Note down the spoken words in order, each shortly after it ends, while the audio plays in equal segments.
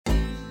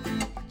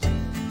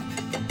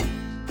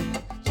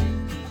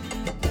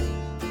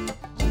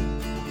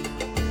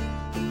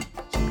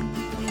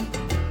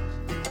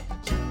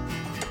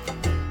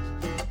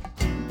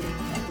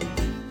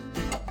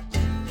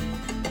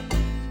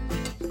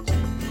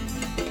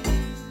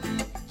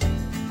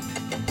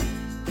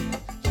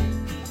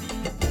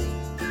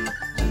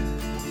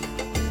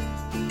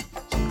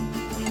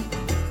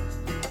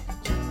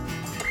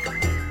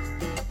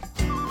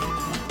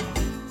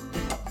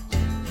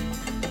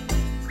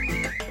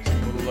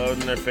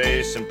explode in their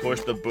face and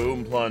push the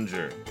boom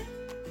plunger.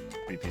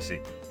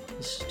 BPC.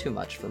 This is too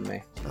much for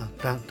me.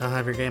 Don't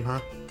have your game, huh?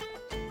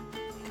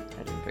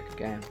 I didn't pick a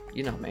game.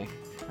 You know me.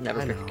 I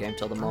never pick a game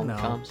till the moment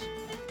comes.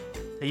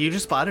 Hey, you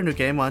just bought a new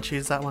game. Why don't you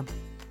use that one?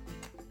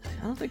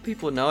 I don't think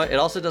people would know it. It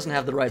also doesn't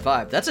have the right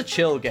vibe. That's a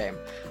chill game.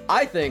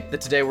 I think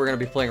that today we're going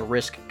to be playing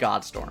Risk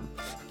Godstorm.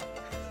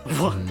 I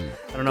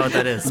don't know what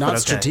that is. Not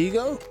but okay.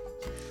 Stratego?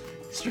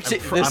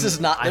 This is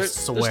not.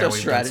 There's no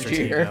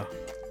strategy here.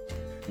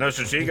 No,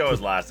 Stratego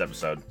was last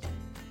episode.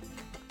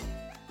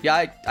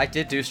 Yeah, I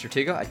did do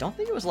Stratego. I don't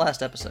think it was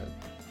last episode.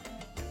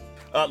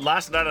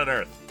 Last Night on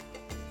Earth.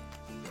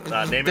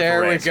 Name it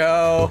there for we Risk.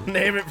 go.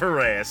 Name it for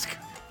Risk.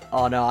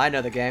 Oh no, I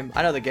know the game.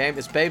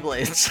 It's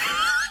Beyblades.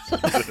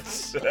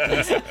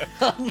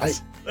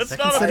 That's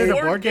not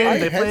a board game.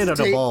 They play it in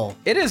a bowl.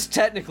 It is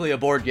technically a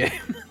board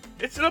game.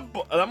 It's in a.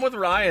 I'm with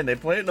Ryan. They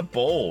play it in a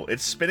bowl.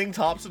 It's spinning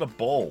tops in a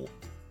bowl.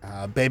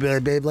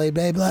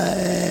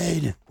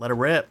 Beyblade. Let it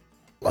rip.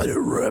 Let it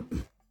rip.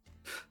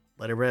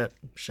 Let it rip,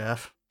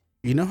 chef.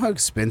 You know how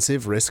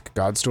expensive Risk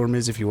Godstorm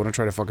is if you want to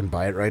try to fucking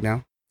buy it right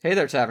now? Hey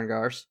there, Tavern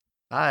Goers.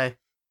 Hi.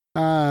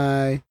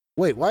 Hi.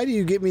 Wait, why do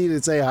you get me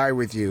to say hi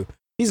with you?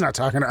 He's not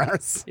talking to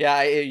us.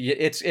 Yeah,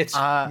 it's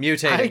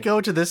mutating. I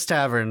go to this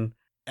tavern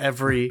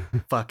every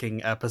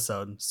fucking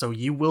episode, so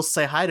you will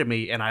say hi to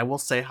me, and I will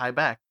say hi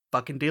back.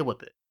 Fucking deal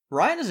with it.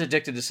 Ryan is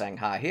addicted to saying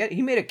hi.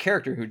 He made a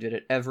character who did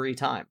it every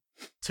time.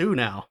 2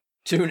 now.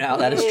 2 now,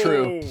 that is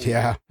true.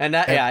 Yeah. And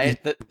that,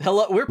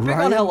 hello, we're big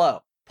on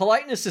hello.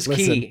 Politeness is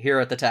key here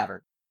at the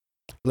tavern.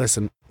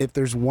 Listen, if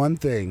there's one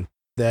thing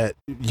that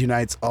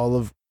unites all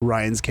of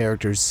Ryan's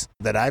characters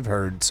that I've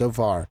heard so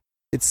far,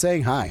 it's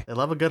saying hi. They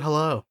love a good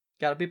hello.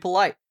 Gotta be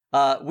polite.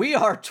 We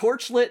are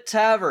Torchlit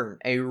Tavern,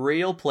 a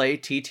real play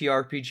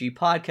TTRPG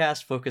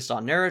podcast focused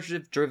on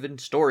narrative-driven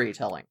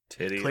storytelling.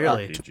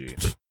 Clearly.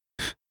 RPG.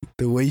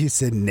 The way you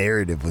said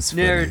narrative was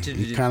funny.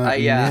 Narrative, Kind of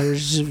yeah.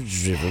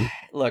 narrative-driven.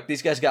 Look,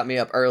 these guys got me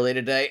up early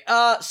today.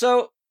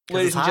 So,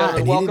 ladies and hot.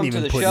 gentlemen, And he welcome didn't to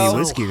even the put show. any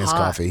whiskey in his Hot.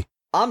 coffee.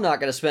 I'm not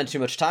going to spend too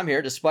much time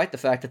here, despite the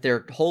fact that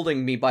they're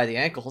holding me by the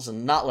ankles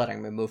and not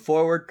letting me move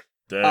forward.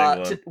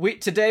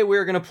 Today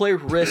we're going to play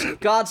Risk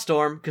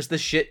Godstorm, because the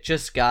shit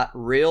just got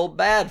real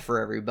bad for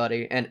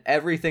everybody, and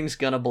everything's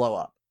going to blow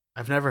up.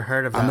 I've never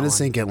heard of that I'm going one. to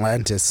sink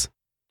Atlantis.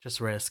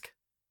 Just Risk.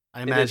 I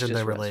is imagine just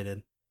they're Risk.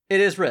 related. It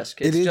is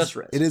Risk. It's just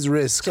Risk. It is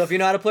Risk. So if you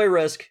know how to play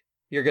Risk,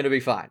 you're going to be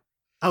fine.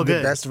 Oh, The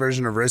good. best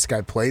version of Risk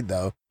I played,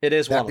 though. It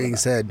is one That of the being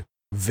best. said,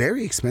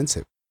 very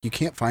expensive. You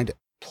can't find it.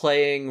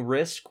 Playing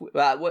Risk,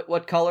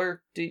 what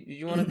color do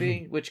you want to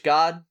be? Which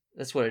god?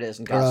 That's what it is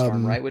in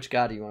Godstorm, right? Which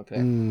god do you want to pick?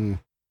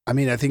 I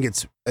mean, I think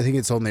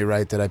it's only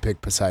right that I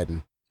pick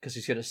Poseidon. Because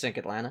he's going to sink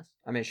Atlantis?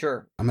 I mean,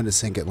 sure. I'm going to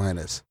sink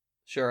Atlantis.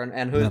 Sure,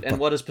 and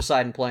what is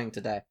Poseidon playing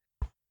today?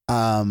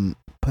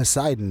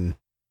 Poseidon,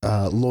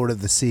 Lord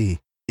of the Sea,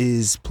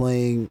 is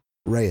playing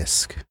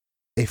Raisk,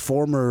 a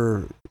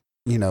former,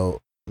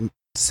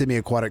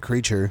 semi-aquatic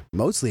creature,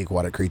 mostly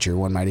aquatic creature,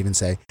 one might even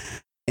say,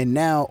 and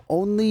now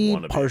only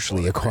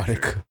partially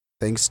aquatic,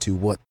 thanks to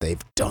what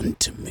they've done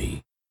to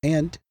me.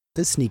 And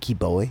the sneaky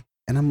boy,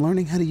 and I'm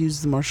learning how to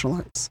use the martial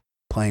arts.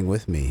 Playing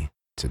with me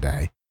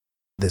today,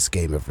 this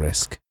game of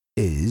Risk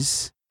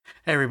is...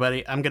 Hey,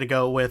 everybody. I'm going to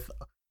go with,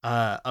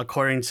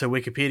 according to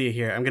Wikipedia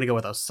here, I'm going to go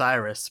with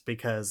Osiris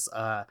because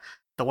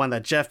the one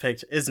that Jeff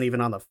picked isn't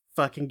even on the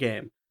fucking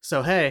game.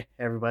 So, hey,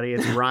 everybody,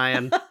 it's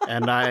Ryan,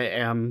 and I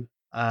am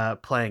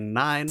playing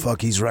 9.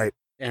 Fuck, he's right.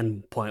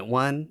 And point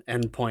 1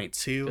 and point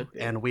 2,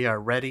 and we are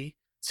ready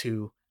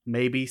to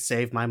maybe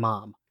save my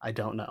mom. I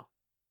don't know.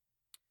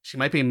 She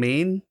might be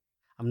mean.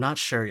 I'm not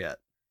sure yet.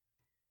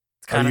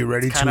 Are you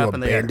ready to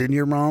abandon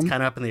your mom? It's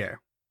kind of up in the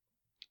air.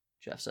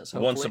 Jeff says,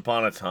 hopefully. Once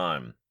upon a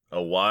time, a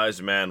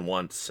wise man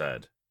once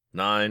said,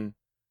 9,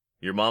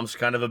 your mom's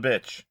kind of a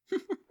bitch.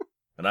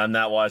 And I'm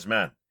that wise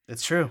man.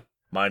 It's true.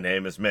 My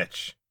name is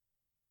Mitch.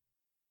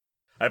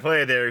 I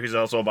play a Derek, who's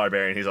also a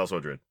barbarian. He's also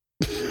a druid.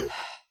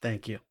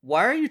 Thank you.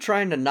 Why are you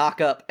trying to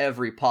knock up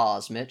every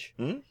pause, Mitch?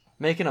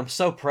 Making them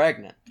so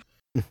pregnant.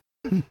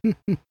 Gotta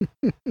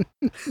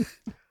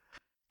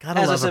As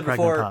I love said a pregnant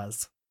before,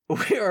 pause.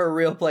 We are a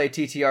real play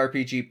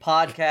TTRPG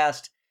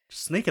podcast.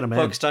 Sneaking them in.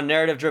 Focused on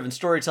narrative-driven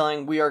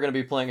storytelling. We are going to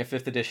be playing a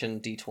 5th edition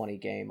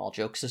D20 game. All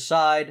jokes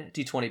aside,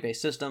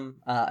 D20-based system.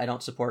 I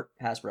don't support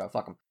Hasbro.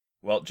 Fuck them.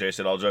 Well,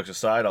 Jason, all jokes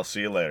aside, I'll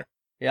see you later.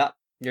 Yeah,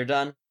 you're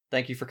done.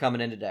 Thank you for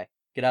coming in today.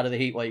 Get out of the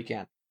heat while you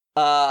can.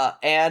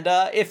 And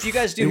if you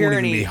guys do hear It won't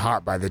any... even be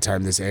hot by the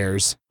time this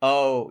airs.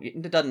 Oh,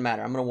 it doesn't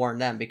matter. I'm going to warn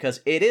them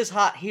because it is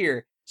hot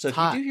here. So if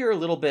you do hear a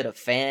little bit of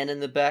fan in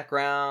the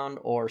background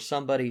or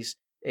somebody's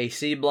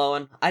AC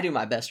blowing, I do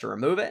my best to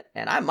remove it,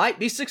 and I might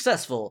be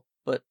successful.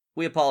 But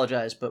we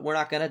apologize, but we're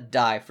not going to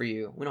die for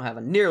you. We don't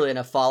have nearly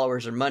enough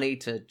followers or money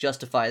to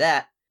justify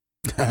that.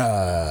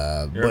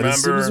 But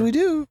as soon as we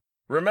do...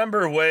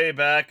 Remember way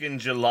back in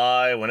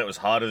July when it was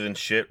hotter than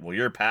shit? Well,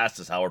 your past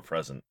is our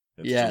present.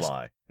 It's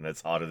July, and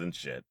it's hotter than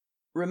shit.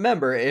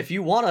 Remember, if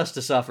you want us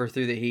to suffer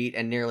through the heat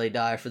and nearly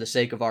die for the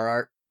sake of our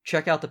art,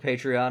 check out the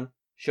Patreon.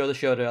 show the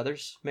show to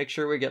others, make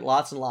sure we get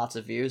lots and lots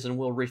of views, and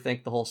we'll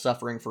rethink the whole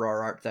suffering for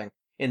our art thing.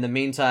 In the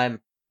meantime,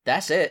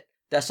 that's it.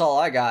 That's all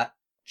I got.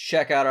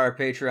 Check out our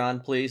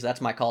Patreon, please. That's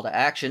my call to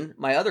action.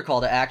 My other call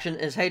to action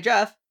is, hey,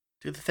 Jeff.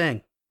 Do the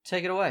thing.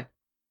 Take it away.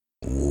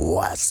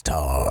 Last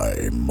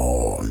time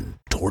on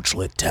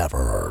Torchlit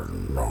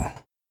Tavern,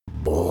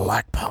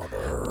 Black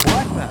Powder.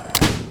 Black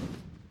Powder.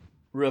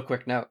 Real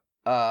quick note.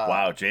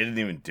 Wow, Jay didn't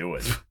even do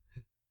it.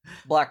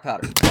 Black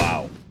Powder.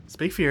 Wow.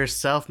 Speak for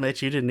yourself,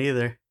 Mitch. You didn't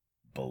either.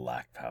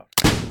 Black Powder.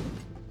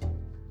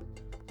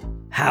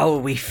 How are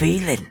we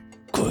feeling?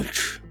 Good.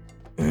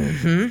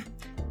 Mm-hmm.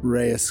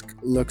 Reyes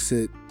looks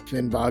at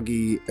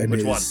Finbagi and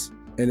Which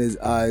his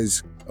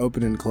eyes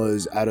open and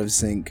close out of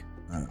sync.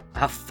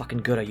 How fucking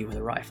good are you with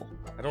a rifle?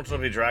 I don't want to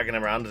be dragging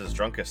him around at his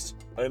drunkest.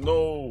 I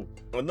know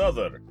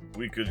another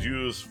we could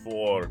use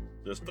for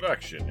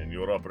distraction in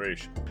your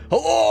operation.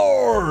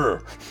 Hello!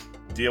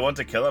 Do you want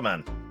to kill a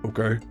man?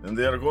 Okay. And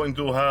they are going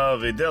to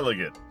have a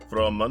delegate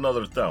from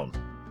another town.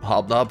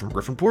 Hobnob from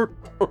Griffinport?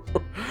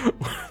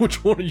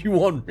 Which one do you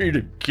want me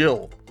to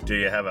kill? Do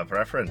you have a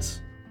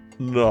preference?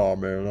 Nah,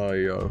 man,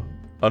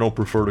 I don't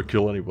prefer to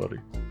kill anybody.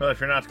 Well, if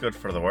you're not good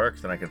for the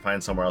work, then I can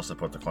find somewhere else to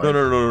put the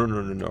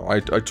coin. No. I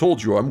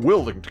told you I'm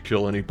willing to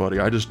kill anybody.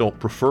 I just don't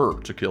prefer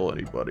to kill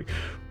anybody.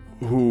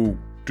 Who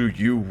do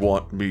you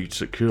want me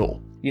to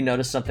kill? You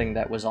notice something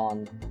that was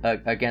on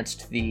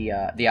against the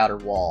outer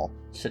wall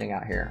sitting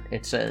out here.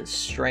 It's a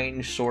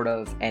strange sort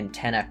of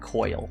antenna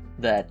coil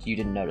that you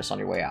didn't notice on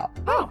your way out.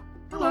 Oh,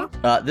 hello.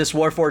 This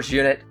Warforged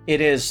unit,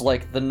 it is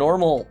like the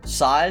normal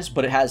size,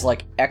 but it has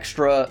like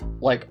extra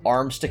like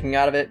arms sticking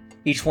out of it,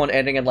 each one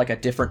ending in like a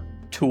different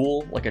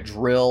tool, like a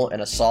drill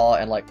and a saw,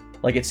 and like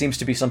it seems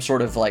to be some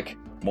sort of like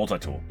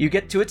multi-tool. You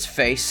get to its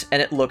face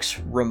and it looks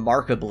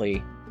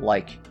remarkably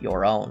like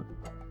your own.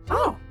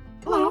 Oh,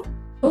 hello.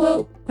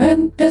 Hello,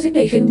 and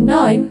designation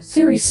 9,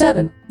 Series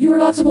 7. You are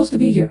not supposed to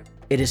be here.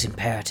 It is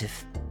imperative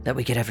that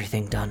we get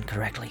everything done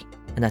correctly,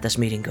 and that this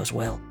meeting goes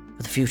well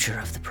for the future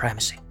of the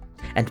primacy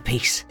and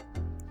peace.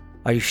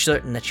 Are you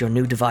certain that your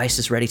new device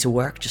is ready to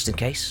work, just in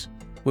case?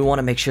 We want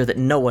to make sure that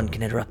no one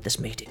can interrupt this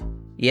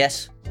meeting.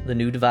 Yes, the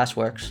new device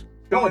works.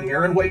 Go in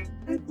here and wait.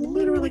 I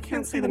literally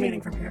can't see the meeting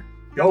from here.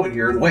 Go in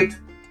here and wait.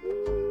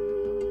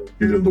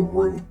 Get in the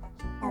room.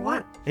 Or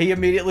what? He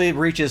immediately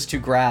reaches to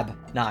grab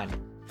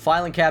 9.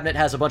 Filing cabinet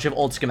has a bunch of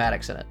old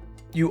schematics in it.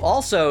 You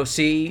also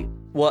see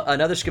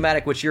another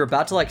schematic which you're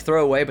about to like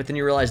throw away, but then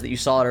you realize that you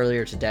saw it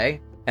earlier today,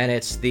 and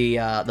it's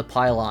the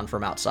pylon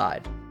from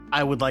outside.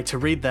 I would like to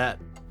read that.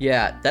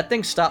 Yeah, that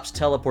thing stops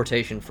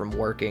teleportation from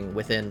working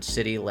within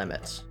city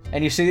limits.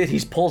 And you see that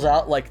he pulls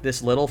out like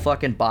this little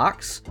fucking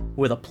box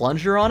with a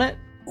plunger on it.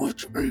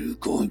 What are you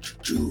going to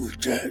do with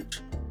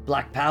that?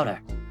 Black powder.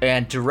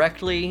 And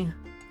directly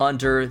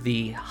under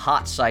the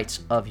hot sights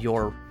of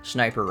your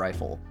sniper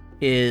rifle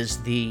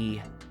is the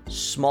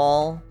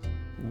small,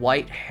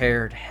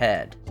 white-haired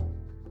head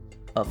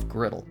of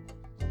Griddle.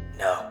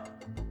 No,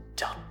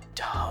 don't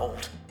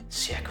hold.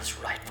 Siego's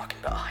right fucking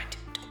behind.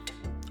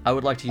 I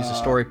would like to use a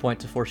story point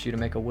to force you to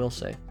make a will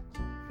save.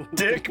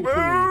 Dick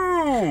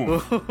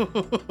move!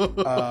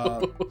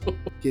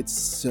 It's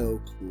so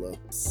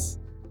close.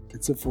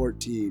 It's a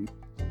 14.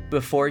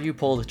 Before you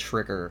pull the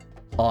trigger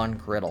on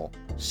Griddle,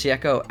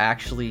 Sieko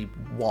actually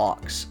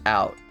walks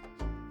out.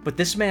 But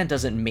this man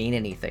doesn't mean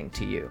anything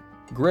to you.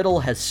 Griddle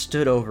has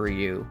stood over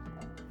you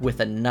with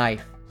a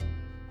knife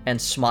and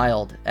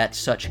smiled at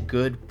such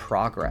good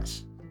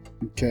progress.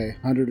 Okay,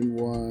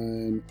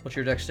 101. What's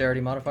your dexterity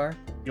modifier?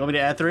 You want me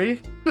to add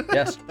 3?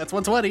 Yes. That's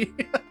 120.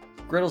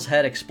 Griddle's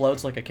head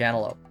explodes like a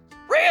cantaloupe.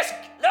 Risk!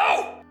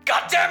 No!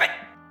 God damn it!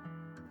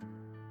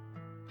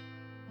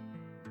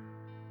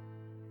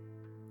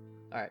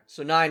 Alright,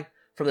 so 9,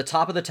 from the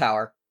top of the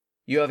tower,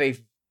 you have a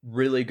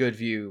really good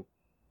view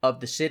of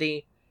the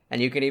city, and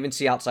you can even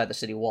see outside the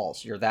city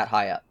walls. You're that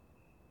high up.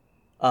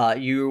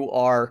 You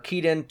are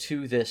keyed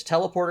into this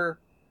teleporter,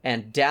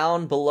 and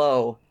down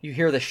below, you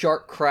hear the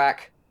sharp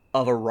crack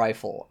of a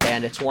rifle,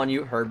 and it's one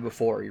you heard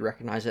before. You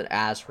recognize it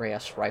as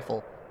Reyes'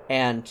 rifle,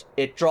 and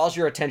it draws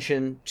your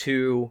attention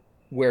to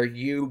where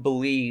you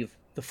believe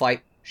the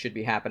fight should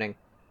be happening,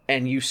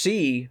 and you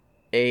see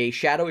a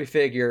shadowy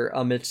figure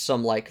amidst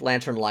some, like,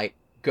 lantern light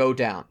go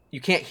down.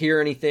 You can't hear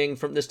anything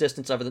from this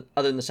distance other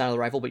than the sound of the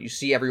rifle, but you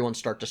see everyone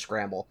start to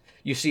scramble.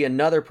 You see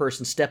another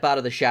person step out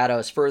of the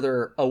shadows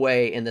further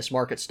away in this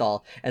market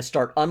stall and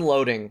start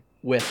unloading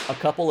with a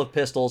couple of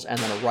pistols and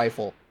then a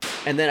rifle.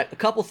 And then a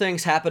couple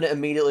things happen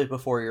immediately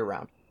before your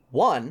round.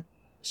 One,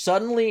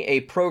 suddenly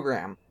a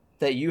program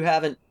that you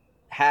haven't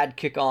had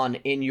kick on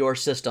in your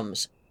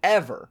systems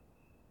ever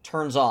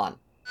turns on.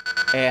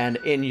 And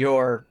in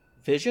your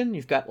vision,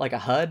 you've got like a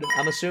HUD,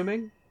 I'm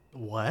assuming.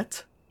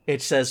 What?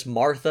 It says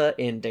Martha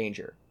in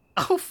danger.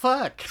 Oh,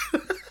 fuck.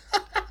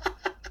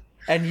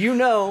 And you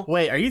know...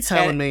 Wait, are you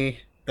telling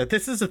me that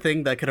this is a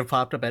thing that could have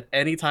popped up at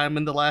any time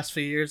in the last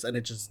few years and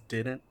it just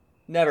didn't?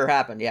 Never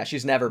happened. Yeah,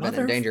 she's never been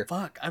in danger.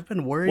 Fuck, I've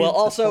been worried well,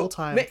 also, this whole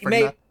time.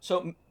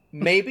 So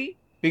maybe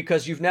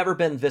because you've never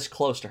been this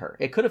close to her.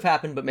 It could have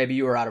happened, but maybe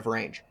you were out of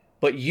range.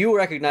 but you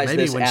recognize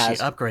Maybe this when as...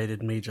 she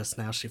upgraded me just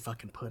now, she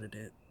fucking put it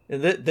in.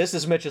 This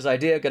is Mitch's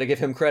idea. Gotta give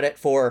him credit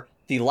for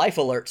the life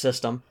alert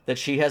system that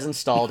she has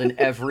installed in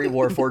every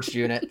Warforged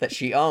unit that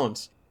she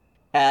owns.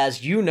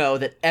 As you know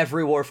that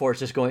every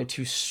Warforged is going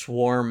to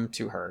swarm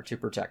to her to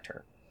protect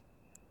her.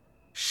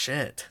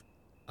 Shit.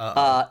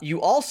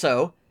 You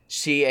also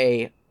see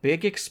a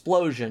big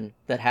explosion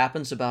that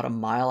happens about a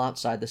mile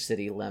outside the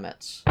city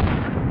limits.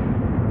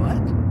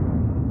 What?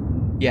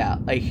 Yeah,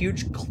 a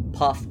huge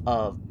puff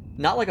of,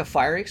 not like a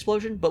fire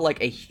explosion, but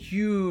like a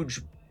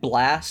huge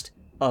blast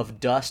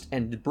of dust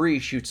and debris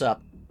shoots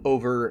up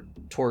over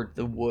toward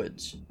the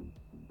woods.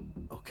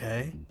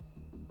 Okay.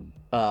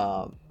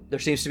 There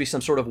seems to be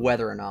some sort of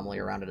weather anomaly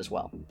around it as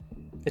well.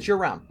 It's your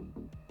round.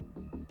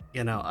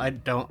 You know, I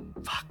don't...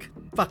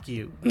 Fuck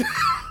you.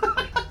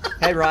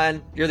 Hey,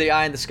 Ryan, you're the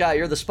eye in the sky.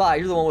 You're the spy.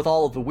 You're the one with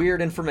all of the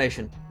weird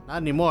information. Not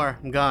anymore.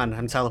 I'm gone.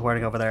 I'm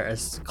teleporting over there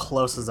as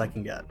close as I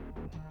can get.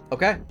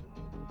 Okay.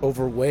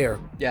 Over where?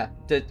 Yeah.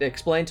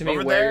 Explain to me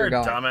Over where there, you're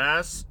going.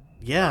 dumbass.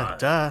 Yeah,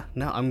 duh.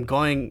 No, I'm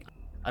going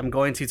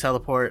to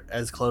teleport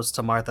as close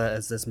to Martha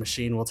as this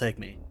machine will take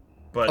me.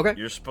 But Okay.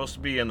 you're supposed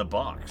to be in the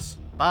box.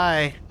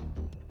 Bye.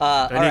 Do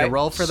I I need to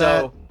roll for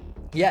that?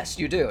 Yes,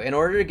 you do. In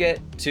order to get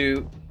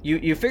to...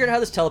 You figured out how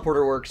this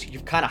teleporter works.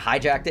 You've kind of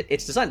hijacked it.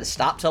 It's designed to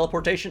stop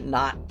teleportation,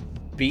 not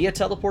be a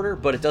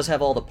teleporter, but it does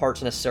have all the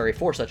parts necessary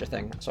for such a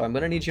thing. So I'm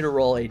going to need you to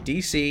roll a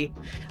DC.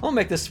 I'm going to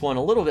make this one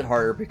a little bit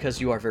harder because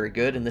you are very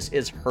good, and this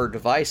is her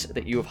device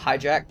that you have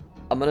hijacked.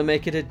 I'm going to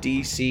make it a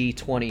DC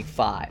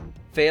 25.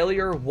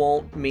 Failure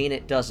won't mean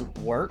it doesn't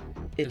work.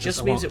 It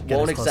just means it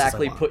won't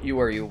exactly put you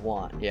where you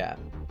want. Yeah.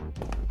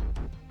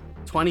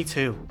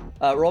 22.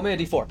 Roll me a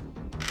D4.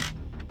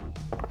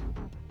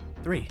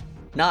 3.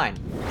 9.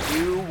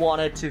 You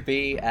wanted to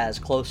be as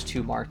close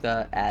to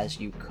Martha as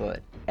you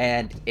could.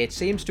 And it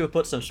seems to have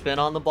put some spin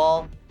on the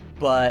ball,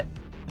 but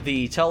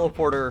the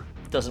teleporter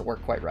doesn't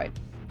work quite right.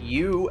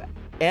 You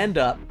end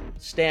up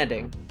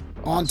standing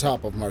On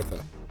top of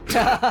Martha.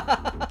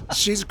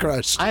 She's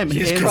crushed. I am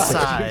He's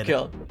inside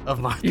killed. of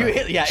Martha.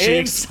 Inside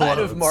explodes.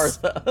 of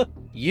Martha.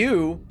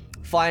 You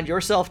find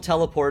yourself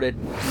teleported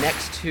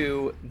next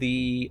to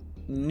the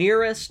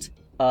nearest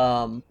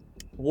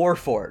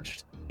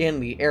Warforged in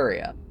the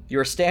area.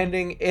 You're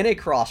standing in a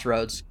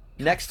crossroads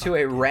next to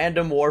a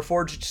random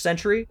Warforged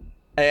sentry,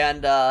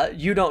 and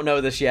you don't know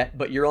this yet,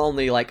 but you're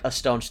only like a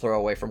stone's throw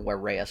away from where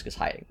Reyes is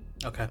hiding.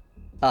 Okay.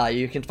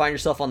 You can find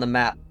yourself on the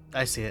map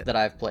I see it. that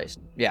I've placed.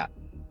 Yeah.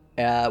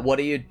 What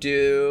do you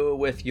do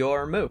with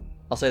your move?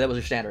 I'll say that was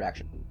your standard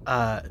action.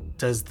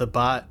 Does the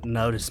bot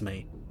notice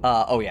me?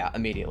 Oh yeah,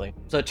 immediately.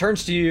 So it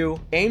turns to you,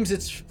 aims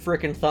its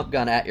frickin' thump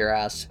gun at your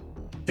ass.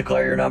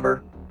 Declare your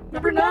number.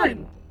 Number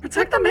 9.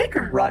 Protect the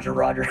maker. Roger,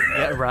 roger.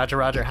 Yeah,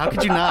 Roger. How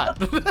could you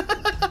not?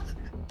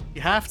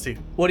 You have to.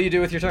 What do you do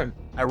with your turn?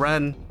 I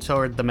run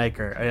toward the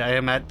maker.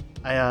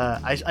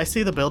 I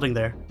see the building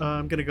there.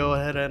 I'm gonna go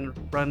ahead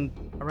and run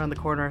around the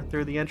corner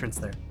through the entrance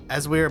there.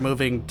 As we are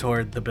moving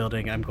toward the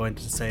building, I'm going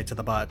to say to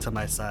the bot to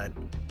my side,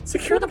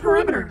 Secure the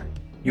perimeter.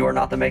 You are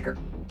not the maker.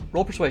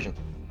 Roll persuasion.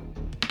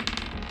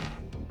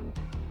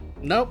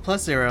 nope,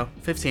 +0,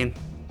 15.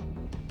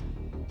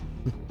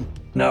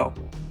 No.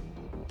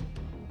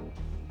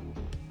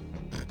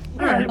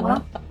 Alright,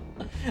 well.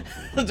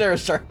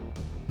 There's turn.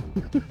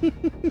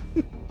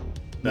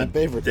 My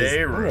favorite is.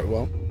 Dare. Alright,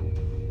 well.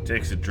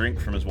 Takes a drink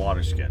from his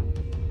water skin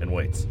and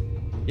waits.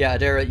 Yeah,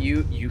 Dara,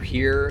 you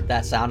hear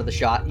that sound of the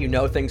shot. You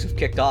know things have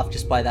kicked off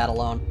just by that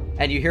alone.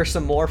 And you hear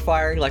some more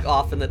firing, like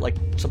often that, like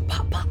some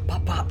pop, pop,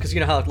 pop, pop. Because you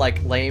know how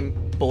like lame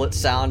bullets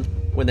sound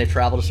when they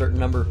travel a certain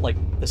number, like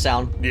the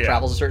sound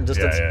travels a certain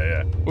distance.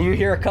 Yeah. You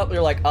hear a couple,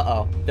 you're like,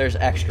 uh-oh, there's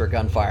extra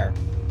gunfire.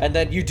 And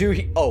then you do,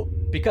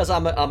 because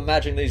I'm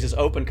imagining these as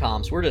open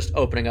comms, we're just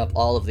opening up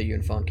all of the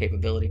Uniphone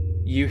capability.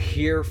 You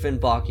hear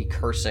Finnbaki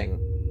cursing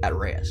at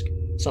Reyes.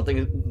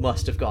 Something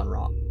must have gone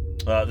wrong.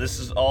 This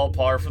is all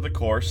par for the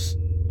course.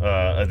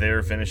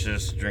 Adair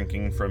finishes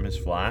drinking from his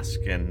flask,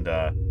 and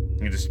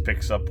he just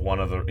picks up one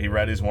of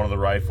the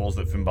rifles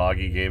that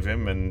Finnbaki gave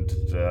him, and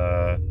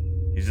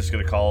he's just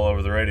gonna call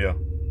over the radio.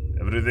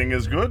 Everything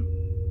is good?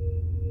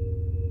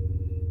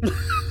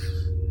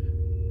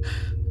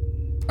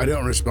 I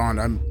don't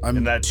respond. I'm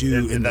And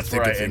too in the that's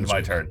thick where of I end things.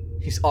 my turn.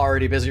 He's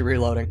already busy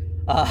reloading.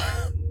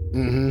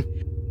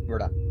 We're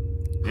done.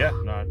 Yeah,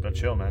 no,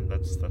 chill, man.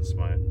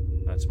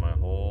 That's my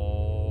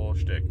whole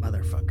shtick.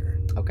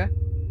 Motherfucker. Okay.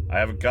 I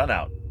have a gun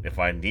out. If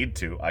I need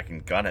to, I can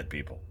gun at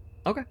people.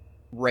 Okay.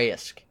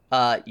 Reyes,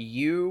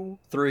 you,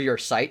 through your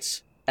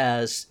sights,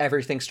 as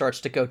everything starts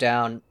to go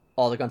down,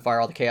 all the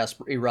gunfire, all the chaos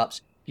erupts,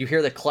 you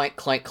hear the clank,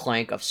 clank,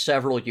 clank of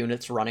several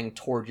units running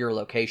toward your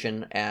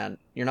location, and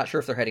you're not sure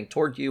if they're heading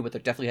toward you, but they're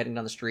definitely heading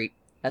down the street.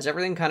 As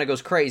everything kind of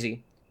goes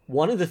crazy,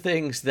 one of the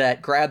things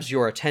that grabs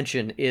your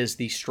attention is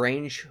the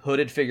strange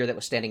hooded figure that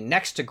was standing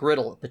next to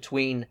Griddle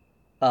between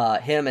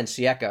him and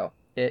Sieko.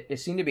 It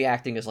seemed to be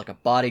acting as like a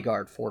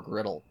bodyguard for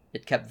Griddle.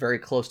 It kept very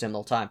close to him the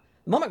whole time.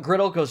 The moment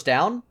Griddle goes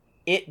down,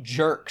 it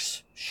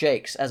jerks,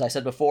 shakes, as I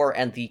said before,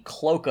 and the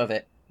cloak of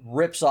it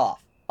rips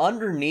off.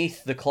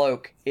 underneath the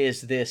cloak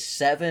is this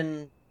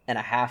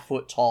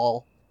 7.5-foot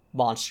tall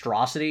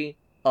monstrosity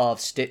of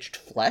stitched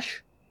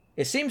flesh.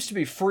 It seems to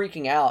be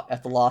freaking out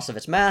at the loss of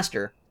its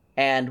master,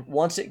 and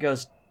once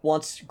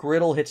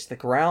Griddle hits the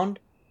ground,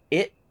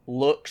 it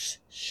looks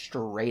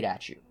straight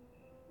at you.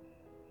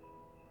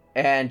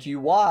 And you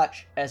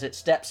watch as it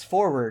steps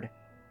forward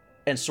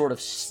and sort of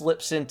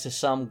slips into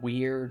some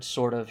weird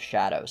sort of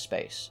shadow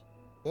space.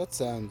 That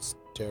sounds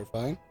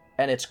terrifying.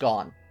 And it's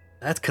gone.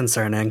 That's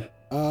concerning.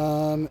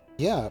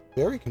 Yeah,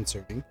 very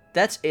concerning.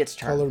 That's its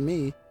turn. Color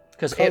me.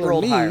 Because it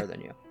rolled me higher than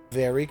you.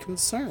 Very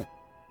concerned.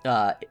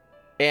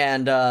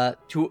 And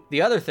to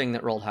the other thing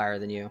that rolled higher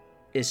than you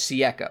is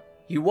Sieko.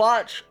 You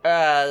watch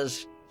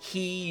as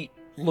he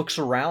looks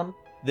around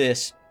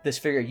this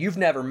figure you've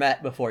never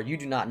met before. You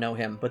do not know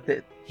him,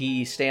 but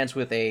he stands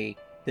with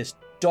this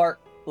dark,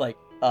 like,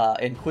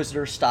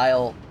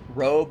 Inquisitor-style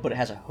robe, but it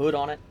has a hood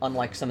on it,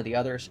 unlike some of the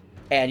others.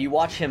 And you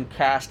watch him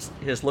cast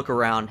his look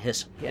around,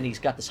 and he's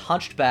got this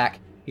hunched back.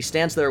 He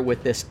stands there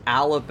with this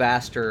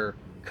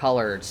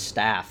alabaster-colored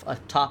staff,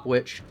 atop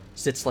which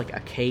sits like a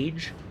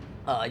cage.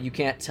 You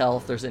can't tell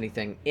if there's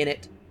anything in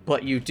it,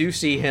 but you do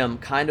see him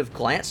kind of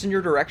glance in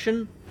your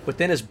direction, but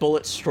then his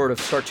bullets sort of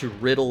start to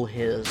riddle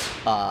his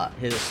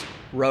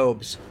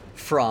robes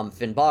from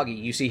Finnboggy.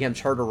 You see him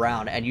turn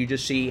around, and you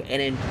just see an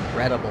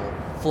incredible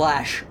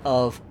flash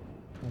of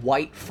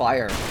white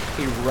fire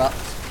erupt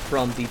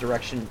from the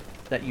direction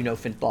that you know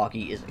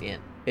Finnboggy is in.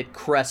 It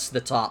crests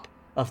the top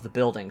of the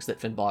buildings that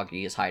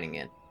Finnboggy is hiding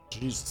in.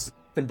 Jesus.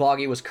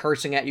 Finnboggy was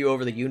cursing at you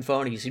over the Yoon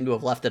phone, and you seem to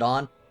have left it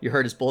on. You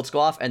heard his bullets go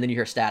off, and then you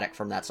hear static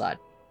from that side.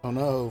 Oh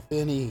no,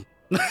 Finny.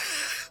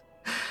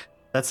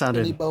 That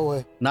sounded Finny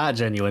boy. not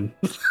genuine.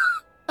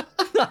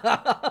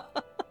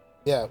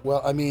 Yeah,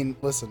 well, I mean,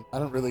 listen, I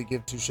don't really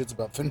give two shits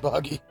about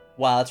Finnboggy.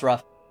 Wow, that's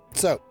rough.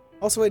 So,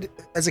 also,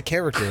 as a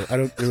character, I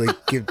don't really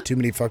give too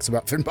many fucks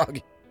about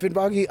Finnboggy.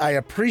 Finnboggy, I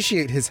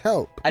appreciate his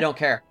help. I don't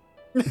care.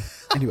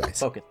 Anyways.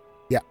 Focus.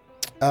 Yeah.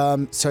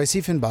 So I see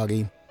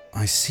Finnboggy.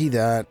 I see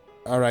that.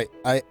 All right.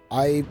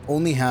 I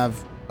only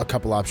have a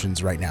couple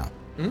options right now.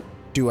 Hmm?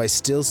 Do I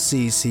still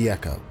see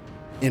Sieko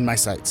in my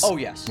sights? Oh,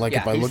 yes. Like,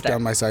 Yeah, if I he's look there.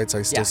 down my sights,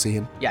 I still see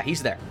him? Yeah,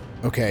 he's there.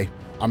 Okay.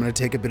 I'm going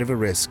to take a bit of a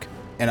risk,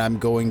 and I'm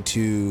going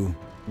to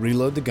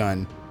reload the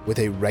gun with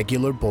a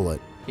regular bullet.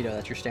 You know,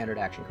 that's your standard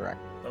action, correct?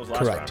 That was last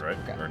Correct. round,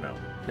 right? Okay. Or no?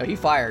 No, he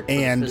fired for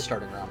And- the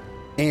starting round.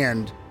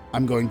 And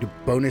I'm going to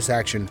bonus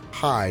action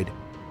hide,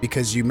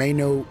 because you may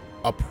know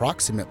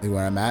approximately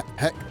where I'm at.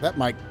 Heck,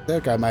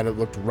 that guy might have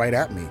looked right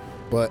at me.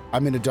 But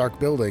I'm in a dark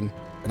building,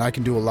 and I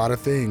can do a lot of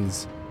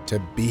things to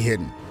be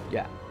hidden.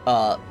 Yeah.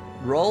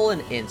 Roll an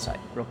insight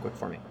real quick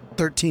for me.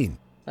 13.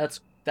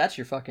 That's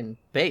your fucking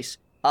base.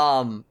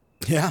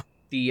 Yeah.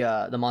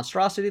 The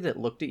monstrosity that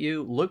looked at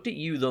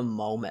you the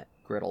moment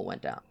Griddle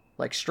went down,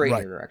 like straight in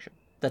your direction.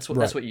 That's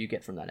what you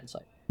get from that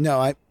insight. No,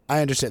 I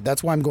understand.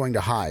 That's why I'm going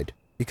to hide,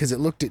 because it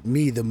looked at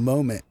me the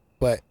moment,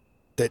 but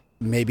that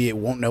maybe it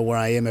won't know where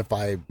I am if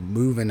I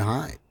move and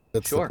hide.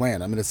 That's Sure. the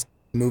plan. I'm going to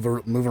move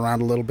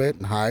around a little bit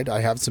and hide.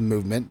 I have some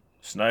movement.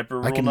 Sniper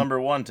rule number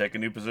 1, take a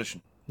new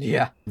position.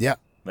 Yeah. Yeah.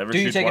 Never Do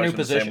you shoot take a twice new in the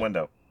position? same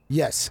window.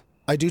 Yes,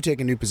 I do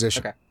take a new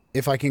position. Okay.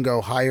 If I can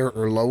go higher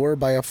or lower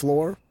by a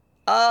floor,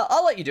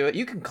 I'll let you do it.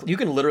 You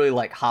can literally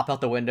like hop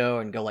out the window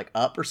and go like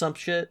up or some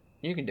shit.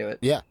 You can do it.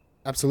 yeah,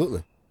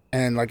 absolutely.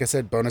 And like I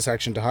said, bonus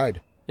action to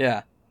hide.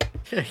 Yeah.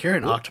 Yeah, you're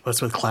an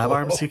octopus with clav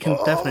arms. You can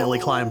definitely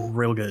climb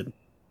real good.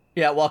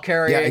 Yeah, while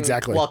carrying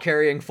exactly. while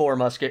carrying 2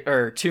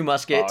 muskets,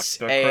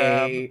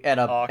 Octocrab.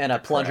 and a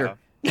plunger.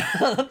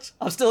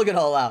 I'm still gonna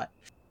allow it.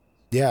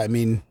 Yeah, I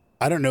mean,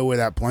 I don't know where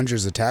that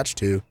plunger's attached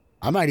to.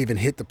 I might even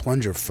hit the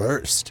plunger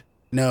first.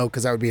 No,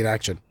 because that would be an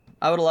action.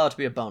 I would allow it to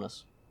be a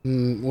bonus.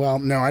 Well,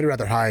 no, I'd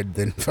rather hide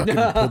than fucking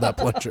pull that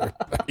plunger.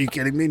 Are you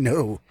kidding me?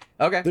 No.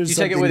 Okay, There's you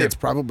take it something with you. that's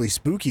probably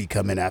spooky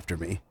coming after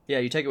me. Yeah,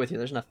 you take it with you.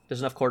 There's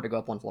enough cord to go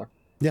up 1 floor.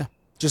 Yeah.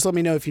 Just let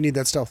me know if you need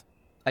that stealth.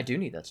 I do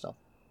need that stuff.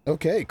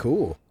 Okay,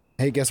 cool.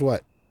 Hey, guess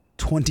what?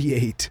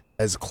 28.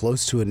 As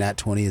close to a nat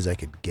 20 as I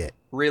could get.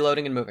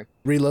 Reloading and moving.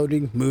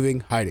 Reloading,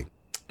 moving, hiding.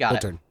 Got Full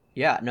it. turn.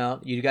 Yeah, no,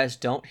 you guys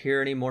don't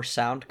hear any more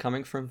sound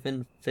coming from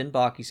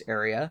Finnboggy's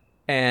area,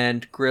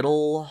 and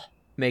Griddle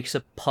makes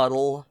a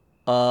puddle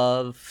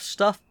of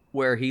stuff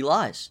where he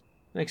lies.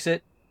 Makes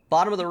it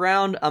bottom of the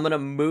round. I'm gonna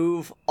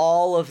move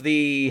all of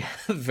the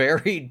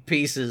varied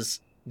pieces.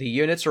 The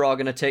units are all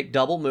gonna take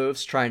double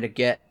moves trying to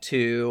get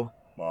to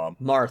Mom.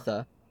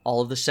 Martha.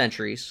 All of the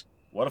sentries.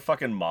 What a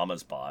fucking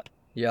mama's bot.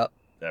 Yep.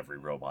 Every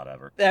robot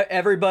ever.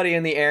 Everybody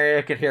in the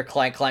area could hear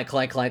clank, clank,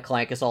 clank, clank,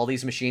 clank as all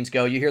these machines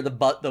go. You hear the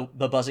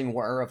buzzing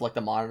whir of like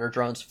the monitor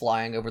drones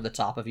flying over the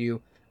top of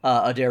you,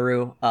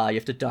 Adaru. You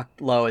have to duck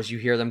low as you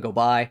hear them go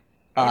by.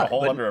 I'm a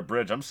hole but- under a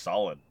bridge. I'm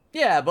solid.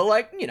 Yeah, but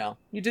like you know,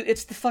 you do.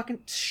 It's the fucking.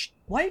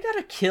 Why you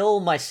gotta kill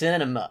my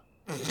cinema?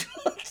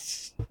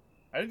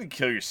 I didn't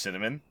kill your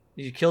cinnamon.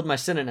 You killed my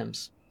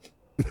synonyms.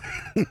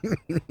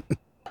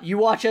 You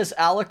watch as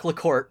Alec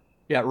Lacourt.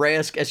 Yeah,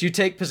 Reyes, as you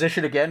take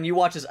position again, you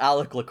watch as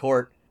Alec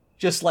Lacourt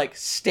just like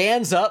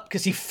stands up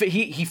because he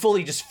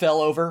fully just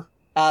fell over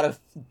out of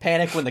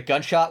panic when the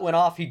gunshot went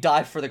off. He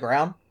dived for the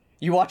ground.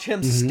 You watch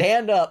him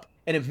stand up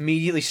and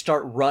immediately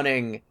start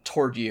running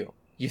toward you.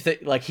 You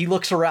think, like, he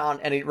looks around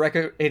and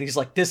he's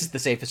like, this is the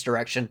safest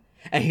direction.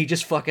 And he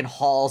just fucking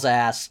hauls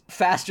ass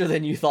faster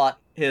than you thought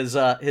his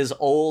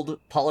old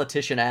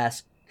politician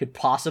ass could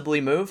possibly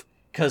move.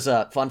 Because,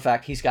 fun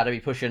fact, he's got to be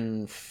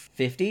pushing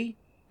 50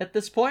 at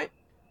this point.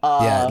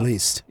 Yeah, at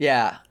least.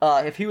 Yeah.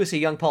 If he was a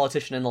young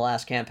politician in the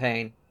last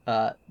campaign,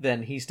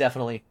 then he's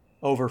definitely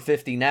over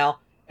 50 now.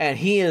 And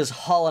he is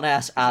hauling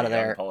ass out of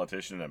there.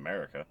 Politician in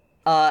America.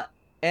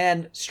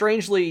 And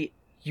strangely,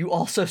 you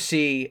also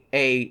see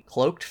a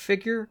cloaked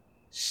figure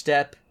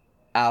step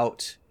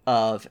out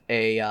of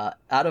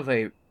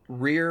a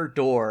rear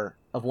door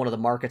of one of the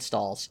market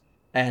stalls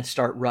and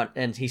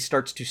and he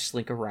starts to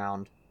slink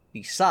around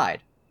the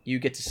side. You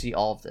get to see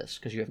all of this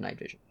because you have night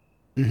vision.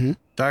 Mm-hmm.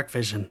 Dark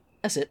vision.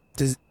 That's it.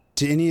 Do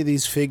any of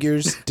these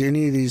figures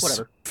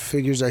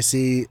figures I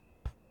see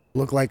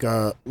look like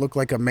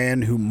a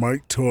man who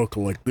might talk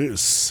like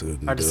this?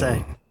 And, hard to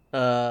say.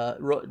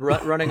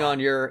 Running on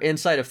your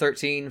insight of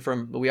 13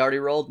 from we already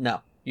rolled.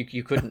 No,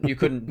 you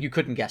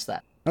couldn't guess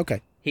that.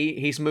 Okay.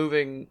 He's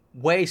moving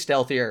way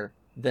stealthier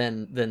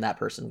than that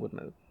person would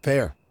move.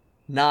 Fair.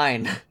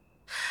 9.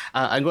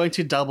 I'm going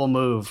to double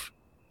move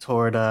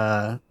toward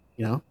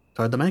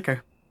toward the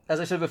maker. As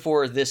I said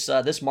before,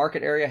 this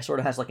market area sort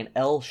of has like an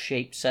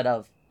L-shaped set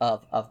of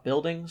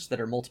buildings that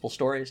are multiple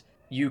stories.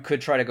 You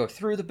could try to go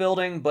through the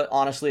building, but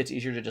honestly, it's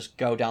easier to just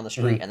go down the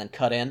street and then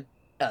cut in.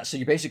 So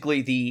you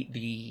basically,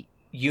 the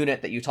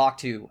unit that you talked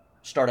to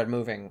started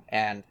moving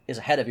and is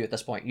ahead of you at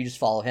this point. You just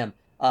follow him.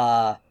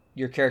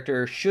 Your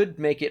character should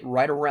make it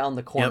right around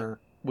the corner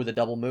with a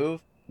double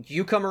move.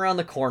 You come around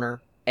the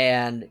corner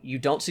and you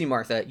don't see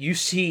Martha. You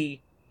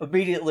see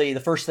immediately the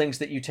first things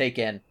that you take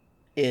in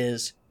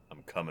is...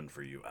 I'm coming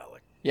for you,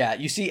 Alec. Yeah,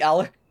 you see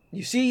Alec.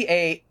 You see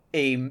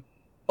a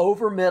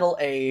over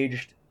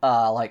middle-aged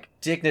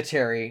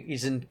dignitary.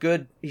 He's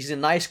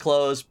in nice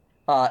clothes.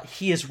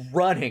 He is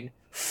running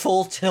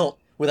full tilt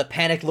with a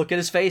panicked look at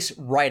his face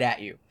right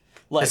at you.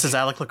 Like, this is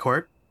Alec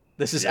LaCourte?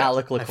 This is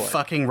Alec LaCourte. I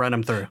fucking run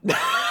him through.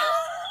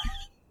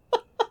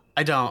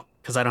 I don't,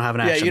 because I don't have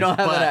an action. Yeah, you don't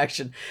have an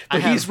action.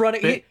 But he's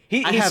running.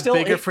 I have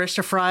bigger fish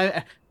to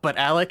fry, but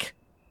Alec,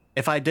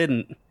 if I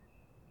didn't...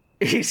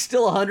 He's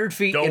still 100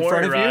 feet in front of you.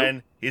 Don't worry,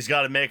 Ryan. He's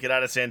got to make it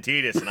out of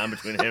Santitas, and I'm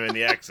between him and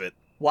the exit.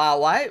 Wow,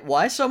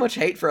 why so much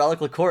hate for Alec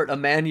LaCourte, a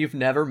man you've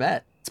never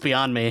met? It's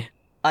beyond me.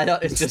 I know,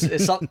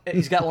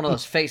 he's got one of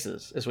those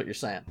faces, is what you're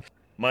saying.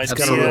 My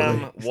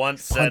DM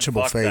once said,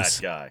 fuck that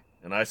guy,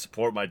 and I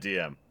support my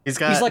DM.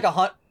 He's like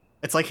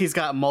it's like he's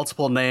got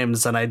multiple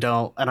names, and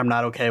I'm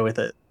not okay with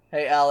it.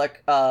 Hey,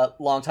 Alec,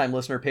 longtime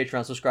listener,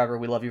 Patreon subscriber,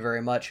 we love you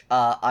very much.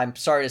 I'm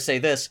sorry to say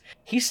this.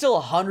 He's still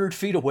 100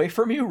 feet away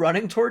from you,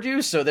 running toward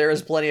you, so there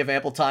is plenty of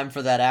ample time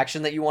for that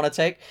action that you want to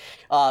take.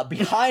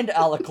 Behind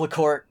Alec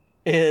LaCourte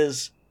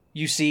is,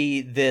 you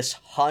see this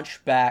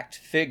hunchbacked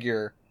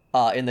figure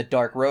in the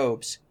dark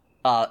robes,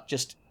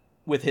 just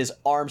with his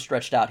arm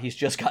stretched out. He's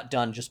just got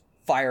done just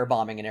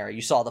firebombing an area.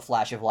 You saw the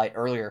flash of light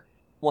earlier.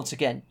 Once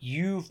again,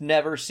 you've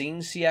never seen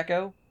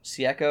Sieko.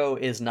 Sieko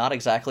is not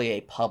exactly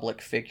a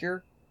public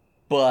figure,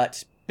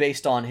 but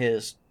based on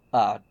his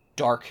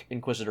dark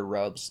Inquisitor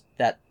robes,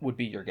 that would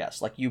be your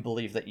guess. Like, you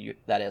believe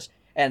that is.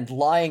 And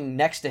lying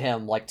next to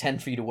him, like 10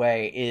 feet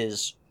away,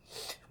 is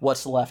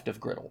what's left of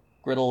Griddle.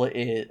 Griddle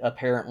is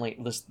apparently,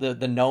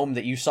 the gnome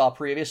that you saw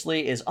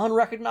previously is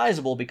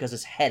unrecognizable because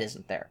his head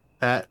isn't there.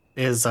 That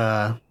is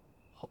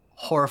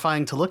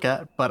horrifying to look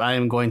at, but I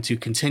am going to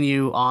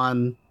continue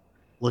on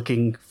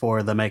looking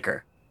for the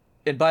maker.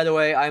 And by the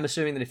way, I'm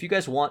assuming that if you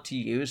guys want to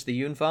use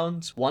the Yoon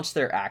phones, once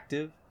they're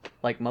active,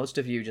 like most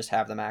of you just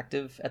have them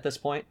active at this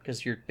point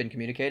because you've been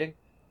communicating,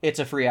 it's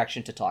a free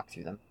action to talk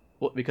through them.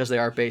 Well, because they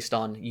are based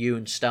on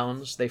Yoon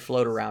stones, they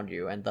float around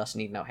you and thus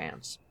need no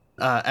hands.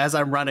 As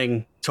I'm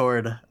running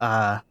toward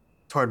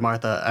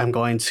Martha, I'm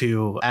going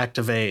to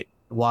activate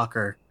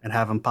Walker and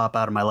have him pop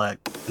out of my leg,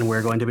 and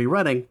we're going to be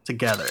running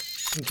together.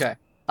 Okay.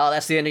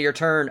 That's the end of your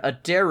turn.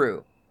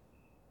 Adaru.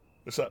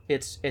 What's up?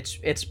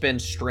 It's been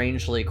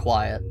strangely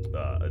quiet.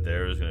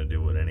 Adaru's gonna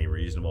do what any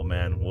reasonable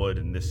man would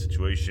in this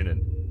situation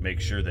and make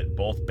sure that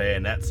both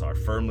bayonets are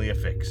firmly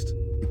affixed.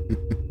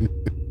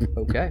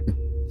 Okay.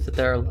 Sit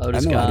there, load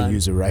his gun. I know how to gun,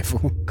 use a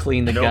rifle.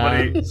 Clean the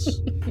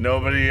guns.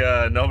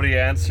 Nobody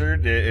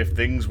answered if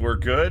things were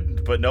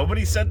good, but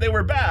nobody said they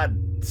were bad.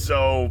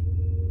 So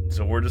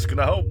we're just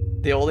gonna hope.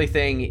 The only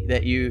thing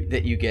that you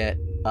get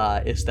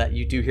is that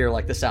you do hear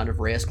like the sound of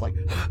Risk, like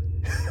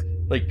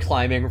like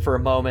climbing for a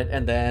moment,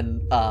 and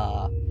then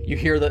you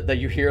hear like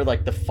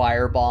the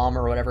firebomb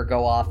or whatever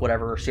go off,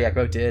 whatever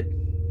Sieko did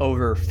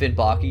over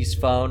Finnbaki's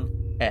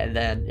phone, and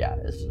then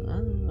it's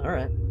all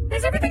right.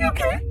 Is everything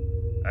okay?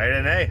 I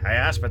didn't know. I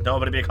asked, but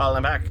nobody be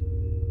calling back.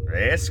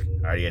 Risk,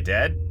 are you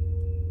dead?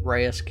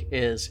 Risk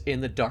is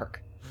in the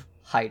dark,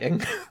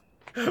 hiding.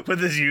 With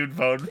his Yoon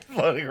phone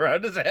floating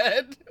around his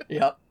head.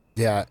 Yep.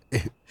 Yeah,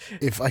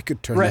 if I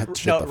could turn that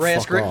shit the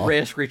fuck off.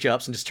 Risk reach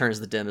ups and just turns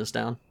the dimness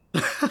down.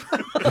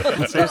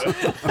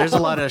 There's a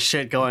lot of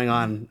shit going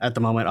on at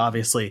the moment,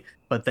 obviously,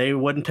 but they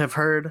wouldn't have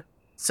heard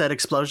said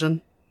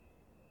explosion.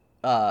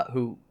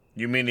 Who?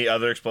 You mean the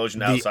other explosion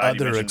The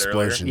outside? other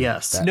explosion.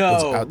 Yes. that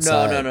was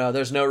outside. No.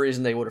 There's no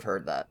reason they would have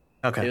heard that.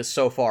 Okay. It was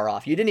so far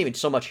off. You didn't even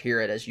so much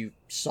hear it as you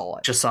saw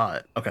it. Just saw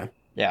it. Okay.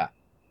 Yeah.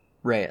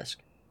 Reyes.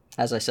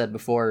 As I said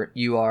before,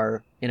 you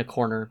are in a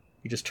corner.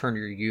 You just turn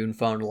your Yoon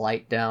phone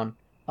light down.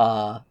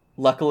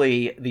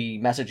 Luckily, the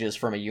messages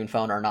from a Yoon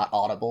phone are not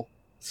audible,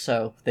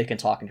 so they can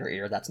talk in your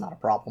ear. That's not a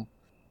problem.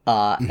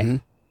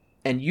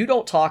 And you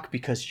don't talk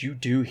because you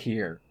do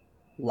hear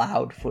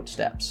loud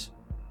footsteps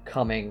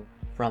coming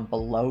from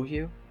below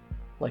you,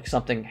 like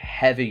something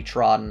heavy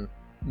trodden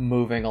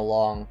moving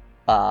along.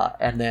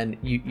 And then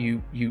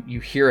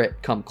you hear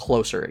it come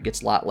closer. It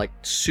gets like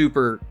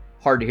super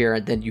hard to hear,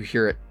 and then you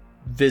hear it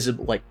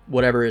visible, like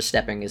whatever is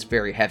stepping is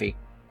very heavy,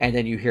 and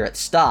then you hear it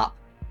stop,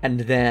 and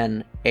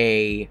then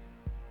a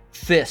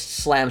fist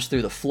slams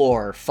through the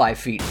floor 5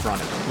 feet in front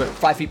of you,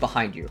 5 feet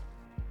behind you.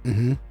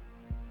 Mm-hmm.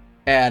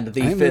 And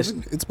the fist,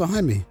 it's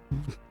behind me.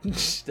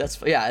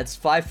 it's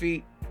 5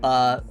 feet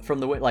from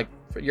the like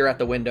you're at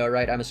the window,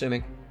 right? I'm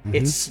assuming.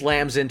 It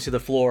slams into the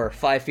floor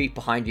 5 feet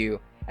behind you,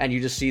 and you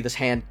just see this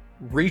hand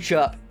reach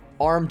up,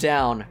 arm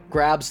down,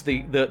 grabs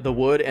the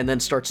wood, and then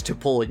starts to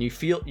pull, and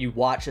you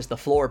watch as the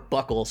floor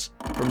buckles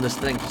from this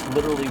thing, just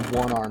literally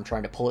one arm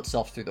trying to pull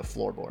itself through the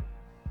floorboard.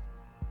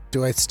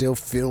 Do I still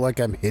feel like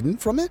I'm hidden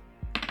from it?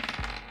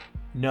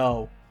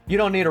 No. You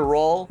don't need a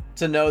roll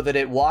to know that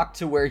it walked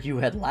to where you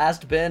had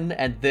last been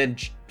and then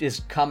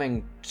is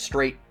coming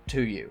straight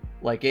to you.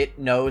 Like, it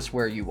knows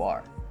where you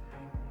are.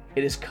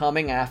 It is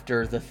coming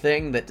after the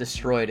thing that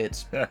destroyed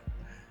its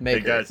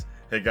maker.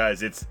 Hey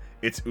guys,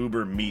 it's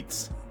Uber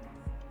Meats.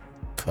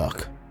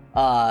 Fuck.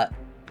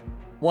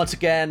 Once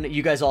again,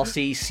 you guys all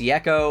see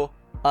Sieko.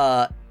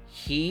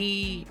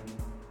 He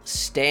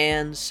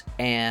stands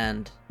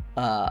and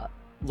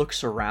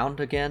looks around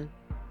again.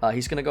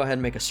 He's gonna go ahead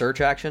and make a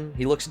search action.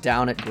 He looks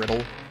down at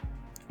Griddle.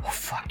 Oh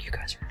fuck, you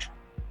guys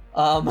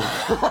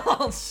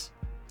are.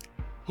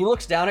 He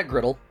looks down at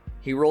Griddle.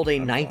 He rolled a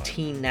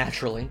 19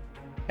 naturally,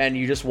 and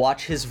you just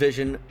watch his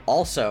vision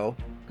also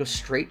go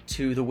straight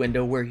to the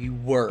window where you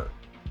were.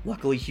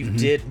 Luckily, you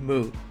did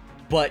move,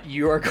 but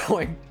you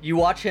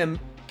watch him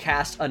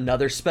cast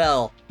another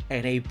spell,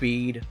 and a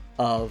bead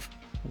of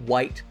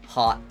white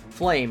hot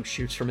flame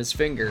shoots from his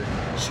finger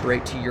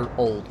straight to your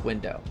old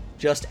window.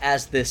 Just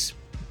as this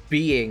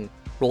being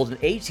rolled an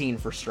 18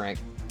 for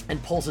strength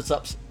and pulls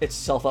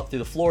itself up through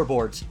the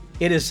floorboards,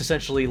 it is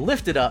essentially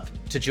lifted up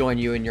to join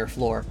you in your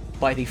floor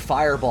by the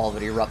fireball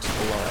that erupts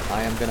below it.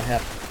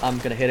 I'm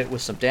gonna hit it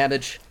with some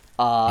damage.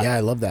 Yeah,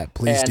 I love that.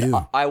 Please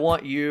do. I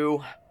want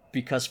you,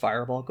 because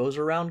fireball goes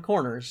around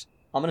corners,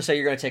 I'm gonna say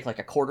you're gonna take like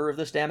a quarter of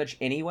this damage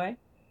anyway.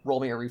 Roll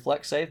me a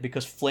reflex save,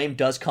 because flame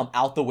does come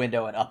out the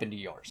window and up into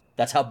yours.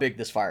 That's how big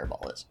this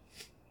fireball is.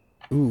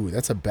 Ooh,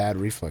 that's a bad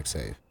reflex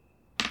save.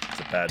 It's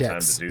a bad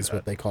time to do is that.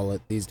 what they call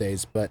it these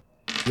days, but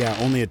yeah,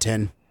 only a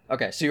 10.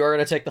 Okay, so you are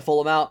going to take the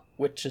full amount,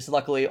 which is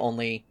luckily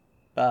only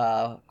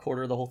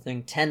quarter of the whole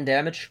thing. 10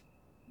 damage,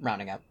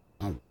 rounding out.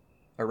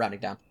 Or rounding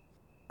down.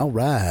 All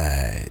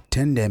right,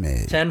 10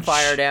 damage. 10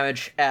 fire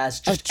damage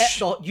as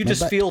you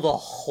just feel the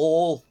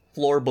whole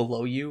floor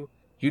below you.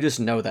 You just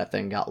know that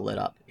thing got lit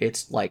up.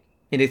 It's like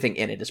anything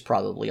in it is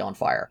probably on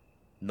fire.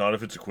 Not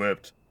if it's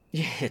equipped.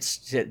 Yeah,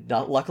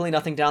 luckily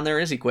nothing down there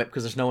is equipped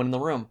because there's no one in the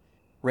room.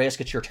 Reyes,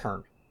 it's your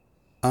turn.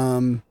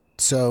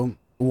 So,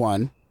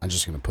 one, I'm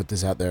just going to put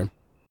this out there.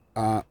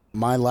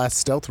 My last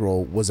stealth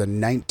roll was a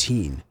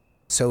 19.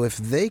 So if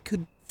they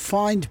could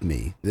find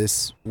me,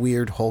 this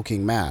weird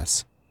hulking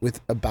mass, with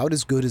about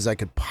as good as I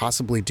could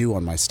possibly do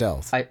on my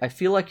stealth. I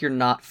feel like you're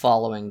not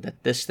following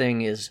that this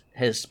thing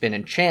has been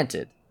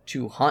enchanted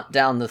to hunt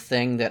down the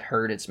thing that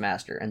hurt its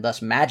master, and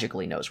thus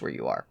magically knows where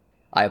you are.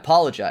 I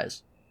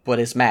apologize, but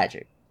it's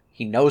magic.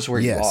 He knows where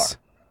you are.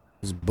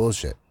 It's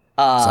bullshit.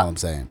 That's all I'm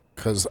saying.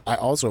 Because I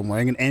also am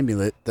wearing an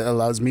amulet that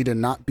allows me to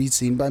not be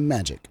seen by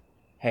magic.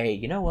 Hey,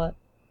 you know what?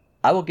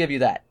 I will give you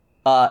that.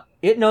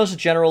 It knows the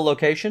general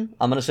location.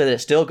 I'm going to say that it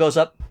still goes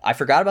up. I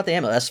forgot about the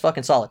amulet. That's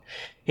fucking solid.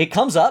 It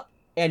comes up,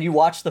 and you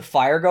watch the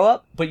fire go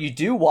up, but you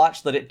do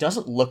watch that it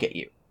doesn't look at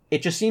you.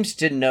 It just seems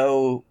to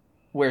know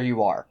where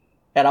you are.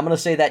 And I'm going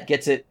to say that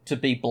gets it to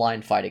be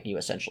blind fighting you,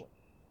 essentially.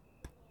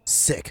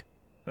 Sick.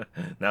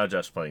 Now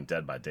Jeff's playing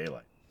Dead by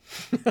Daylight.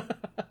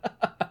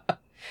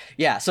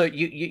 Yeah, so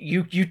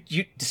you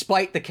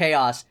despite the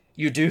chaos,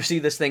 you do see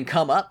this thing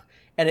come up,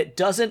 and it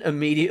doesn't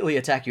immediately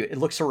attack you. It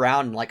looks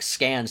around and like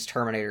scans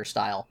Terminator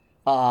style.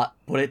 But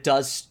it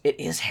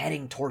is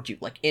heading towards you.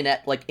 Like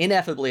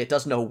ineffably, it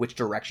does know which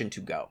direction to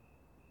go.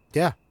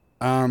 Yeah.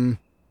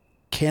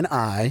 Can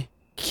I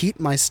keep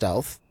my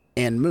stealth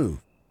and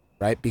move?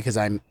 Right? Because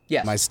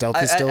my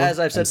stealth is still... As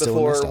I've said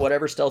before,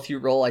 whatever stealth you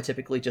roll, I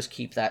typically just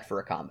keep that for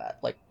a combat.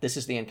 Like, this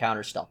is the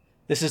encounter stealth.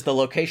 This is the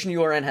location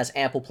you are in, has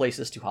ample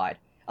places to hide.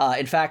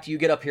 In fact, you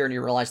get up here and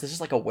you realize this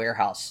is like a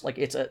warehouse. Like,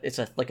 it's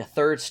like a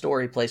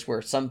third-story place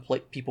where some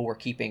people were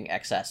keeping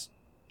excess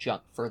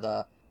junk for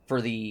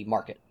the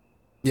market.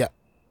 Yeah.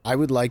 I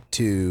would like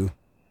to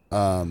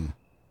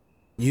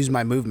use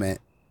my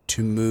movement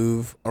to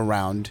move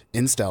around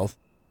in stealth,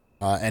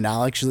 and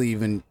I'll actually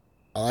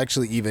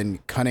even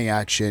cunning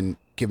action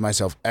give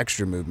myself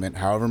extra movement,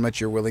 however much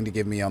you're willing to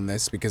give me on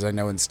this, because I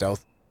know in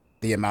stealth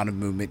the amount of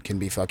movement can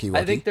be fucky-wucky.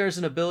 I think there's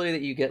an ability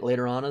that you get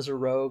later on as a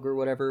rogue or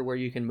whatever, where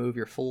you can move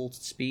your full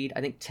speed.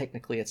 I think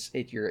technically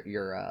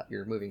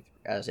you're moving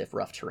as if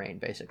rough terrain,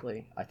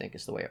 basically. I think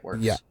is the way it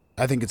works. Yeah,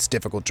 I think it's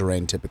difficult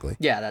terrain typically.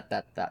 Yeah,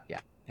 that yeah,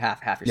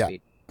 half your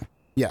speed.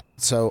 Yeah,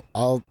 so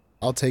I'll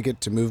take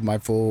it to move my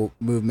full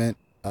movement.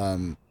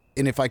 And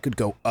if I could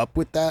go up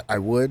with that, I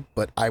would,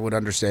 but I would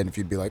understand if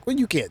you'd be like, well,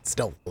 you can't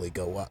stealthily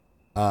go up.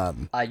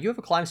 You have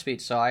a climb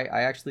speed, so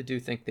I actually do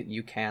think that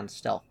you can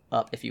stealth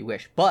up if you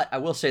wish. But I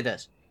will say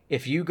this.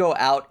 If you go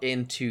out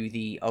into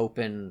the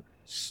open,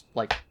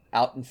 like,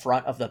 out in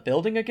front of the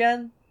building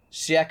again,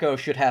 Sieko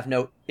should have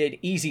an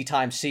easy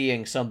time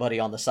seeing somebody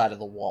on the side of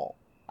the wall.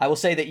 I will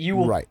say that you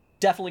will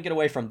definitely get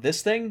away from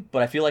this thing,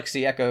 but I feel like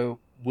Sieko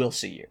will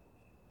see you,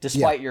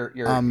 despite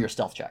your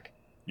stealth check.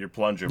 Your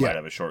plunger might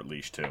have a short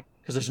leash, too.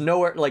 Because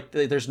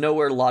there's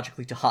nowhere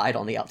logically to hide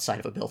on the outside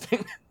of a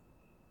building.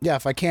 Yeah,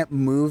 if I can't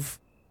move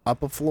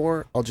up a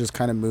floor, I'll just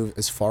kind of move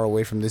as far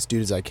away from this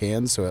dude as I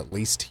can, so at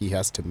least he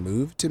has to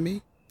move to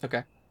me.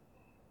 Okay.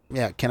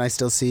 Yeah, can I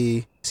still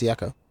see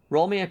Sieko?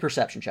 Roll me a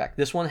perception check.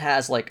 This one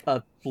has, like,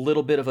 a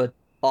little bit of a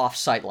off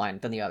sight line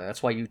than the other.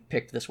 That's why you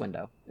picked this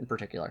window in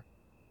particular.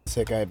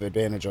 Sick, I have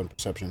advantage on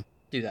perception.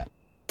 Do that.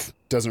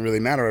 Doesn't really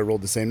matter, I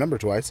rolled the same number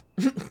twice.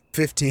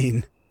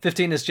 15.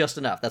 15 is just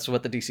enough. That's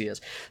what the DC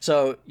is.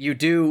 So you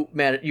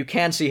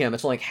can see him.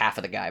 It's only like half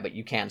of the guy, but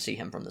you can see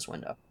him from this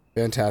window.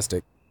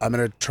 Fantastic. I'm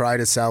going to try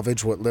to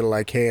salvage what little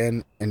I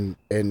can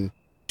and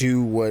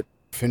do what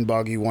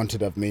Finnboggy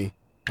wanted of me.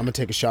 I'm going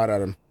to take a shot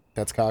at him.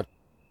 That's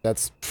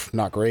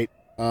not great.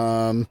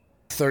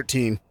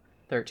 13.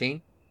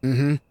 13?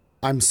 Mm-hmm.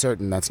 I'm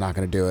certain that's not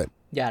going to do it.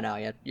 Yeah, no,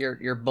 yeah.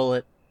 Your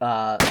bullet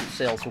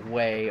sails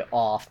way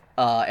off,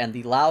 and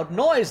the loud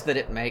noise that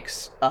it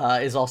makes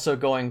is also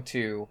going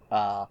to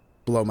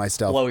blow my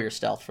stealth. Blow your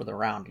stealth for the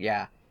round,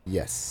 yeah.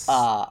 Yes.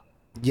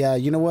 Yeah,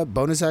 you know what?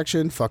 Bonus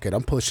action? Fuck it.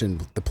 I'm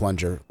pushing the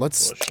plunger.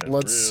 Let's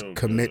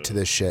commit to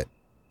this shit.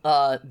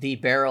 The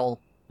barrel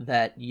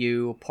that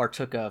you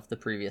partook of the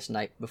previous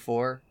night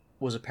before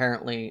was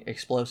apparently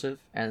explosive,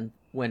 and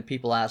when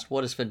people asked,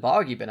 what has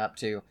Finnboggy been up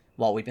to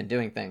while we've been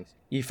doing things,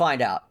 you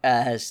find out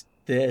as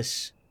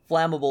this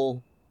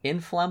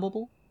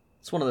inflammable?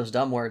 It's one of those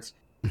dumb words.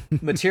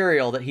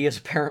 Material that he has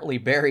apparently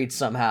buried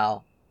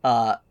somehow,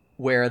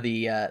 where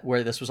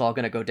this was all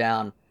going to go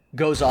down,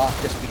 goes off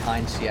just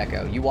behind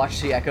Sieko. You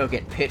watch Sieko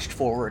get pitched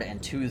forward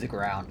and to the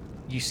ground.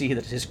 You see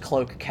that his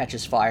cloak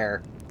catches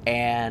fire,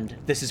 and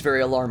this is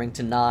very alarming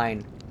to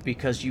 9,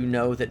 because you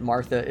know that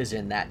Martha is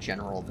in that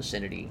general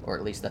vicinity, or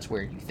at least that's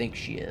where you think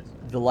she is.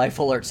 The life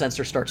alert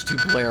sensor starts to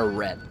glare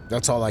red.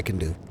 That's all I can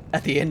do.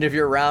 At the end of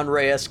your round,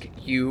 Reyes,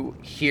 you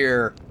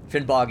hear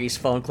Finnboggy's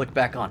phone click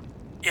back on.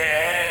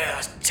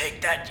 Yeah,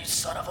 take that, you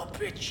son of a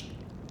bitch.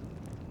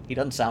 He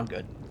doesn't sound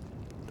good.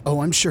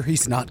 Oh, I'm sure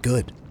he's not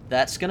good.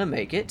 That's gonna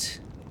make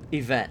it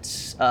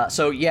events.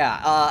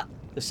 The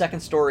second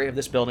story of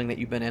this building that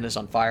you've been in is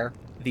on fire.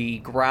 The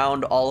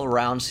ground all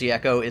around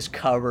Sieko is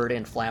covered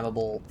in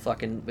flammable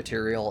fucking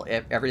material.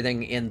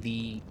 Everything in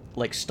the,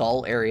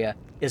 stall area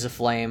is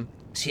aflame.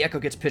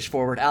 Sieko gets pitched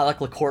forward. Alec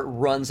LaCourte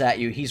runs at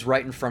you. He's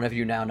right in front of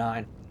you now,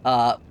 9.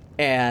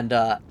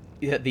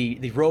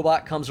 The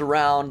robot comes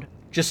around,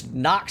 just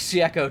knocks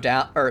Sieko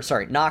down,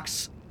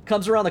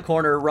 comes around the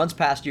corner, runs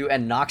past you,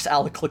 and knocks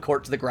Alec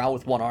LaCourte to the ground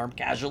with one arm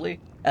casually,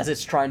 as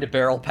it's trying to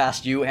barrel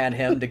past you and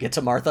him to get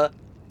to Martha.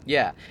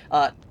 Yeah.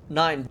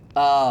 9,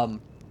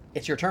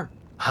 it's your turn.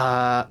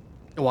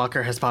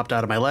 Walker has popped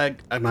out of my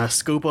leg. I'm gonna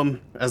scoop him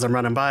as I'm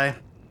running by,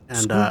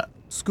 and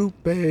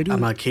scoop baby.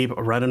 I'm gonna keep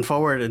running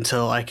forward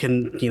until I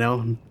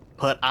can,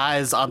 put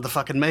eyes on the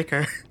fucking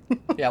maker.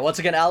 Yeah, once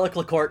again, Alec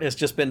LaCourte has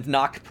just been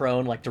knocked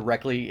prone,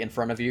 directly in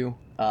front of you.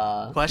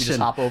 Question. You just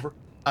hop over?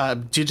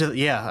 I'm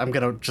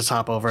gonna just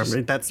hop over.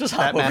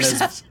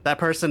 That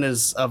person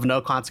is of no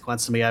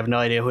consequence to me. I have no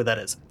idea who that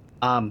is.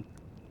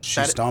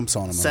 She stomps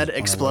on him. Said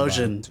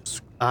explosion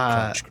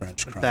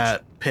crunch.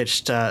 That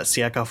pitched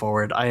Sieko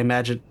forward. I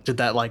imagine, did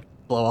that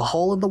blow a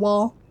hole in the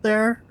wall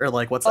there, or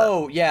what's that?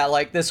 Oh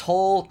yeah, this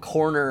whole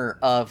corner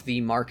of the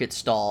market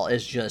stall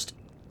is just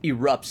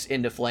erupts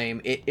into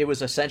flame. It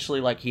was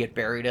essentially he had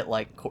buried it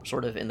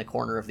sort of in the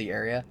corner of the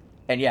area,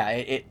 and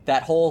yeah,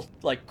 that whole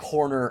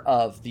corner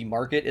of the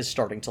market is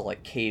starting to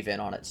cave in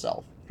on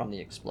itself from the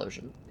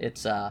explosion.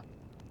 It's I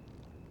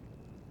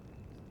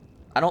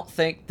don't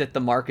think that the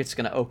market's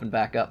going to open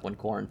back up when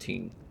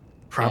quarantine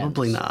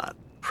Probably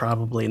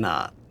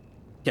not.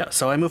 Yeah,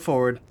 so I move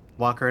forward,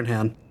 Walker in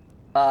hand.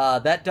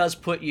 That does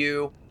put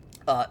you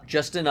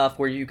just enough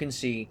where you can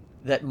see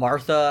that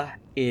Martha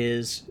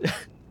is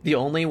the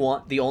only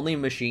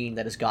machine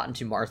that has gotten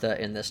to Martha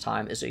in this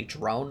time is a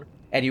drone.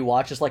 And you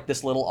watch as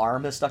this little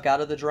arm is stuck out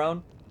of the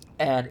drone,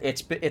 and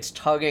it's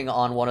tugging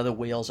on one of the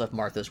wheels of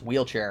Martha's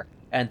wheelchair,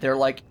 and they're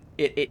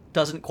it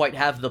doesn't quite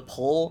have the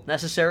pull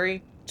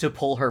necessary to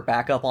pull her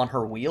back up on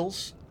her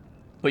wheels,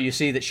 but you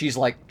see that she's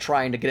like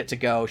trying to get it to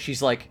go.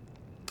 She's like,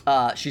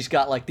 she's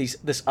got like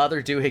this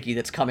other doohickey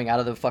that's coming out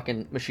of the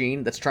fucking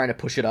machine that's trying to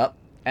push it up,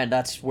 and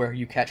that's where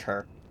you catch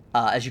her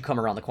as you come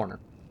around the corner.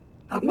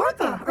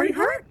 Martha, are you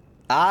hurt?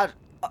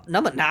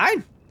 Number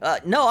 9?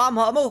 No,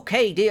 I'm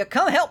okay, dear.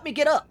 Come help me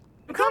get up.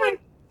 I'm coming.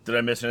 Did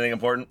I miss anything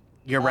important?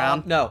 You're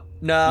round? No.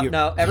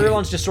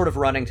 Everyone's just sort of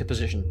running to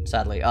position,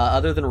 sadly.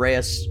 Other than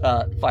Reyes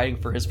fighting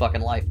for his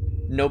fucking life.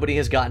 Nobody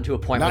has gotten to a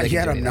point where Not they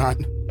yet, can do I'm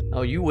anything. not.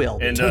 Oh, you will.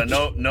 And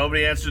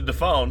nobody answered the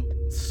phone,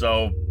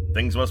 so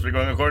things must be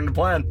going according to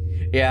plan.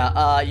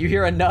 Yeah, you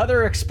hear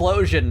another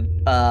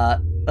explosion.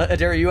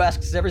 Adair, you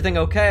ask, is everything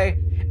okay?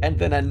 And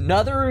then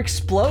another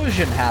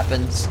explosion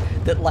happens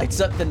that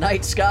lights up the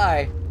night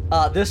sky.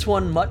 This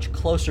one much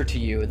closer to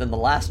you than the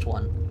last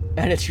one.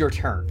 And it's your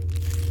turn.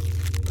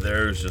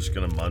 There's just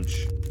gonna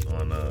munch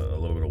on a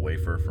little bit of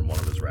wafer from one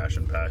of his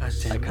ration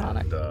packs.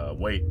 Iconic. And,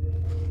 wait.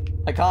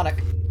 Iconic.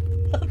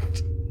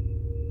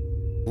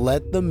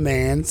 Let the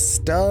man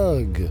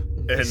stug.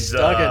 And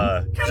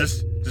Stuggin'.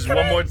 just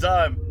one more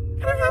time.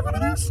 Can I have one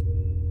of those?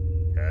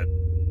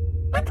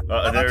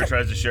 Adair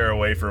tries to share a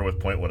wafer with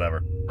point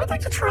whatever. I'd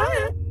like to try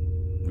it.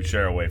 We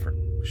share a wafer.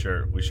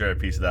 We share a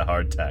piece of that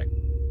hardtack.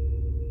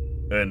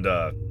 And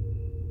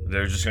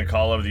they're just gonna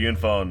call over the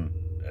phone.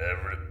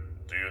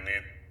 Do you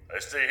need? I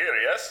stay here,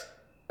 yes?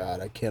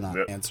 God, I cannot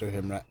Yep. answer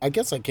him right. I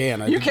guess I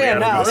can. You can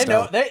now. They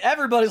know. They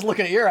Everybody's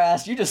looking at your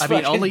ass. You just I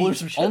mean, fucking blew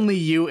some shit. only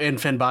you and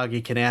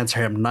Finboggy can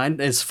answer him. 9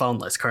 is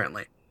phoneless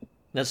currently.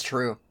 That's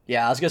true.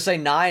 Yeah, I was gonna say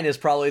 9 is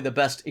probably the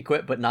best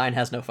equipped, but 9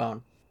 has no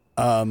phone.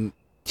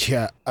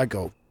 Yeah,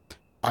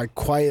 I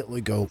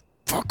quietly go,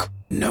 fuck,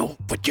 no,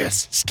 but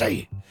yes,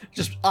 stay.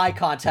 Just eye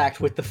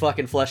contact with the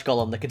fucking flesh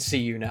golem that can see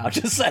you now.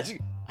 Just says,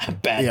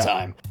 bad Yeah.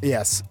 time.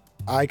 Yes,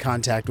 eye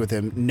contact with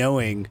him,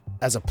 knowing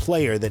as a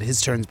player that his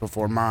turn's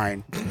before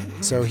mine.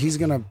 So he's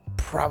gonna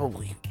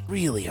probably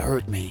really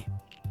hurt me.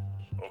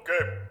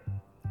 Okay.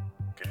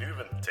 Can you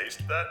even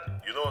taste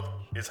that? You know,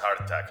 it's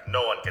hardtack.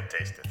 No one can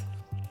taste it.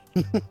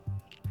 I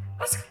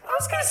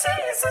was gonna say,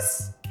 is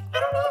this... I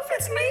don't know if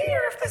it's me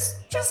or if this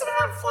just doesn't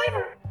have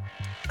flavor.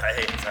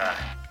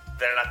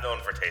 They're not known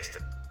for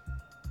tasting.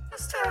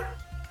 Just,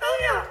 oh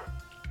yeah.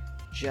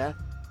 Jeff,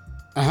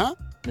 Uh-huh.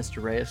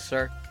 Mr. Reyes,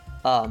 sir.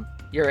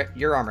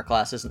 Your armor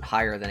class isn't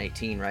higher than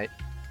 18, right?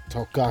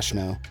 Oh gosh,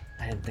 no.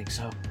 I didn't think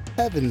so.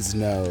 Heavens,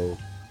 no.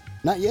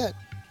 Not yet.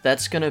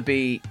 That's gonna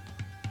be...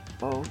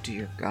 Oh,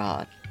 dear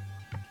God.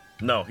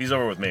 No, he's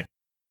over with me.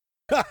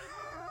 Yeah.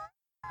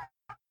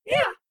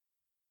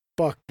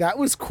 Fuck, that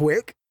was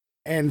quick.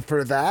 And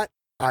for that,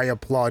 I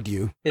applaud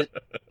you.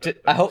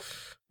 I hope...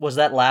 Was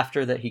that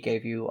laughter that he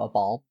gave you a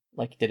balm?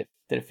 Like, did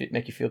it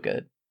make you feel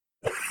good?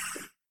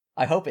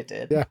 I hope it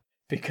did. Yeah.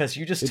 Because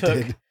you just It took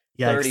did.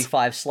 Yikes.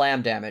 35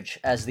 slam damage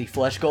as the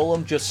flesh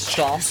golem just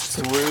stomps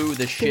through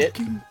the shit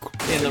in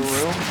the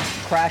room,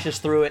 crashes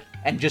through it,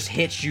 and just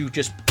hits you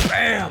just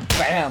bam,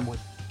 bam, with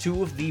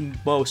 2 of the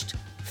most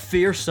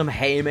fearsome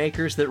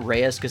haymakers that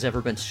Reyes has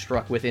ever been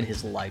struck with in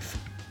his life.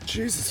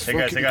 Jesus Hey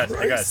guys, fucking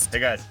Christ.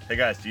 hey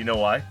guys, do you know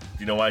why? Do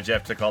you know why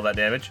Jeff took all that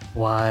damage?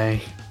 Why?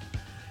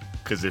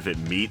 Because if it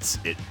meets,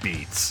 it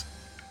beats.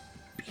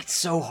 It's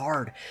so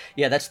hard.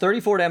 Yeah, that's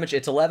 34 damage.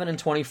 It's 11 and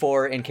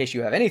 24 in case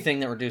you have anything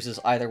that reduces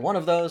either one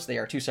of those. They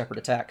are 2 separate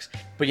attacks.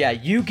 But yeah,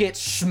 you get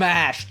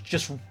smashed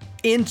just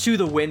into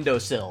the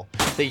windowsill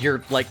that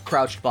you're like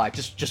crouched by.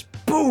 Just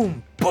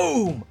boom,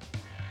 boom.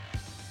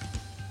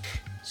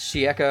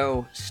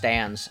 Sieko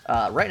stands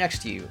right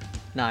next to you,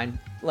 9.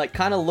 Like,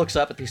 kind of looks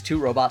up at these 2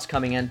 robots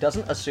coming in,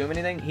 doesn't assume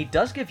anything. He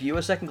does give you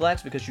a second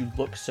glance because you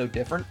look so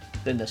different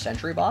than the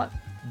sentry bot.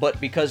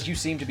 But because you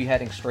seem to be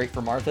heading straight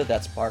for Martha,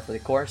 that's par for the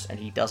course, and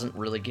he doesn't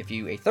really give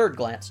you a third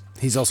glance.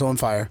 He's also on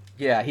fire.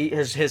 Yeah,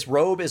 his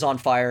robe is on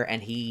fire,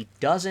 and he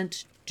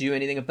doesn't do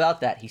anything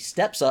about that. He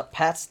steps up,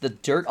 pats the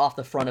dirt off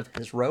the front of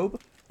his robe,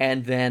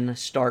 and then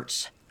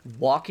starts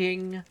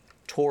walking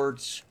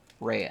towards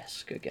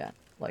Reyes again.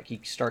 Like, he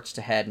starts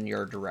to head in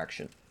your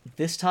direction.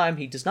 This time,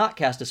 he does not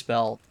cast a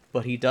spell,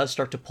 but he does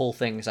start to pull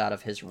things out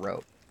of his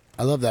robe.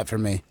 I love that for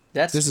me.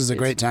 This is a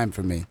great time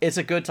for me. It's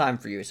a good time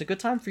for you. It's a good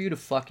time for you to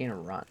fucking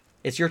run.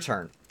 It's your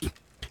turn.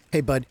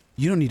 Hey, bud,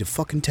 you don't need to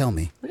fucking tell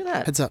me. Look at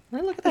that. Heads up.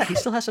 Hey, look at that. He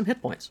still has some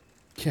hit points.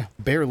 Yeah,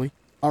 barely.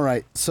 All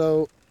right,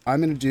 so I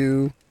am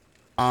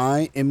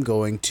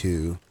going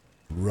to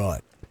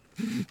run.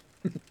 I'm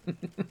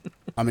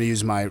going to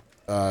use my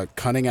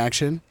cunning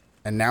action,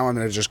 and now I'm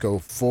going to just go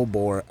full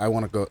bore. I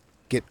want to go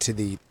get to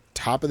the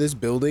top of this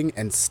building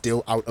and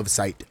still out of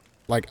sight.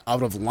 Like,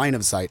 out of line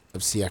of sight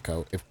of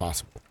Sieko, if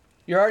possible.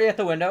 You're already at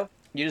the window.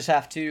 You just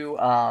have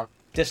to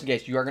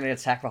disengage. You are going to get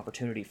attack of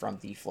opportunity from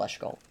the flesh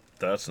skull.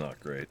 That's not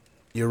great.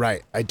 You're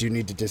right. I do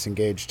need to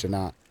disengage to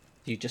not.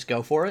 Do you just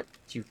go for it?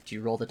 Do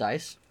you roll the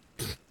dice?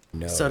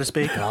 No. So to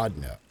speak. God,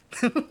 no.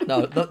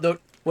 No.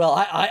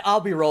 Well,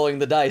 I'll be rolling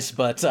the dice,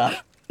 but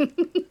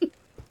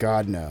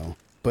God, no.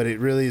 But it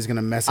really is going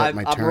to mess up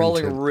my turn. I'm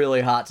rolling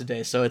really hot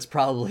today, so it's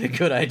probably a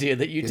good idea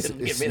that you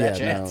didn't give me that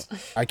chance. No,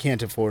 I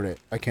can't afford it.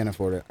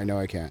 I know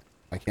I can't.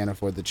 I can't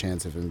afford the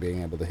chance of him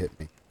being able to hit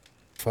me.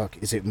 Fuck,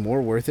 is it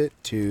more worth it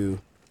to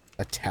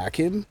attack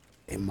him?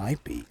 It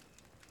might be.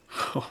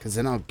 Because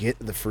then I'll get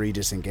the free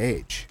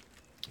disengage.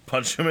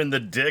 Punch him in the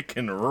dick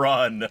and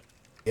run.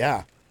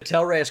 Yeah.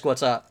 Tell Reyes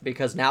what's up,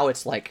 because now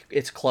it's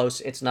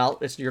close.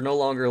 You're no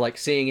longer like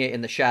seeing it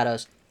in the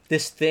shadows.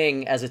 This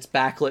thing, as it's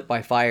backlit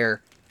by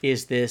fire,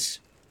 is this,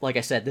 like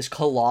I said, this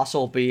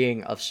colossal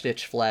being of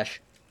stitched flesh.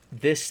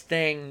 This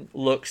thing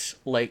looks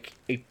like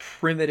a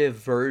primitive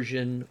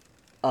version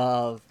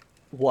of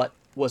what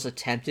was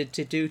attempted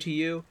to do to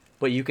you,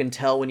 but you can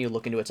tell when you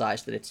look into its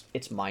eyes that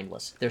it's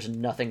mindless. There's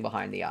nothing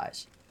behind the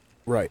eyes.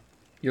 Right.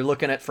 You're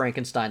looking at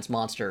Frankenstein's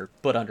monster,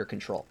 but under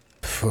control.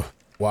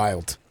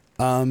 Wild.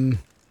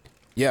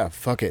 Yeah,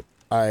 fuck it.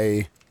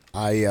 I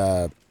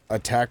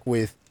attack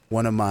with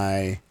one of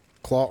my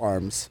claw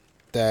arms.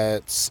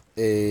 That's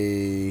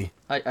a...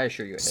 I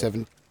assure you it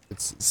 7.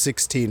 It's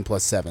 16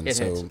 plus 7, it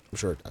so hits. I'm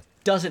sure it does.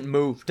 Doesn't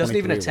move. Doesn't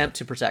even 23 attempt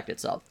to protect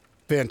itself.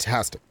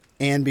 Fantastic.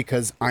 And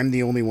because I'm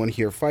the only one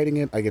here fighting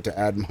it, I get to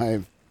add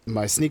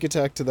my sneak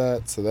attack to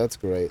that, so that's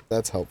great.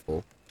 That's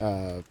helpful.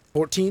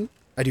 14.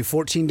 I do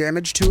 14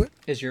 damage to it.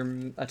 Is your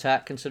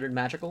attack considered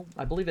magical?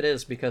 I believe it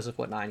is because of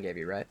what 9 gave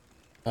you, right?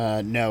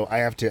 No, I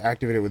have to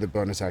activate it with a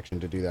bonus action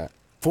to do that.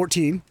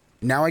 14.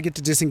 Now I get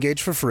to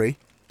disengage for free.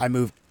 I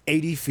move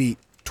 80 feet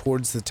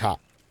towards the top.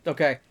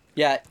 Okay.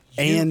 Yeah.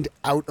 And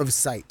out of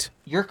sight.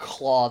 Your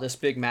claw, this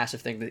big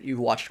massive thing that you've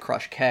watched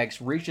crush kegs,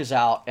 reaches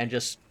out and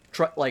just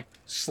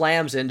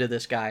slams into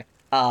this guy.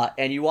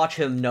 And you watch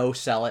him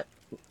no-sell it.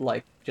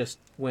 Like, just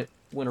when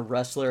a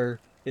wrestler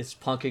is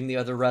punking the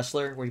other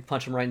wrestler, where you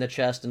punch him right in the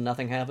chest and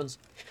nothing happens.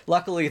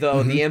 Luckily,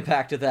 though, the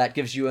impact of that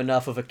gives you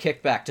enough of a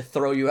kickback to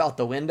throw you out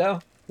the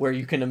window, where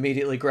you can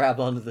immediately grab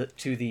onto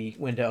the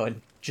window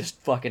and just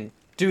fucking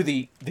do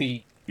the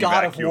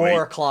God of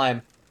War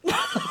climb.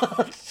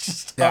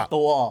 Just up the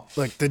wall.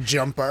 Like the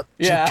jump up.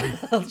 Yeah.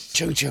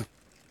 Choo-choo.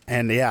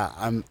 And yeah,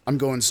 I'm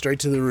going straight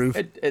to the roof.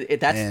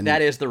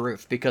 That is the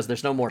roof, because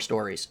there's no more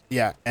stories.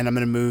 Yeah, and I'm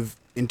going to move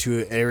into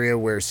an area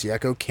where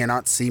Sieko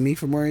cannot see me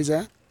from where he's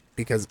at,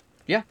 because...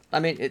 Yeah, I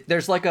mean,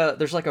 there's like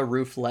a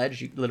roof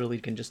ledge. You literally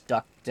can just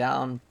duck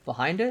down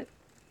behind it.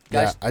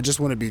 Guys, yeah, I just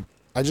want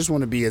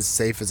to be as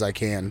safe as I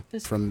can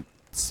from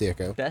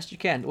Sieko. Best you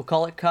can. We'll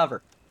call it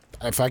cover.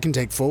 If I can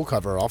take full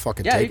cover, I'll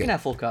fucking take it. Yeah, you can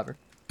have full cover.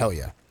 Hell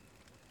yeah.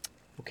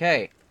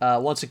 Okay.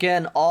 Once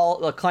again, all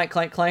the clank,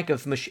 clank, clank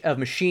of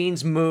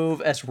machines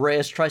move as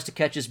Reyes tries to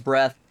catch his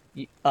breath.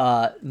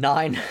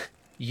 9.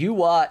 You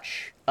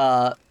watch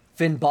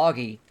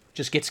Finboggy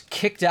just gets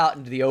kicked out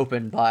into the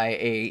open by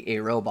a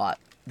robot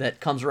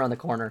that comes around the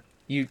corner.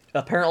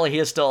 Apparently he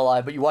is still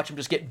alive, but you watch him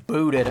just get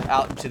booted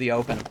out into the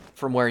open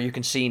from where you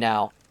can see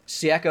now.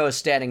 Sieko is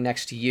standing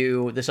next to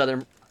you. This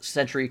other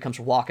sentry comes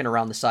walking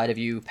around the side of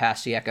you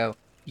past Sieko.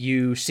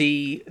 You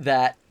see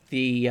that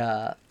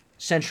the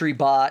sentry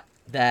bot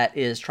that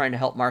is trying to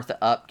help Martha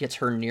up gets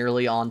her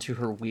nearly onto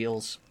her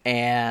wheels.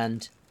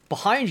 And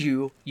behind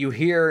you, you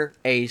hear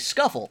a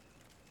scuffle.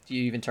 Do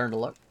you even turn to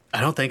look?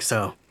 I don't think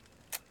so.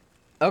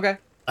 Okay.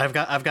 I've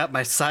got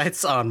my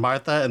sights on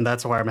Martha, and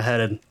that's where I'm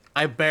headed.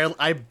 I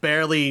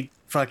barely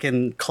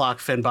fucking clock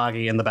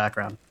Finboggy in the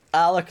background.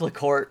 Alec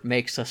Lacourt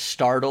makes a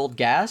startled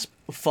gasp,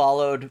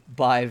 followed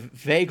by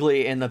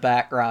vaguely in the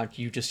background,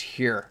 you just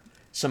hear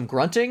some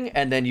grunting,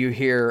 and then you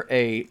hear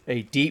a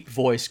deep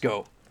voice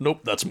go,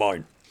 "Nope, that's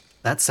mine."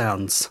 That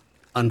sounds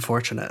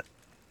unfortunate.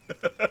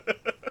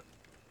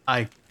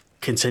 I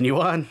continue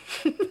on.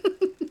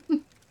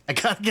 I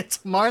gotta get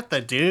to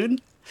Martha,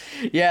 dude.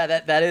 Yeah,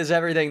 that is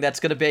everything. That's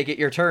gonna make it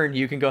your turn.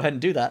 You can go ahead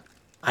and do that.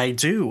 I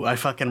do. I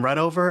fucking run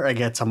over. I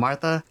get to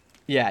Martha.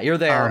 Yeah, you're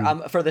there.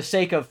 For the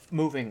sake of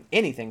moving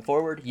anything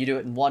forward, you do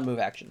it in one move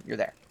action. You're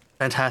there.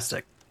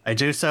 Fantastic. I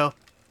do so.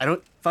 I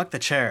don't... Fuck the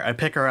chair. I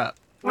pick her up.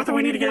 Martha,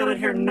 we need to get out of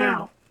here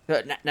now.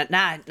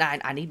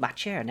 I need my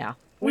chair now.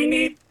 We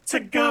need to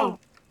go.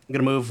 I'm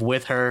gonna move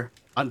with her.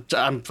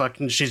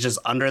 She's just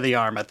under the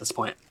arm at this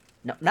point.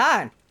 No,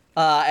 9.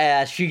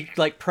 As she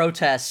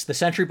protests, the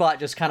sentry bot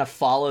just kind of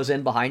follows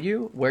in behind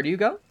you. Where do you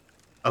go?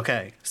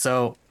 Okay,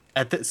 so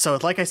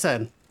like I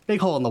said,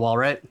 big hole in the wall,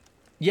 right?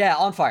 Yeah,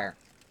 on fire.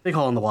 Big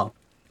hole in the wall.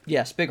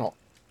 Yes, big hole.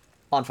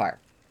 On fire.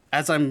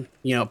 As I'm,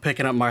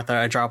 picking up Martha,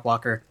 I drop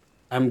walker.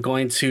 I'm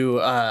going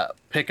to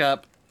pick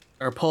up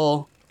or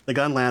pull the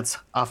gun lance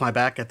off my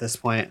back at this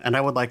point, and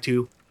I would like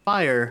to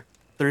fire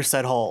through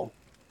said hole.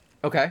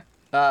 Okay.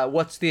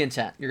 What's the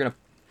intent?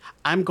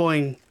 I'm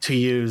going to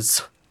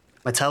use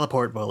my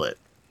teleport bullet.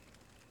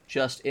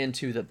 Just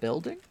into the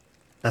building?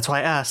 That's why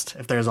I asked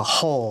if there's a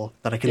hole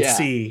that I can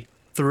see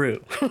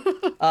through.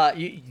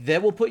 That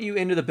will put you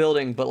into the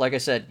building, but like I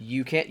said,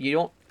 you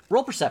don't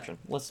roll perception.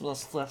 Let's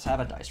have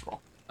a dice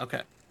roll.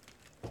 Okay.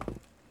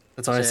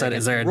 That's all I said.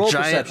 Is there a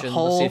giant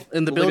hole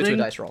in the building? We'll get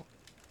to a dice roll.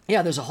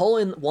 Yeah, there's a hole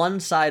in one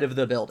side of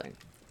the building.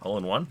 Hole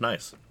in one?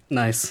 Nice.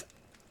 Nice.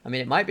 I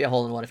mean, it might be a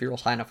hole in one if you roll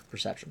high enough with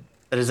perception.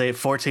 That is a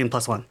 14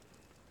 plus 1.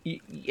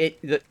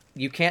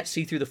 You can't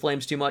see through the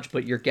flames too much,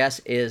 but your guess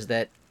is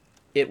that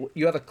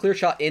you have a clear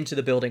shot into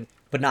the building,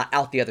 but not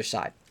out the other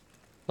side.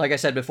 Like I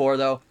said before,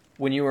 though,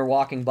 when you were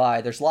walking by,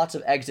 there's lots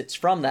of exits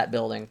from that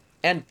building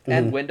and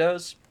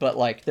windows, but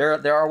like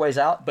there are ways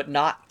out, but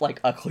not like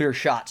a clear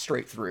shot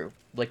straight through,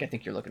 like I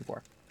think you're looking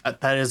for.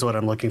 That is what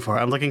I'm looking for.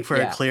 I'm looking for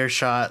a clear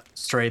shot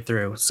straight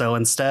through. So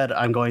instead,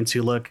 I'm going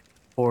to look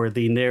for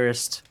the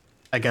nearest,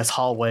 I guess,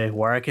 hallway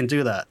where I can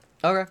do that.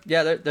 Okay.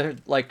 Yeah, they're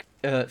like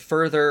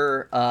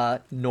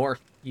further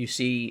north, you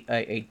see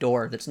a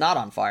door that's not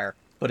on fire,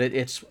 but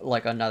it's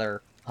like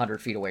another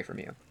 100 feet away from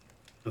you.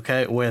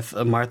 Okay, with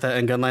Martha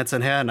and Gunlance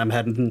in hand, I'm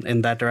heading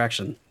in that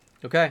direction.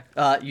 Okay.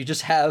 You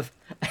just have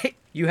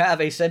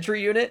a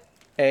sentry unit,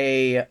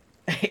 a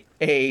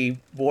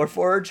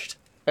Warforged,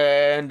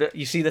 and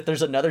you see that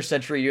there's another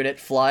sentry unit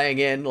flying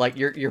in. Like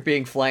you're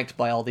being flanked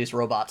by all these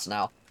robots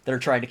now that are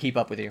trying to keep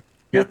up with you.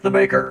 Get the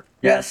Maker.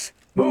 Yes.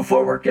 Move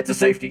forward. Get to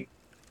safety.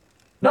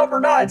 Number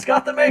 9's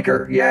got the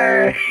Maker.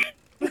 Yay!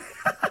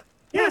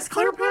 Yes,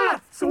 clear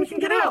path so we can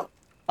get out.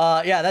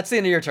 Yeah, that's the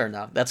end of your turn,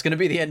 though. That's going to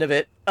be the end of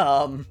it.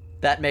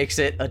 That makes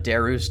it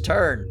Adaru's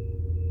turn.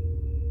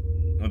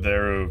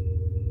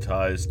 Adaru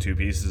ties 2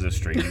 pieces of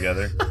string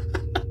together,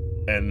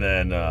 and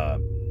then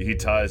he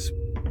ties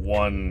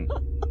one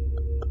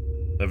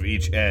of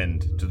each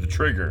end to the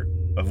trigger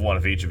of one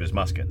of each of his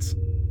muskets.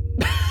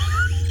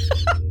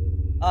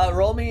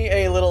 Roll me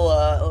a little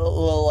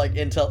like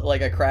intel,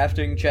 like a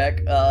crafting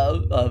check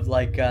of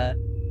like. Are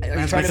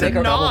you trying to make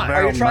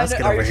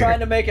a trying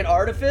to make an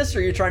artifice, or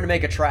are you trying to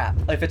make a trap?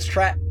 If it's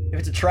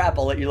a trap,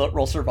 I'll let you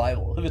roll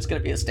survival. If it's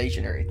gonna be a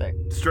stationary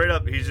thing. Straight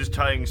up, he's just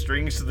tying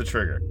strings to the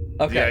trigger.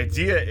 Okay. The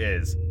idea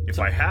is, if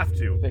I have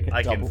to,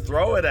 I can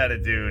throw it at a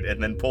dude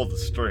and then pull the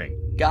string.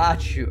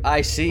 Got you.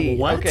 I see.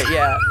 What? Okay,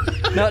 yeah.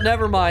 No,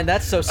 never mind.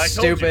 That's so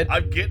stupid.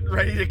 I'm getting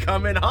ready to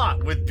come in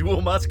hot with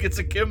dual muskets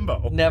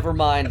akimbo. Never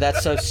mind.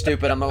 That's so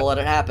stupid. I'm gonna let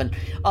it happen.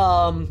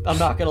 I'm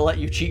not gonna let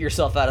you cheat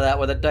yourself out of that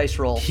with a dice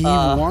roll. He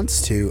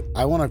wants to.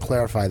 I want to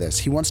clarify this.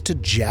 He wants to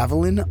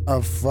javelin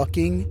a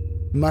fucking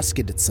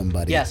musket at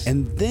somebody. Yes.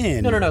 And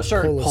then no,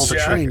 sir. pull a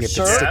string if it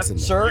sticks in them.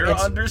 Sir, You're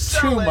it's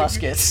underselling. 2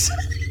 muskets.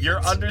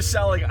 You're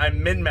underselling.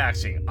 I'm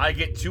min-maxing. I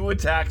get 2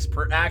 attacks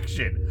per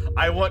action.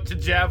 I want to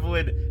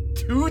javelin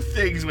 2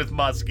 things with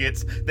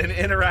muskets, then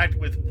interact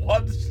with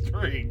 1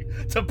 string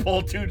to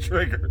pull 2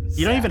 triggers.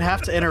 You don't even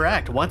have to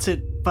interact. Once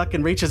it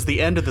fucking reaches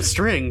the end of the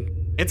string,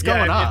 it's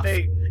going off.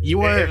 If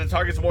the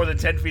target's more than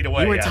 10 feet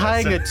away. You were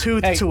tying a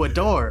tooth to a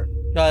door.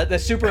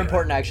 That's super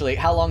important, actually.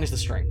 How long is the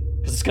string?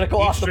 Because it's gonna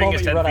go off the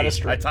moment you run out of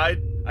string.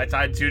 I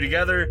tied 2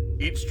 together.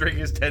 Each string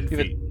is 10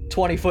 feet.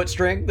 20-foot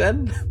string,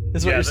 then?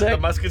 Is what you're saying? The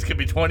muskets can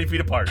be 20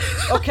 feet apart.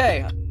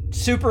 Okay,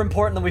 super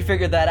important that we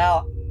figured that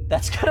out.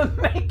 That's gonna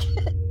make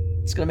it.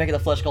 It's gonna make it the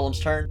Flesh Golem's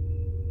turn.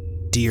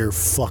 Dear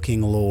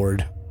fucking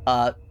Lord.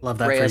 Love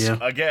that Reyes, for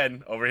you.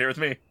 Again, over here with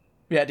me.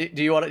 Yeah,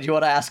 do you want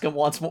to ask him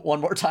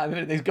one more time if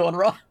anything's going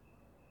wrong?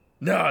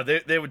 No,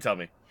 they would tell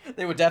me.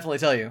 They would definitely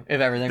tell you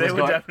if everything was going.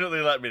 They would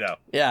definitely let me know.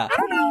 Yeah. I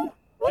don't know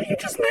what you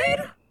just made,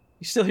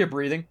 You still hear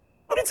breathing?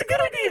 but it's a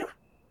good idea.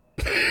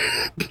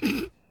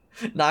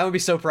 Now I would be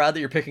so proud that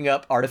you're picking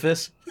up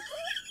Artifice.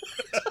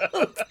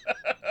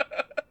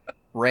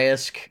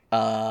 Reyes,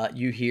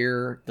 you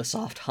hear the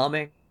soft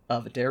humming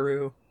of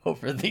Adaru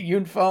over the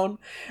Unphone,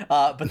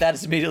 but that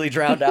is immediately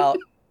drowned out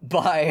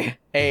by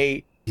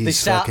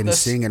He's fucking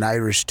singing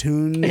Irish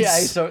tunes. Yeah,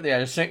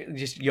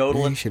 just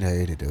yodeling. You should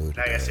hate it, dude.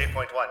 Now, say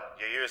point 1.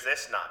 You use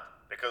this knot,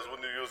 because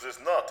when you use this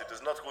knot, it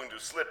is not going to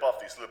slip off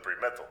the slippery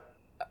metal.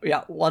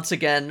 Yeah, once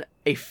again,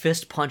 a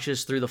fist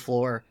punches through the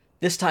floor.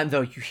 This time,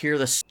 though, you hear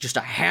this just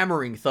a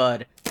hammering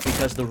thud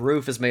because the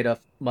roof is made of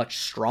much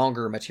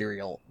stronger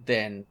material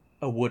than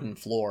a wooden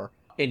floor.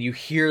 And you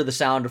hear the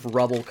sound of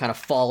rubble kind of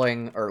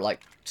falling or like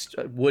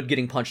wood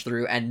getting punched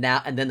through. And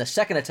then the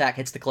second attack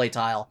hits the clay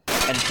tile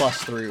and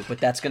busts through. But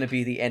that's going to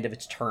be the end of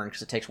its turn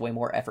because it takes way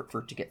more effort for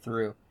it to get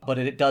through. But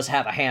it does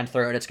have a hand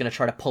throw and it's going to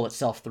try to pull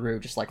itself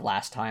through just like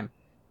last time.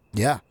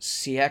 Yeah.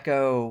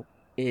 Sieko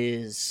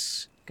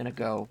is going to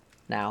go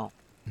now.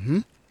 Mm-hmm.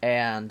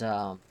 And,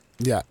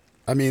 yeah.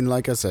 I mean,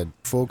 like I said,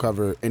 full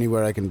cover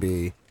anywhere I can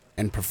be,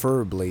 and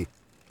preferably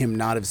him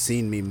not have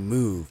seen me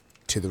move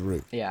to the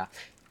roof. Yeah.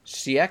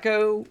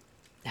 Sieko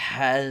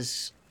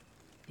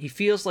he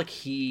feels like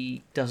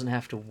he doesn't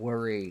have to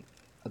worry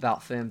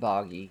about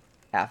Fimbagi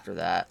after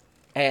that.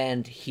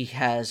 And he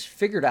has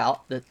figured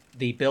out that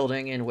the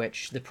building in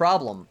which the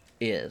problem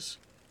is.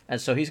 And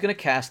so he's going to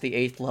cast the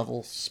 8th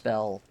level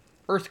spell,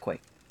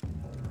 Earthquake.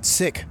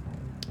 Sick.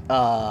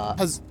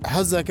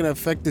 How's that going to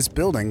affect this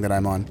building that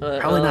I'm on?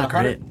 Probably not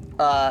great.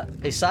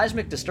 A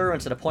seismic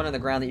disturbance at a point on the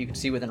ground that you can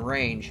see within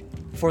range.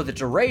 For the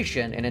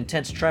duration, an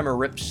intense tremor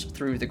rips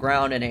through the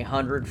ground in a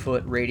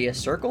 100-foot radius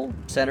circle,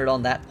 centered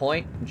on that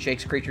point, and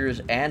shakes creatures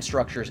and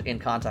structures in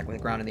contact with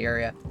the ground in the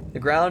area. The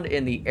ground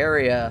in the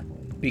area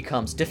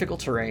becomes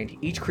difficult terrain.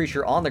 Each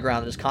creature on the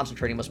ground that is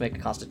concentrating must make a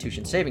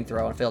Constitution saving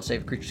throw, and a failed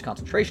save, creature's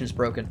concentration is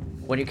broken.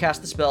 When you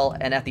cast the spell,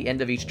 and at the end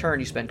of each turn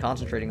you spend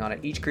concentrating on it,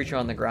 each creature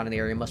on the ground in the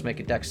area must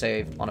make a dex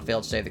save. On a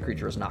failed save, the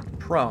creature is knocked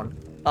prone.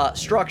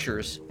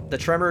 Structures. The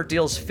tremor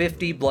deals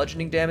 50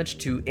 bludgeoning damage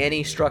to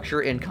any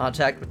structure in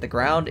contact with the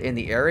ground in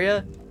the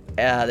area.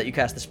 that you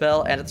cast the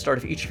spell, and at the start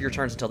of each of your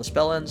turns until the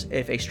spell ends,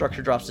 if a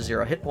structure drops to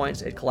 0 hit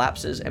points, it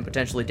collapses and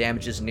potentially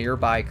damages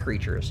nearby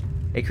creatures.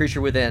 A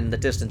creature within the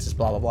distance is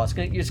blah blah blah.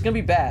 It's gonna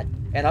be bad,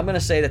 and I'm gonna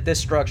say that this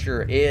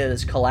structure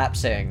is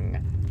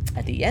collapsing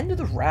at the end of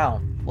the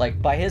round.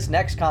 Like by his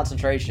next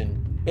concentration,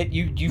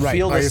 you Right,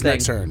 feel by this his thing.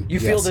 next turn, You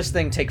feel yes. this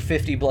thing take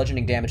 50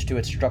 bludgeoning damage to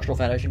its structural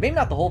foundation. Maybe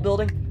not the whole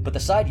building, but the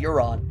side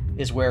you're on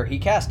is where he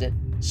cast it.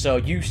 So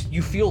you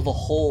feel the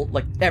whole,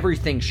 like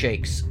everything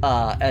shakes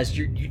as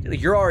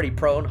you're already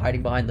prone,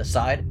 hiding behind the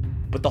side,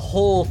 but the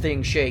whole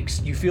thing shakes.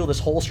 You feel this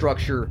whole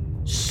structure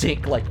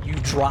sink, like you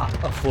drop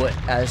a foot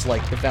as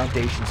like the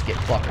foundations get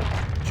buckled.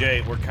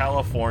 Jay, we're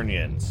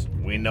Californians.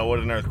 We know what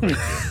an earthquake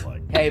feels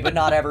like. Hey, but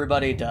not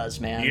everybody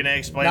does, man. You gonna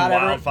explain Not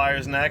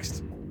wildfires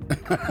next?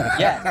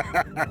 Yeah.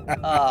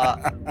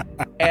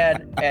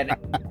 And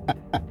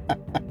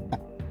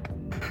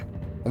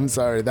I'm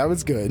sorry, that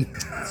was good.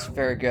 it's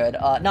very good.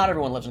 Not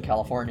everyone lives in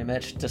California,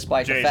 Mitch,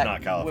 despite Jay's the fact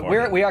not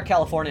Californian. we are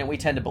Californian. We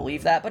tend to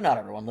believe that, but not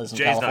everyone lives in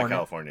Jay's California. not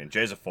Californian.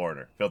 Jay's a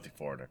foreigner. Filthy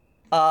foreigner.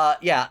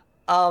 Yeah.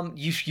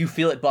 You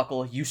feel it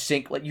buckle. You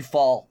sink, like you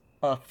fall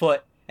a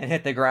foot and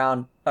hit the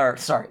ground, or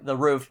sorry, the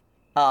roof.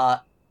 I'm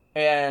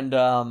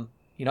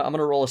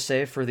gonna roll a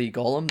save for the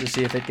golem to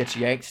see if it gets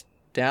yanked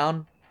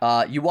down.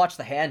 You watch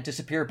the hand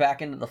disappear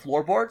back into the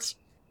floorboards.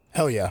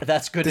 Hell yeah.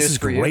 That's good This news is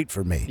for you. great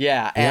for me.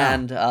 Yeah,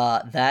 and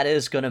that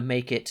is gonna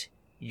make it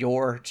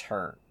your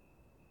turn.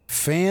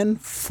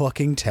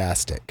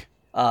 Fan-fucking-tastic.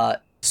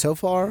 So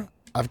far,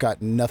 I've got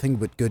nothing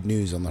but good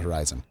news on the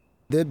horizon.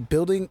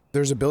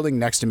 There's a building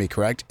next to me,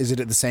 correct? Is it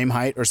at the same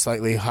height or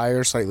slightly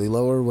higher, slightly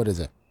lower? What is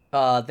it?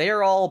 They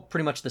are all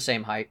pretty much the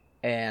same height,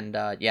 and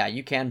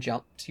you can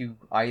jump to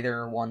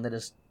either one that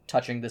is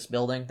touching this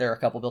building. There are a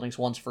couple buildings.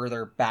 One's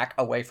further back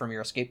away from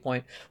your escape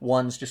point.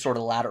 One's just sort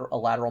of a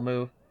lateral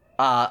move.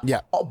 Yeah.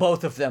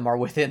 Both of them are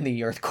within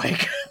the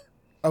earthquake.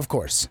 Of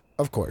course.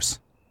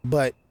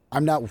 But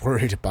I'm not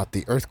worried about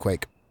the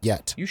earthquake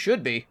yet. You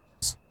should be.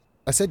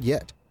 I said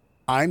yet.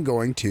 I'm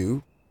going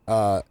to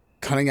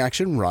cunning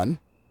action run,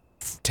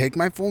 take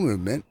my full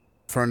movement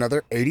for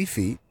another 80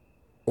 feet,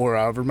 or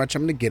however much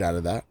I'm going to get out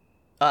of that.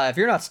 If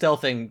you're not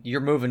stealthing,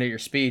 you're moving at your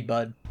speed,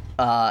 bud.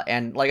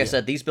 And like I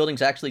said, these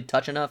buildings actually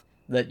touch enough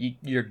that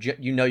you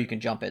can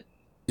jump it.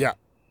 Yeah,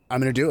 I'm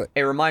going to do it.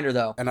 A reminder,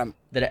 though, And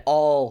that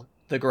all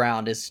the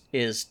ground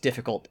is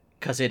difficult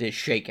because it is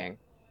shaking.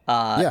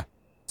 yeah.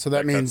 So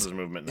that Cuts means his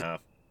movement in half.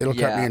 it'll cut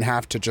Yeah. me in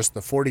half to just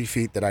the 40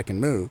 feet that I can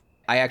move.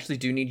 I actually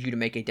do need you to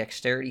make a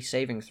dexterity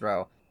saving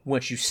throw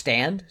once you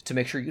stand to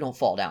make sure you don't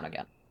fall down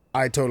again.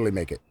 I totally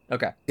make it.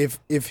 Okay. If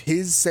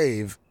his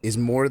save is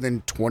more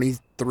than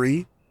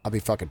 23, I'll be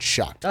fucking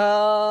shocked.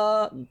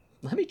 Let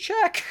me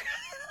check.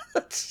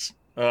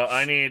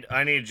 I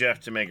need Jeff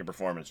to make a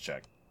performance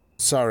check.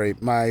 Sorry,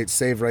 my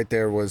save right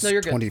there was No,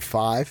 you're good.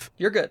 25.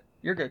 You're good.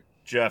 You're good.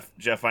 Jeff,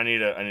 I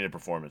need a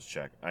performance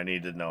check. I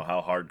need to know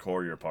how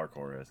hardcore your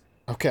parkour is.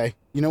 Okay.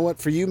 You know what?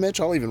 For you, Mitch,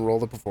 I'll even roll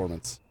the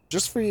performance.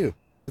 Just for you.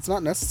 It's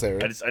not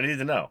necessary. I need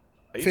to know.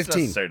 It's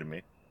 15. necessary to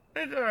me.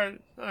 All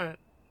right.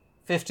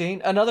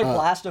 15. Another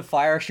blast of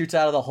fire shoots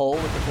out of the hole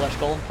with the flesh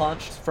golem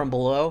punch from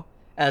below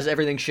as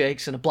everything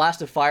shakes, and a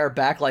blast of fire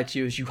backlights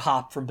you as you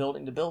hop from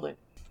building to building.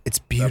 It's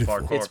That beautiful.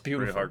 parkour, It's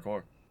beautiful. Pretty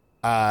hardcore.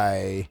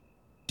 I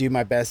do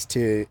my best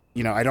to,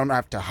 I don't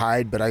have to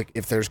hide, but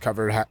if there's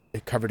cover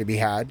to be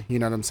had, you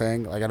know what I'm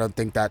saying? Like, I don't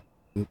think that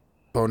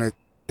bonus,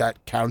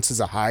 that counts as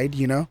a hide,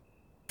 If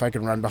I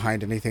can run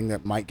behind anything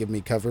that might give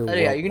me cover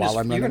Yeah, you while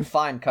I'm you running. can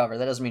find cover.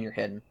 That doesn't mean you're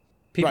hidden.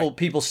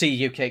 People see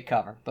you take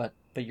cover, but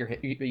you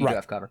do Right.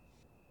 have cover.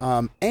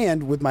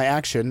 And with my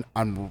action,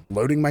 I'm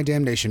loading my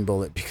damnation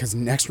bullet because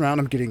next round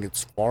I'm getting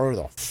as far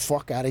the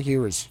fuck out of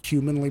here as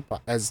humanoidly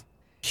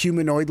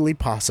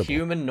possible.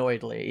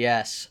 Humanoidly,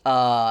 yes.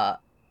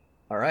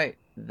 All right,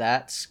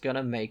 that's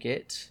gonna make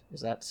it.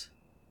 Is that?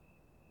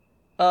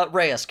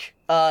 Reyes,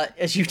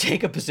 as you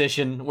take a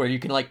position where you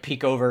can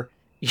peek over,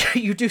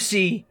 you do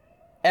see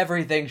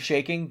everything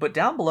shaking, but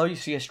down below you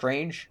see a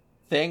strange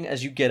thing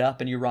as you get up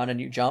and you run and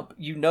you jump.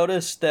 You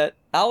notice that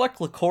Alec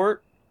Lacourt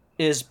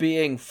is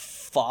being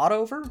fought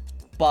over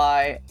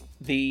by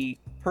the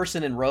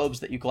person in robes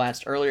that you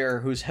glanced earlier,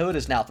 whose hood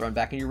is now thrown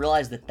back, and you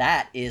realize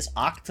that is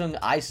Octung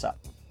Isa,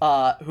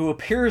 who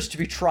appears to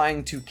be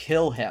trying to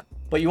kill him.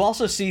 But you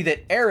also see that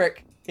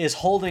Eric is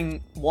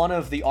holding one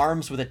of the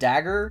arms with a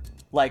dagger,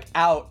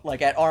 out,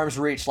 at arm's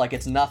reach, like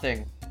it's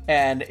nothing,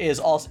 and is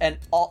also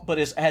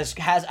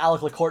has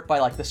Alec Lacourt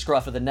by the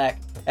scruff of the neck,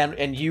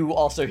 and you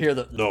also hear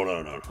the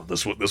No.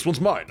 This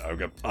one's mine.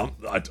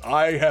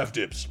 I have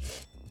dibs.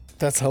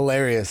 That's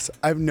hilarious.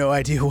 I have no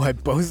idea why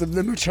both of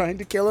them are trying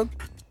to kill him,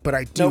 but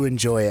I do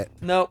enjoy it.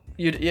 No,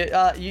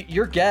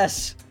 your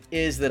guess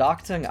is that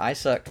Octung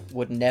Isaac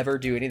would never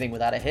do anything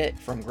without a hit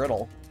from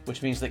Griddle,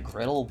 which means that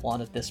Griddle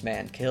wanted this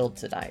man killed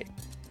tonight.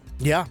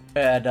 Yeah.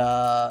 And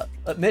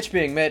Mitch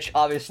being Mitch,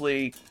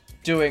 obviously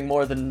doing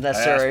more than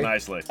necessary.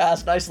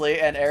 Asked nicely,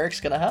 and Eric's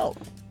gonna help.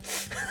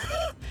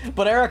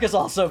 But Eric is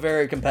also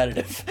very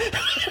competitive.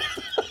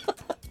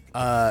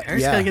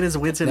 Eric's gotta get his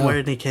wits in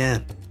where he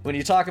can. When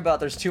you talk about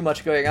there's too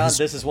much going on,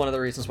 this is one of the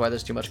reasons why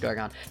there's too much going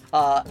on.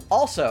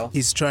 Also...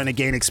 He's trying to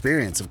gain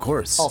experience, of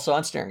course. Also,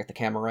 I'm staring at the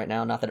camera right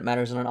now, not that it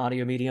matters in an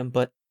audio medium,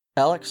 but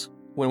Alex,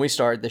 when we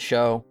started the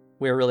show,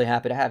 we were really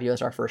happy to have you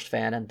as our first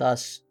fan, and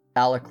thus,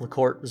 Alec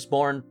LaCourte was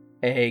born,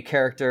 a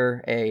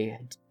character, a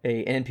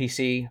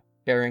NPC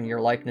bearing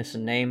your likeness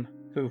and name,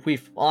 who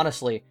we've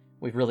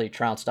really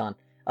trounced on.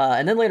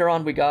 And then later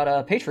on, we got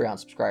a Patreon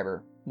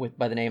subscriber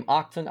by the name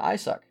Octon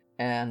Isaac,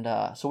 and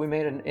so we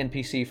made an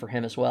NPC for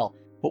him as well.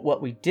 But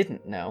what we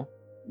didn't know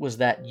was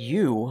that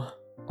you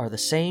are the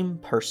same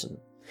person.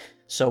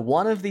 So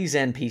one of these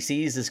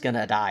NPCs is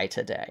gonna die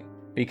today,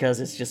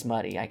 because it's just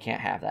muddy. I can't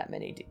have that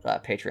many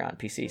Patreon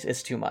NPCs.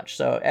 It's too much.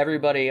 So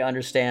everybody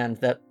understand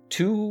that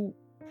 2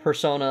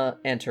 persona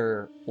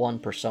enter, 1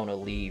 persona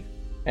leave.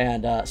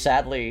 And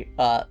sadly,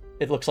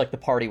 it looks like the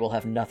party will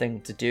have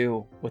nothing to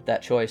do with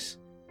that choice.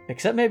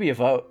 Except maybe a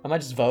vote. I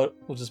might just vote.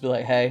 We'll just be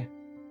like, hey,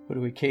 who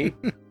do we keep?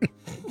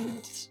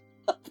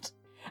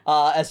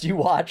 As you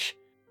watch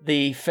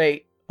the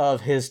fate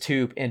of his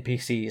 2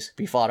 NPCs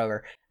be fought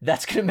over.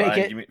 That's going to make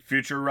it...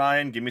 Future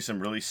Ryan, give me some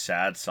really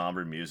sad,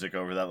 somber music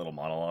over that little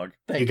monologue.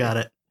 You got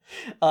it.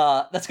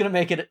 That's going to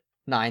make it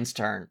Nine's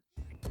turn.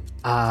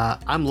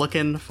 I'm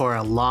looking for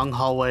a long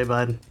hallway,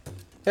 bud.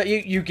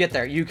 You get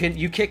there. You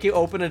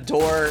open a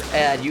door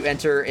and you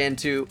enter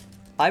into...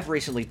 I've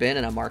recently been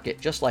in a market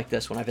just like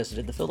this when I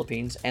visited the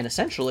Philippines, and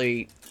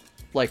essentially,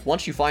 like,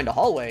 once you find a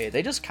hallway,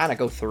 they just kind of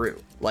go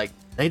through. Like,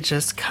 they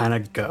just kind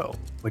of go,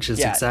 which is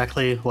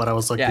exactly what I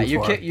was looking for.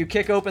 Yeah, you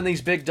kick open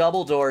these big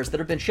double doors that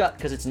have been shut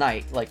because it's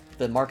night. Like,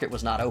 the market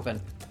was not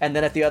open. And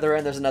then at the other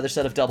end, there's another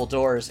set of double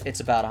doors.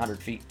 It's about 100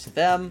 feet to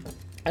them,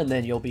 and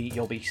then you'll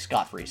be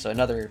scot-free. So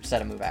another set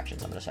of move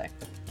actions, I'm going to say.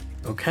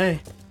 Okay.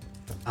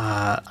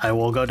 I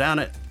will go down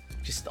it.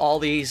 Just all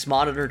these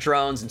monitor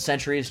drones and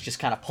sentries just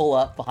kind of pull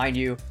up behind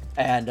you,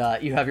 and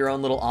you have your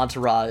own little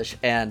entourage,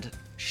 and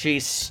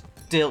she's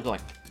still going,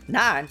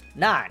 Nine,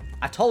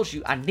 I told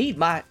you I need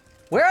my...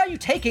 Where are you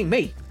taking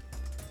me?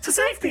 To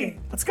safety.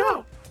 Let's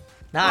go.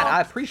 Nine,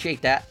 I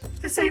appreciate that.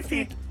 To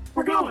safety.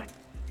 We're going.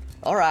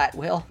 All right,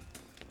 well,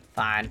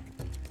 fine.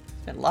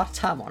 Spent a lot of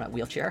time on that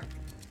wheelchair.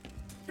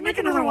 You make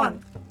another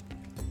one.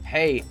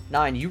 Hey,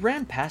 Nine, you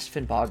ran past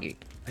Finboggy.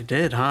 I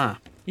did, huh?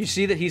 You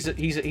see that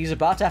he's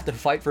about to have to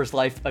fight for his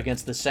life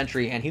against the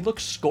sentry, and he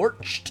looks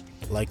scorched.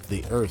 Like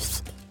the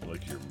earth.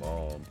 Like your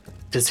mom.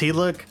 Does he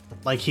look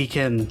like he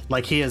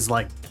is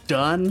like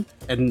done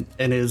and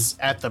is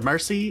at the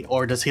mercy,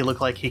 or does he look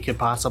like he could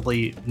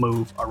possibly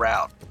move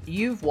around?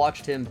 You've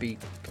watched him be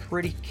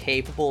pretty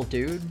capable,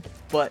 dude,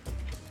 but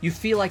you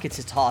feel like it's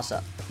a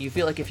toss-up. You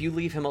feel like if you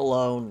leave him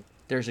alone,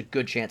 there's a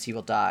good chance he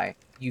will die.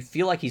 You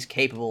feel like he's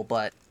capable,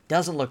 but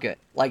doesn't look good.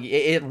 Like,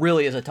 it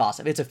really is a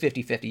toss-up. It's a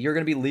 50-50. You're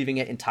going to be leaving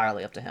it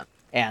entirely up to him.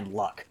 And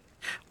luck.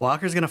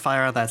 Walker's going to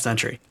fire out that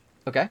sentry.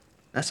 Okay.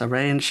 That's a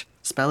range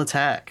spell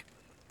attack.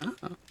 Oh,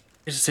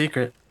 here's a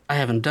secret. I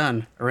haven't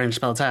done a ranged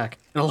spell attack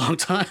in a long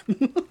time.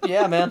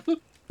 Yeah, man.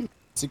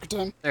 Secret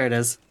time? There it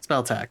is. Spell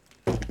attack.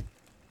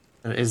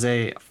 That is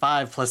a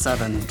 5 +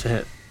 7 to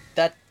hit.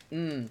 Does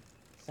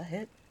that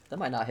hit? That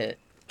might not hit.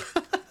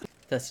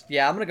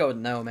 Yeah, I'm going to go with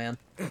no, man.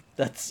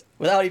 That's,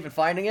 without even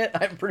finding it,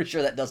 I'm pretty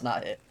sure that does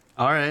not hit.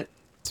 All right.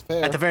 It's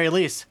fair. At the very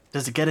least,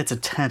 does it get its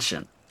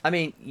attention? I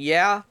mean,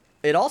 yeah.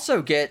 It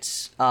also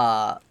gets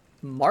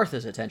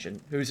Martha's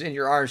attention, who's in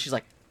your arms. She's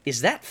like,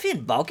 is that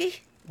Finboggy?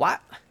 Why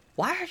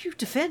are you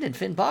defending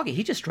Finboggy?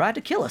 He just tried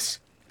to kill us.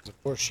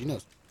 Of course, she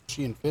knows.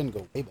 She and Finn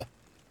go way back.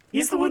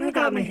 He's the one who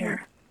got me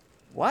here.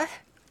 What?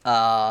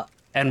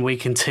 And we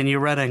continue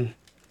running.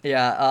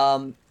 Yeah,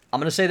 I'm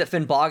going to say that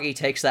Finboggy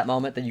takes that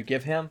moment that you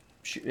give him.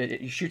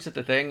 He shoots at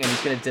the thing, and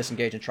he's going to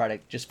disengage and try to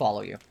just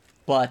follow you.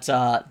 But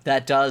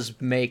that does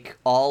make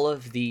all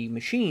of the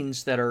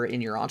machines that are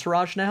in your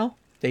entourage now,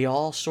 they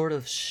all sort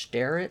of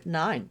stare at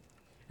Nine.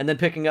 And then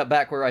picking up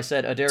back where I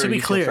said, Adaru,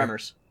 you feel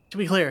tremors. To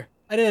be clear,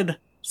 I did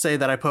say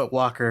that I put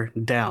Walker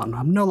down.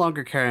 I'm no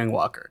longer carrying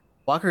Walker.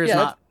 Walker is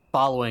not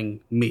following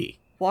me.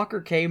 Walker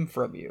came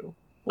from you.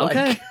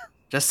 Okay,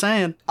 just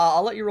saying.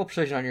 I'll let you roll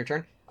precision on your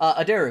turn.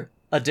 Adaru,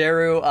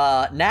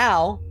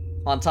 now,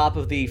 on top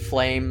of the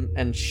flame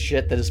and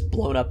shit that has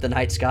blown up the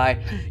night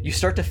sky, you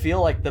start to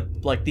feel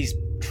like these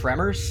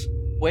tremors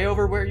way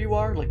over where you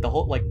are. Like the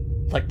whole,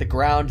 like the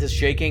ground is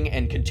shaking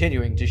and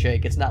continuing to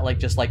shake. It's not like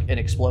just like an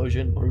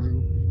explosion.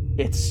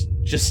 It's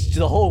just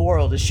the whole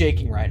world is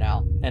shaking right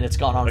now, and it's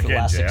gone on for the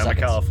last 6 seconds. I'm a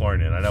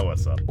Californian. I know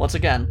what's up. Once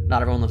again,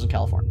 not everyone lives in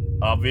California.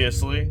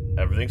 Obviously,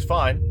 everything's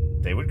fine.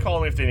 They would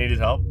call me if they needed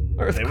help.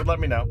 They would let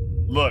me know.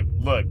 Look.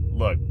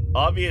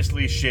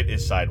 Obviously, shit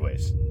is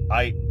sideways.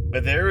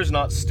 Adaru is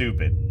not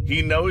stupid.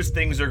 He knows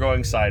things are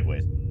going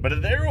sideways. But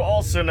Adaru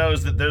also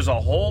knows that there's a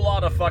whole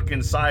lot of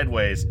fucking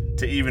sideways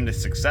to even a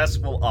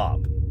successful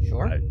op.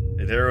 Sure.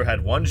 Adaru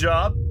had one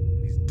job.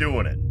 He's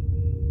doing it.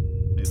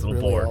 He's a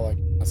little bored.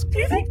 Do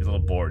you think? He's a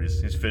little bored.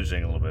 He's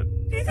fidgeting a little bit.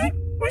 Do you think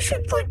we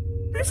should,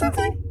 do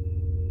something?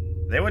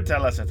 They would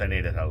tell us if they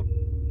needed help.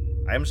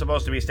 I am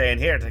supposed to be staying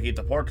here to keep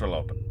the portal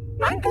open.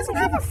 Mine doesn't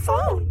have a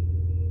phone.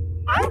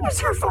 I was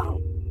her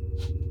phone.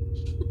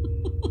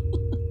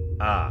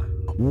 Ah.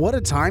 What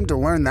a time to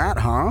learn that,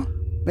 huh?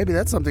 Maybe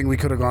that's something we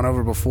could have gone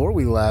over before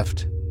we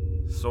left.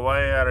 So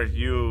why are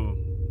you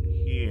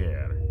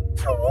here?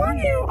 To warn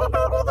you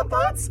about all the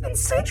bots and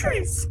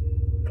sentries.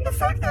 And the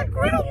fact that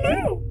Griddle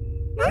knew.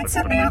 Nine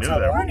sent me out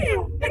to warn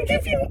you and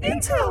give you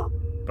intel.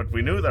 But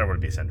we knew there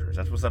would be sentries.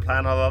 That was the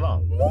plan all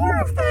along.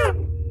 More of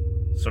them.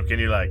 So can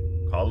you,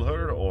 call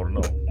her or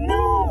no?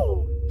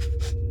 No.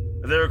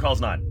 There calls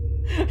 9.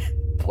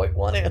 Point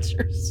 1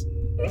 answers.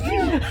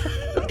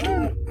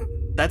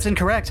 That's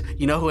incorrect.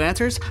 You know who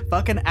answers?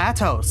 Fucking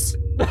Atos.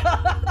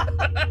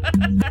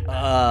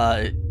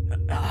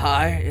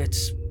 Hi,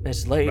 it's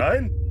late.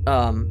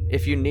 9?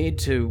 If you need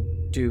to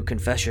do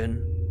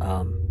confession,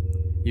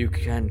 you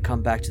can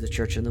come back to the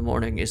church in the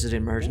morning. Is it an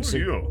emergency?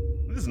 Who are you?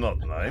 This is not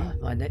 9.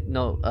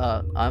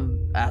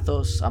 I'm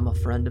Athos. I'm a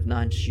friend of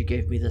Nine. She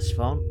gave me this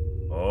phone.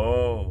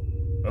 Oh.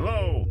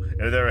 Hello.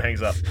 And there it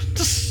hangs up.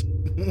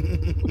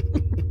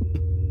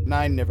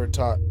 Nine never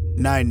taught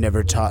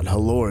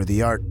Halor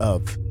the art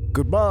of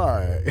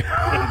goodbye.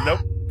 Nope.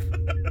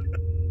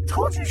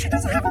 Told you she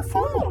doesn't have a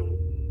phone.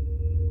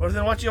 Well,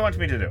 then what do you want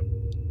me to do?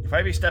 If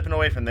I be stepping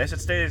away from this,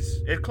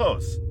 it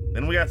close.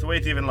 Then we have to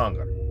wait even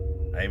longer.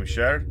 I am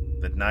sure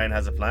that 9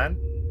 has a plan,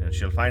 and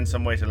she'll find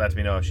some way to let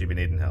me know if she be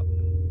needing help.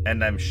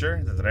 And I'm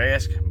sure that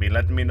Reyes be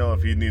letting me know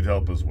if you need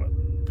help as well.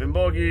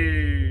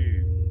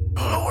 Finnboggy!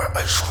 Halor,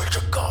 I swear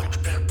to God,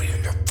 you better be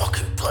in your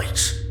fucking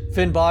place.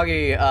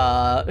 Finnboggy,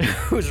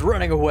 who's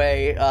running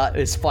away,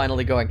 is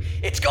finally going,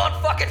 "It's gone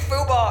fucking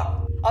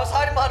foobar! I was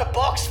hiding behind a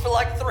box for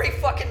 3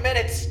 fucking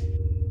minutes!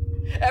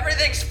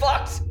 Everything's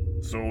fucked!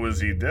 So is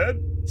he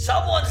dead?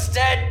 Someone's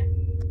dead!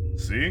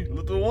 See,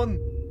 little one?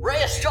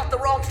 Reyes shot the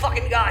wrong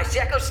fucking guy!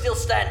 Siako's still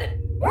standing!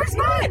 Where's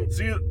 9?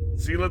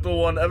 See, little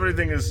one,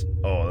 everything is...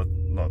 Oh, that's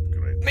not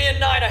great. Me and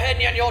 9 are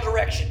heading in your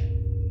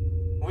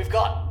direction. We've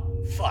got...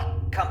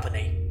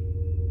 company.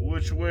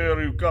 Which way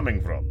are you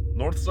coming from?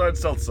 North side,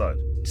 south side?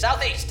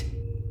 Southeast!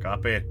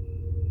 Copy.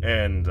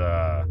 And,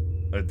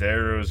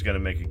 Adaru's gonna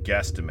make a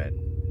guesstimate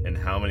in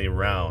how many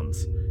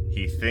rounds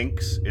he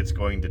thinks it's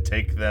going to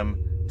take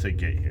them to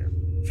get here.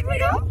 Should we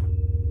go?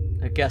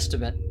 A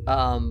guesstimate.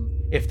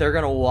 If they're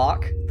gonna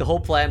walk, the whole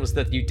plan was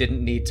that you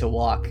didn't need to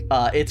walk.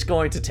 It's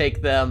going to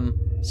take them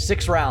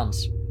 6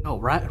 rounds. Oh,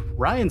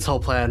 Ryan's whole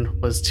plan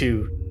was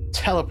to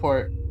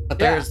teleport, but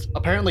there's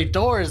apparently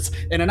doors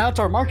in an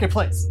outdoor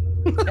marketplace.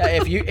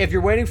 If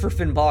you're waiting for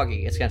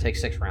Finnboggy, it's gonna take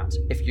 6 rounds.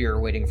 If you're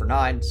waiting for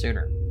 9,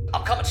 sooner.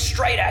 I'm coming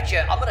straight at you.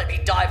 I'm gonna be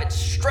diving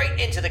straight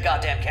into the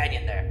goddamn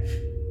canyon there.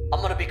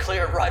 I'm gonna be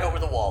cleared right over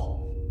the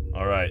wall.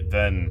 Alright,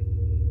 then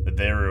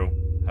Adaru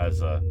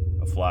has a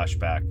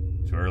flashback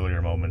to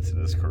earlier moments in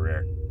his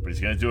career. But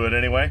he's gonna do it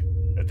anyway.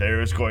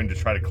 Adaru's going to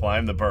try to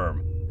climb the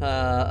berm.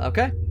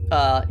 Okay.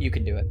 You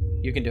can do it.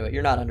 You can do it.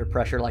 You're not under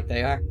pressure like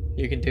they are.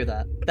 You can do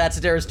that. That's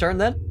Adaru's turn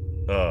then?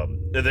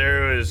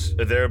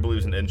 Adaru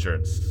believes in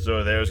insurance,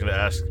 so Adaru's gonna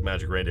ask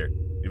Magic Reindeer,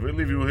 if I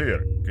leave you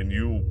here, can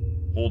you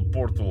hold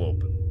portal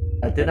open?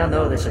 I did not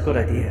know this is a good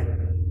idea.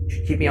 You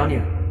should keep me on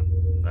you.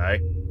 Aye?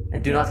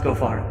 And do not go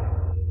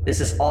far.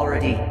 This is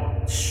already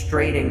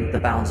straining the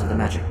bounds of the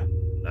magic.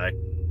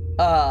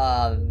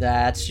 Aye.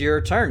 That's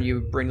your turn.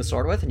 You bring the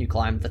sword with and you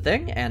climb the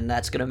thing, and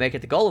that's gonna make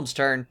it the golem's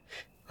turn,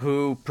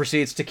 who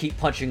proceeds to keep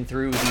punching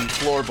through the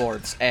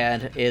floorboards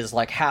and is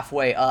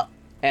halfway up.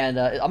 And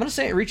I'm gonna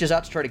say it reaches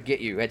out to try to get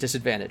you at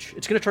disadvantage.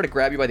 It's gonna try to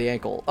grab you by the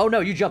ankle. Oh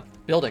no, you jump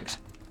buildings.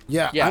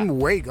 Yeah, I'm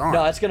way gone.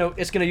 No, it's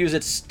gonna use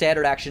its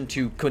standard action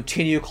to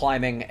continue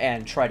climbing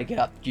and try to get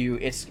up.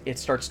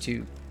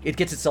 It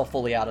gets itself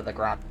fully out of the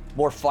ground.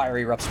 More fire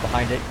erupts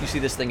behind it. You see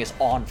this thing is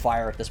on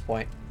fire at this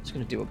point. It's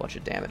gonna do a bunch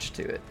of damage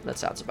to it. That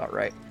sounds about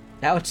right.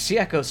 Now it's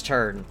Siako's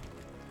turn.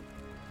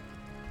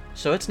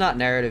 So it's not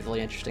narratively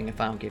interesting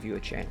if I don't give you a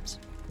chance.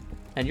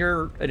 And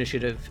your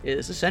initiative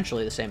is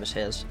essentially the same as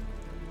his.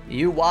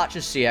 You watch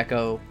as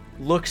Siako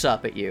looks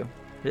up at you.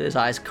 His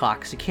eyes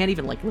cock. He can't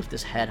even lift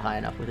his head high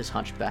enough with his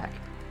hunchback.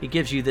 He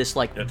gives you this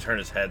turn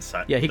his head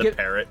side. Yeah,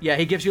 parrot. Yeah,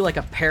 he gives you a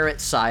parrot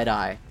side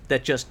eye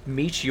that just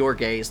meets your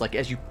gaze,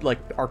 as you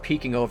are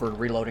peeking over and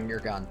reloading your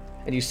gun.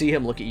 And you see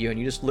him look at you, and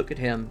you just look at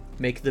him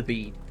make the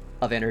bead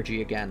of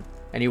energy again,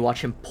 and you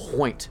watch him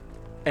point,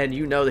 and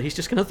you know that he's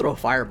just gonna throw a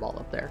fireball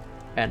up there.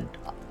 And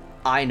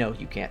I know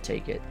you can't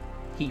take it.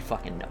 He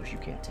fucking knows you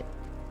can't take it.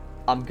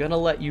 I'm gonna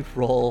let you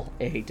roll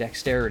a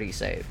dexterity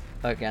save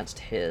against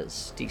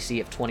his DC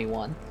of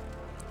 21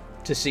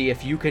 to see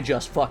if you can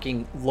just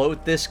fucking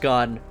load this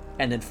gun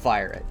and then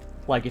fire it.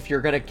 If you're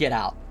gonna get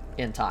out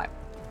in time.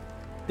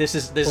 This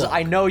is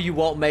I know you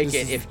won't make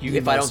it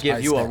if I don't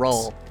give you a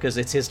roll, because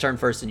it's his turn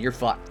first and you're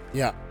fucked.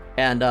 Yeah.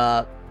 And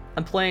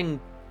I'm playing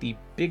the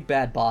big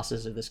bad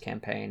bosses of this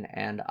campaign,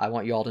 and I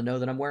want you all to know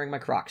that I'm wearing my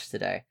Crocs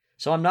today.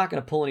 So I'm not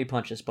gonna pull any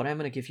punches, but I'm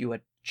gonna give you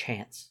a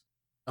chance.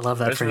 I love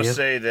that for you. I just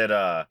want to say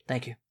that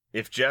thank you.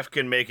 If Jeff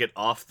can make it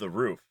off the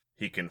roof,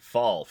 he can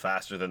fall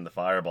faster than the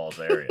fireball's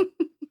area.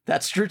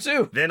 That's true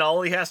too. Then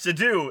all he has to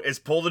do is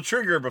pull the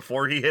trigger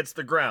before he hits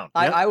the ground.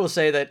 I will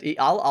say that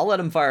I'll let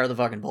him fire the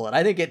fucking bullet.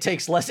 I think it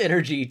takes less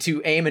energy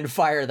to aim and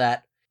fire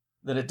that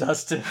than it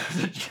does to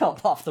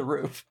jump off the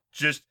roof.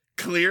 Just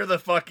clear the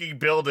fucking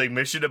building,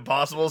 Mission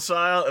Impossible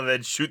style, and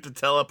then shoot the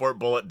teleport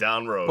bullet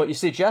down road. But you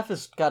see, Jeff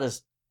has got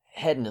his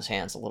head in his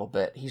hands a little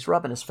bit. He's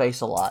rubbing his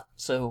face a lot.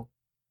 So,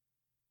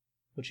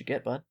 what'd you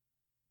get, bud?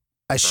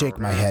 I shake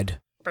my head.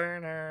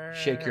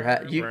 Shake your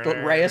head.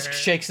 Reyes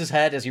shakes his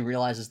head as he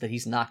realizes that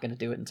he's not going to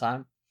do it in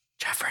time.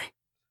 Jeffrey.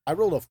 I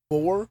rolled a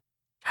 4.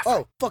 Jeffrey.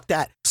 Oh, fuck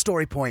that.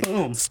 Story point.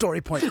 Boom.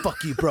 Story point.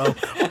 Fuck you, bro.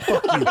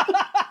 Fuck you.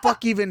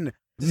 Fuck even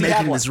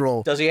making this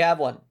roll. Does he have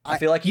one? I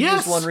feel like he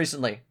used one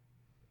recently.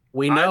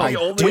 We know. I'm the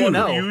only one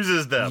who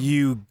uses them.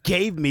 You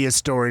gave me a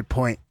story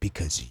point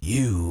because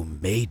you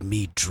made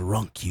me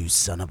drunk, you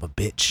son of a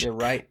bitch. You're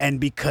right. And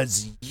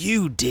because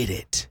you did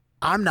it,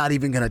 I'm not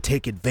even going to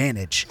take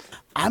advantage.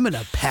 I'm going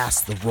to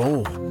pass the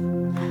roll.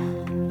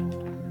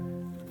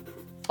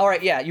 All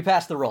right, yeah, you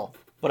passed the roll.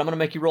 But I'm going to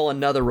make you roll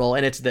another roll,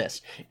 and it's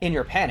this. In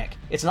your panic,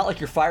 it's not like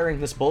you're firing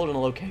this bullet in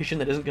a location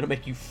that isn't going to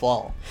make you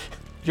fall.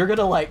 You're going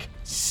to,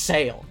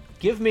 sail.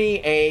 Give me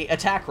a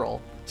attack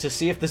roll to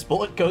see if this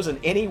bullet goes in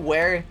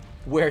anywhere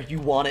where you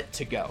want it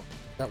to go.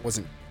 That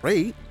wasn't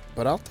great,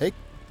 but I don't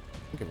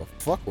give a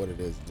fuck what it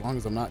is, as long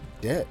as I'm not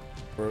dead,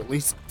 or at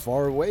least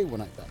far away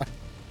when I die.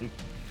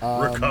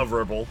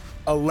 Recoverable.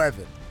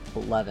 11.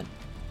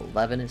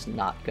 11 is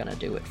not gonna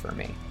do it for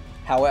me.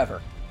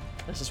 However,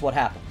 this is what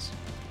happens.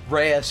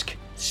 Reyes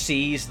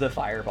sees the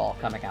fireball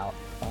coming out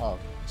of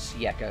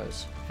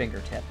Sieko's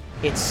fingertip.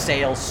 It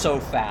sails so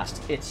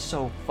fast. It's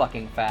so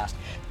fucking fast.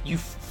 You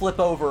flip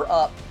over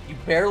up, you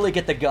barely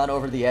get the gun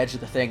over the edge of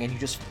the thing, and you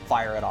just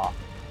fire it off.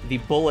 The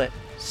bullet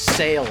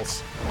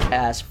sails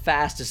as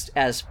fast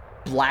as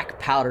black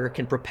powder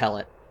can propel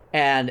it,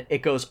 and it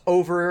goes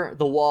over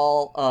the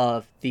wall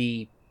of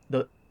the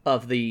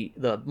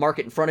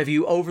market in front of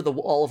you, over the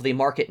wall of the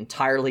market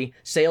entirely,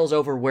 sails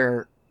over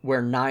where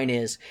 9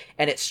 is,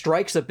 and it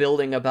strikes a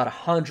building about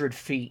 100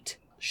 feet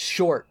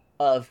short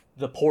of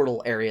the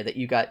portal area that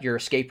you got your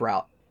escape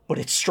route. But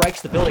it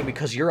strikes the building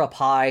because you're up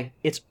high.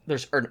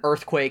 There's an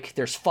earthquake,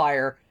 there's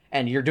fire,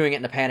 and you're doing it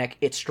in a panic.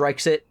 It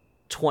strikes it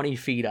 20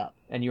 feet up,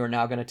 and you are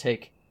now going to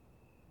take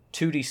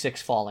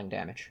 2d6 falling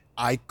damage.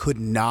 I could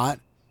not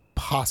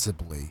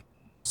possibly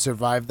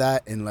survive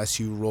that unless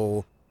you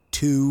roll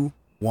 2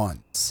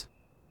 1s.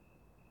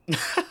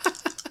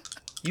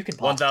 You can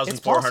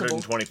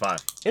 1,425.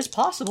 It's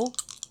possible.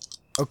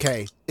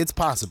 Okay, it's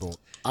possible.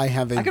 I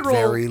have a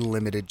very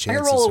limited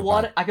chance to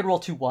survive. I could roll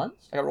 2 1s.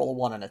 I could roll a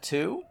 1 and a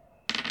 2.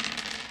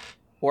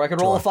 Or I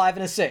could roll a 5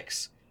 and a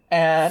 6.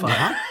 And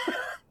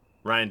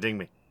Ryan, ding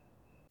me.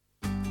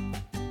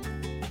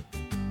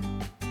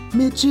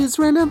 Mitch's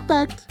random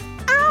fact.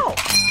 Ow!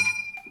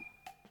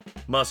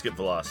 Musket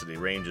velocity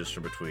ranges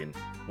from between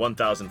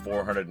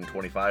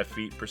 1,425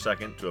 feet per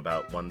second to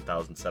about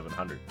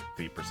 1,700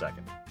 feet per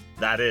second.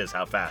 That is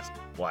how fast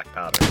black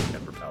powder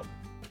can propel.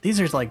 These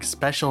are like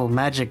special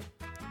magic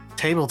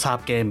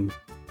tabletop game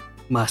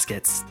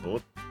muskets.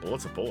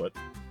 Bullet's a bullet.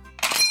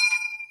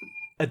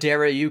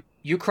 Adara,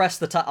 you crest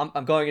the top.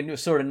 I'm going into a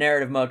sort of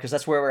narrative mode because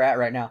that's where we're at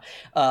right now.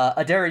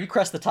 Adara, you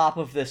crest the top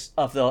of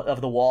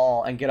the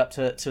wall and get up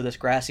to this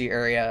grassy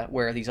area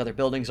where these other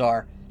buildings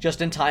are,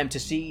 just in time to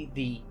see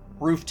the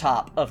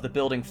rooftop of the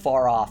building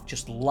far off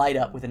just light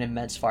up with an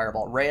immense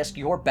fireball. Reyes,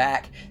 your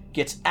back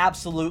gets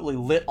absolutely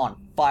lit on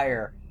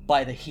fire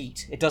by the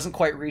heat. It doesn't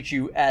quite reach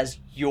you as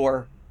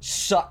you're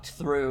sucked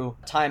through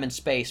time and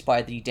space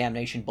by the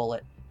damnation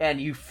bullet,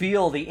 and you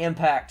feel the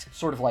impact,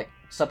 sort of like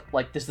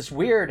this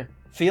weird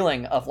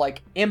feeling of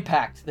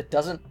impact that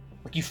doesn't,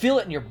 you feel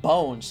it in your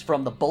bones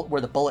from the bullet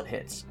where the bullet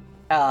hits,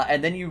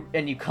 and then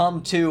you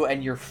come to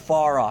and you're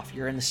far off.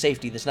 You're in the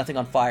safety. There's nothing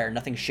on fire,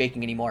 nothing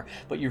shaking anymore.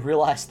 But you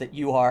realize that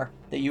you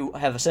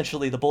have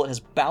essentially, the bullet has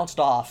bounced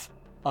off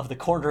of the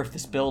corner of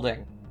this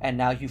building, and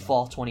now you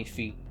fall 20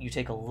 feet. You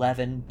take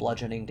 11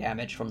 bludgeoning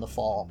damage from the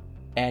fall,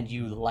 and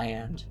you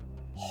land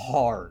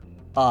hard.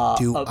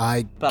 Do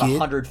I about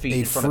 100 feet get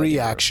in a front free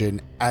of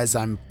action as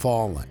I'm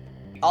falling?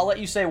 I'll let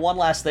you say one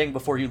last thing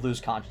before you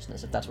lose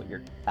consciousness, if that's what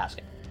you're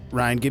asking.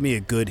 Ryan, give me a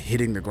good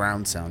hitting the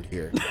ground sound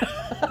here.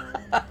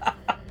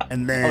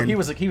 And then... Oh, he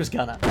was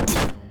gonna.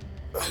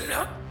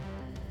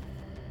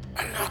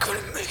 I'm not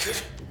gonna make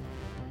it.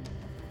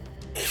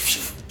 If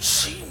you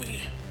see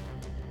me,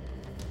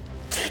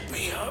 pick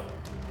me up.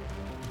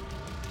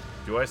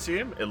 Do I see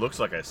him? It looks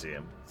like I see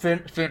him.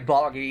 Finn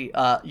Boggy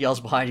yells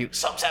behind you,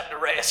 "Something's happened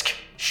to Reyes.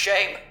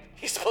 Shame.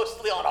 He's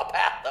supposedly on our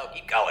path, though.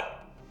 Keep going."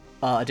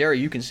 Adara,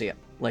 you can see him.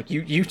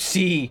 You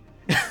see,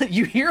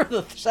 you hear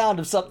the sound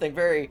of something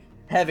very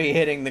heavy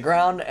hitting the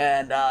ground,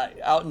 and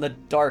out in the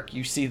dark,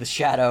 you see the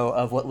shadow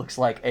of what looks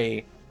like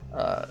a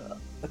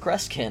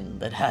Crestkin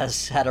that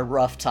has had a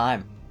rough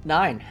time.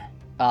 9.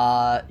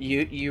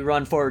 You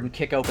run forward and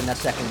kick open that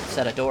second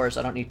set of doors.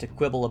 I don't need to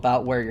quibble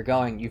about where you're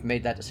going. You've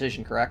made that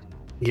decision, correct?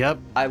 Yep.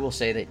 I will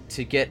say that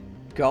to get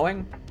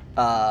going,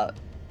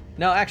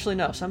 no, actually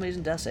no. Somebody's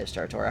in death saves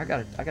territory. I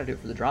gotta do it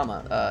for the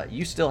drama.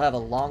 You still have a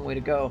long way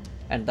to go,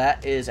 and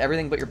that is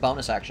everything but your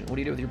bonus action. What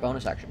do you do with your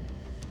bonus action?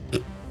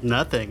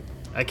 Nothing.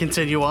 I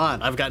continue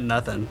on. I've got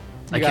nothing.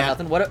 You got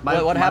nothing? What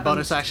happens? My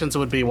bonus actions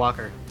would be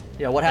Walker.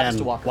 Yeah, what happens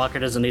to Walker? Walker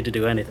doesn't need to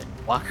do anything.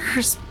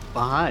 Walker's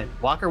behind.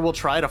 Walker will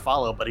try to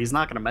follow, but he's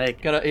not going to make.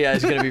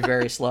 He's going to be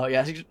very slow.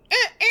 Yeah.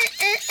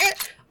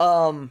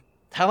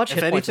 How much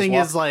hit if points anything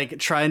is like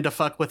trying to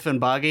fuck with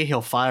Finbagi,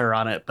 he'll fire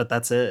on it, but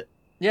that's it.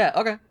 Yeah,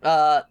 okay.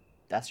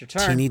 That's your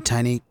turn. Teeny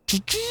tiny.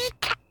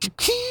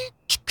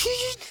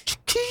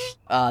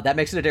 That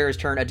makes it Adara's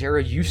turn.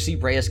 Adara, you see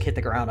Reyes hit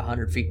the ground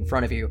 100 feet in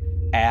front of you,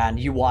 and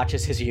you watch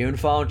as his Yoon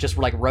phone just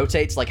like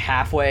rotates like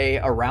halfway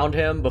around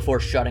him before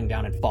shutting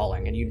down and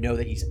falling, and you know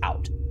that he's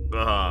out.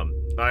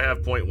 I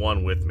have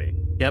 0.1 with me.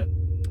 Yep.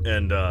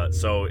 And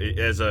so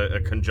as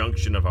a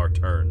conjunction of our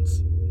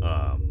turns,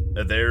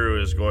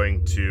 Adaru is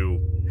going to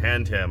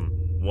hand him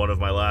one of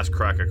my last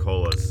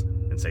Crack-A-Colas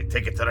and say,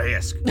 "Take it to the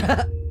Reyes."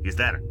 He's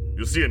there.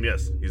 You'll see him,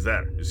 yes. He's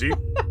there. You see?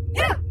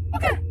 Yeah,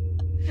 okay.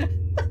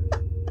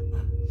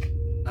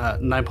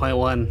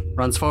 9.1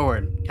 runs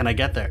forward. Can I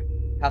get there?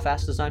 How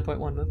fast does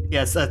 9.1 move?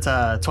 Yes, that's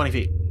 20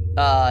 feet.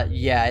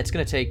 Yeah, it's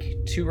going to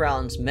take 2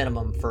 rounds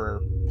minimum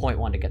for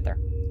 0.1 to get there.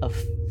 Of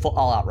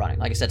all-out running.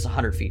 Like I said, it's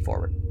 100 feet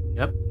forward.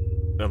 Yep.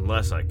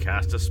 Unless I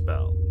cast a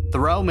spell.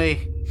 Throw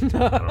me. I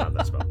don't have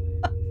that spell.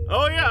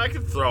 Oh, yeah, I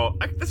can throw.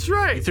 That's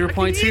right. You threw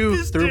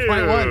 0.2, through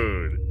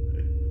 0.1.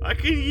 I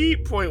can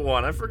yeet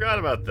 0.1. I forgot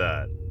about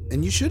that.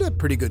 And you should have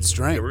pretty good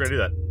strength. Yeah, we're going to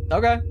do that.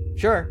 Okay,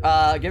 sure.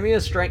 Give me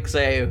a strength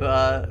save.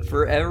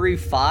 For every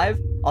 5,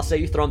 I'll say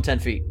you throw him 10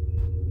 feet.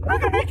 I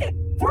can make it.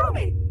 Throw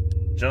me.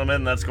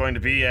 Gentlemen, that's going to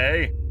be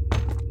a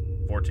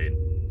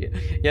 14.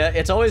 Yeah,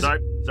 it's always...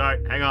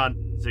 Sorry, hang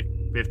on.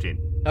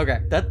 15. Okay,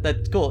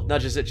 that's cool.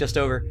 Nudges it just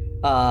over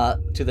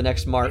to the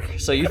next mark.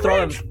 So you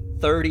throw him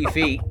 30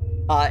 feet.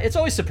 It's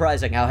always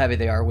surprising how heavy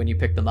they are when you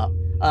pick them up.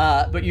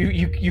 But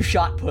you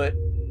shot put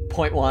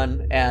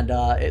 0.1 and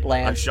it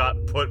lands. I shot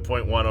put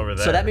 0.1 over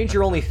there. So that means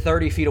you're only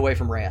 30 feet away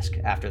from Reyes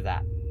after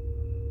that.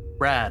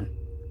 Rad.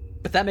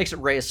 But that makes it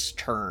Reyes'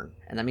 turn,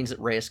 and that means that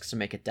Reyes gets to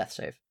make a death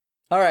save.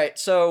 All right,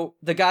 so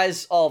the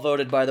guys all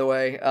voted, by the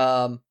way,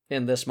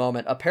 in this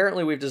moment.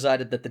 Apparently, we've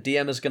decided that the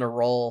DM is going to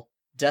roll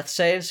death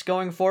saves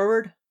going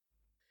forward.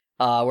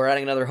 We're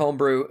adding another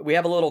homebrew. We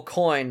have a little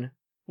coin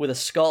with a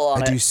skull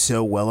on it. I do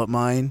so well at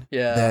mine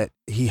that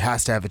he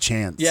has to have a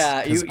chance.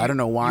 Yeah, I don't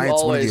know why.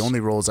 It's one of the only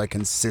rolls I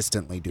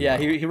consistently do. Yeah,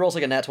 well. he rolls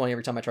like a nat 20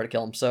 every time I try to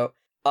kill him. So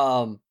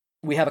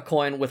we have a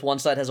coin with one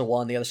side has a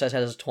 1, the other side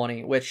has a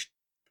 20, which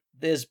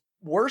is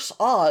worse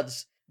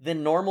odds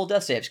than normal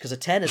death saves because a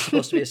 10 is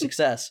supposed to be a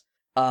success.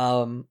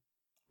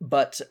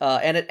 But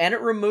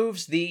it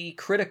removes the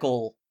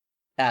critical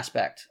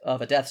aspect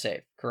of a death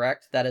save.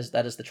 Correct? That is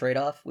the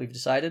trade-off we've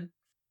decided.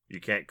 You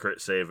can't crit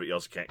save, but you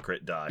also can't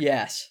crit die.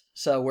 Yes.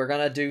 So we're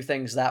going to do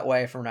things that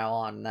way from now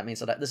on. And that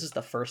means that this is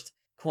the first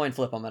coin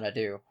flip I'm going to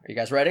do. Are you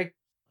guys ready?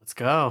 Let's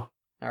go.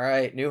 All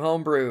right. New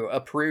homebrew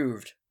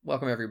approved.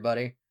 Welcome,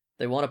 everybody.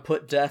 They want to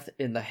put death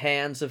in the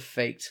hands of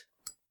fate.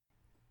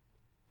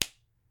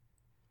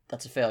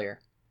 That's a failure.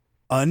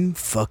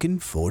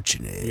 Unfucking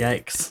fortunate.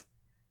 Yikes.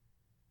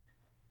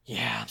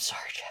 Yeah, I'm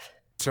sorry, Jeff.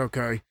 It's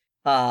okay.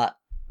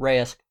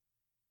 Reyes,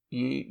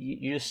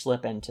 you just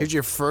slip into. It's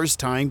your first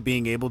time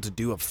being able to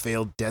do a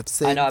failed death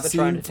save. I know. I've been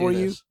trying to for do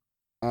you.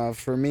 this.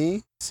 For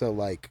me, so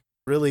like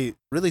really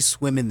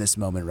swim in this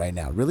moment right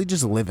now. Really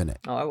just live in it.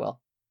 Oh, I will.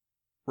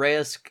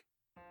 Reyes,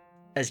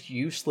 as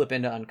you slip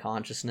into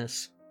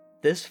unconsciousness,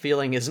 this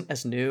feeling isn't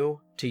as new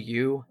to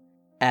you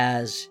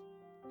as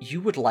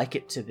you would like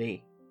it to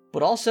be,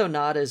 but also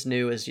not as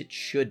new as it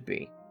should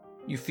be.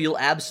 You feel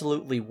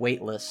absolutely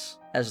weightless,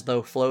 as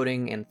though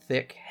floating in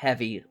thick,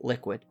 heavy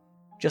liquid.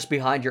 Just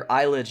behind your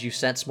eyelids, you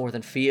sense more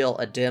than feel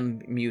a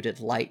dim, muted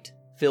light,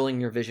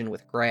 filling your vision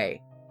with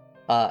gray.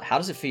 How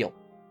does it feel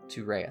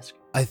to Reyes?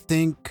 I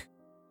think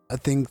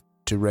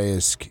to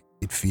Reyes,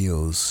 it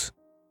feels,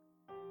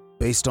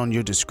 based on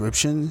your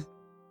description,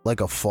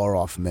 like a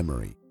far-off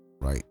memory,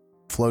 right?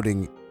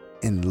 Floating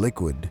in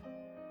liquid.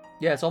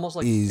 Yeah, it's almost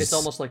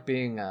like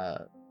being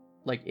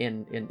like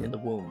in the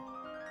womb.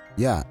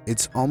 Yeah,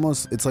 it's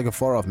like a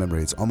far-off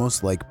memory. It's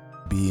almost like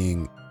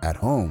being at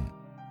home,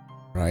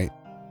 right?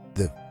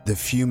 The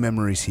few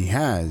memories he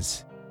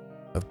has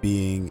of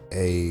being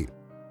an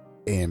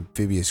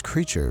amphibious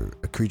creature,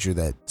 a creature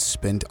that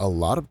spent a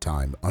lot of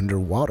time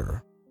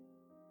underwater.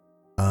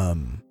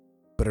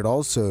 But it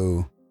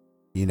also,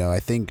 I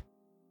think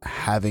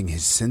having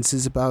his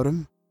senses about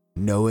him,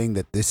 knowing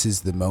that this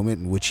is the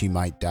moment in which he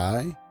might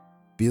die,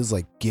 feels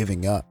like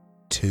giving up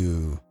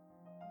to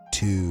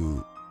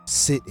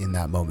sit in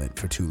that moment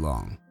for too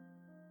long.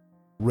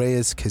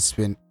 Reyes has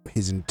spent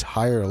his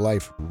entire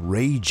life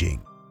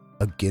raging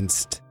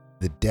against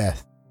the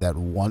death that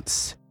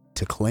wants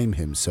to claim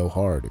him so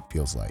hard, it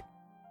feels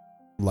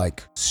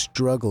like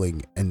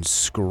struggling and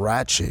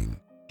scratching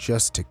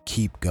just to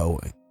keep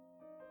going.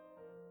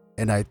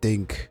 And I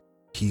think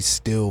he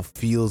still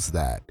feels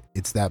that.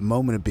 It's that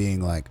moment of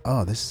being like,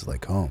 oh, this is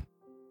like home.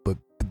 But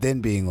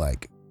then being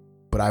like,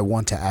 but I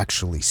want to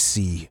actually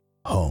see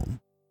home.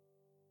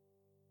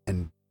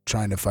 And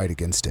trying to fight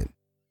against it.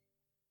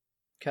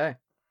 Okay.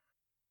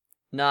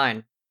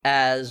 9.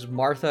 As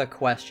Martha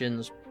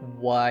questions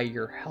why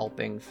you're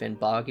helping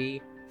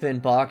Finnboggy,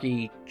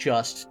 Finnboggy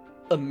just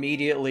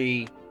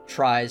immediately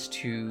tries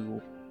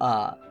to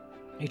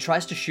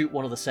shoot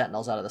one of the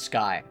sentinels out of the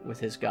sky with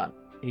his gun.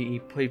 He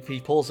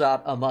pulls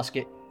out a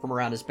musket from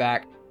around his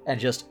back and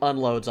just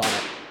unloads on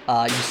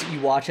it.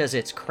 You watch as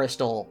its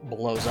crystal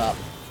blows up,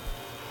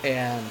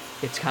 and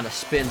it kind of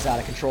spins out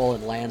of control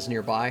and lands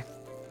nearby.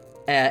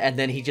 And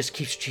then he just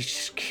keeps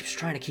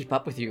trying to keep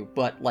up with you,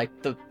 but like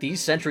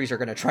these sentries are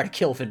gonna try to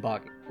kill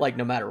Finnboggy, like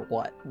no matter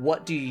what.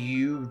 What do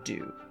you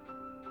do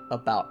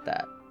about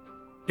that?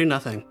 Do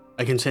nothing.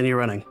 I continue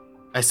running.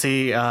 I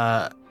see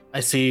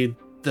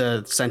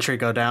the sentry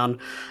go down.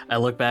 I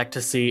look back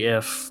to see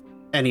if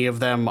any of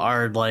them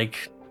are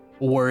like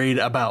worried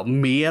about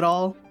me at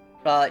all.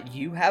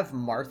 You have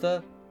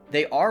Martha.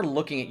 They are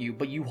looking at you,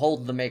 but you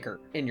hold the Maker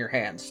in your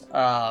hands.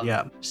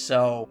 Yeah.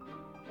 So,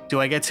 do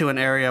I get to an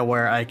area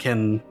where I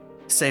can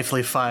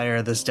safely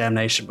fire this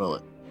damnation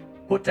bullet?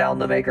 Put down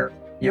the Maker.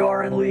 You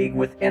are in league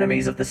with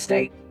enemies of the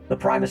state. The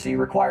primacy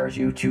requires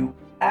you to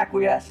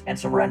acquiesce and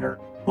surrender.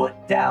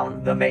 Put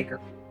down the Maker.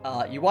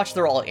 You watch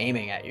they're all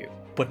aiming at you,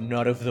 but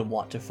none of them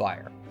want to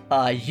fire.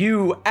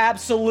 You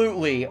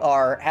absolutely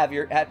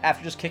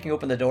after just kicking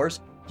open the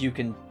doors, you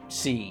can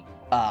see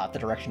the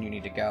direction you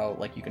need to go.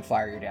 Like, you can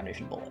fire your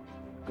damnation bullet.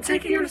 I'm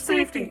taking you to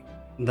safety.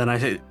 Then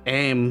I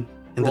aim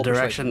in the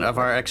direction of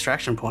our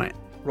extraction point.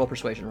 Roll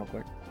persuasion real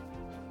quick.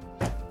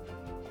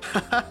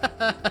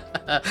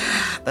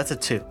 That's a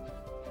 2.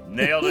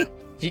 Nailed it.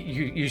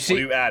 You see. What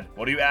do you add?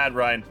 What do you add,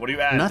 Ryan? What do you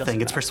add?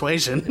 Nothing. It's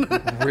persuasion.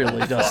 It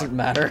really doesn't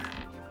matter.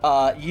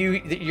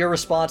 Your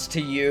response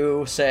to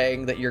you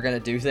saying that you're gonna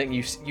do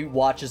things, you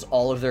watch as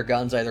all of their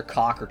guns either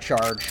cock or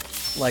charge.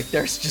 Like,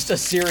 there's just a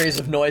series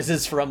of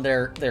noises from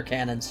their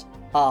cannons.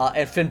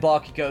 And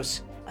Finnboggy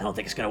goes, "I don't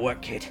think it's gonna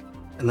work, kid."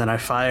 And then I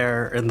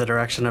fire in the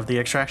direction of the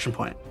extraction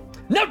point.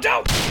 No,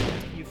 don't!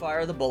 You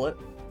fire the bullet,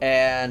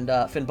 and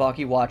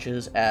Finnboggy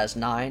watches as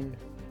 9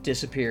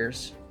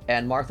 disappears,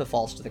 and Martha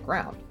falls to the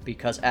ground,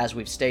 because as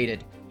we've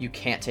stated, you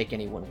can't take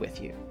anyone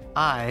with you.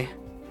 I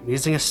am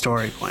using a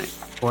story point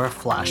or a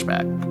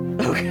flashback.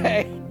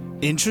 Okay.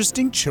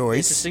 Interesting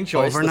choice. Interesting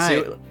choice.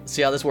 Overnight. Let's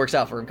see how this works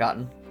out for him,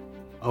 Cotton.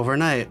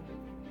 Overnight,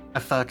 I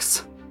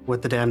fucks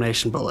with the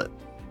damnation bullet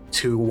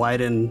to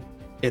widen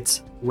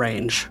its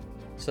range.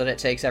 So that it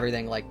takes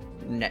everything like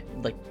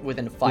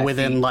within 5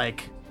 Within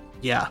feet.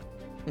 Yeah.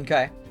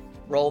 Okay.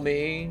 Roll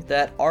me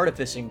that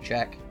artificing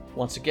check.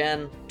 Once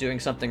again, doing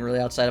something really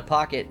outside of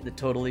pocket that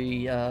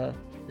totally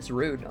is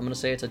rude. I'm gonna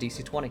say it's a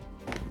DC 20.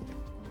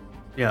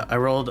 Yeah, I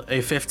rolled a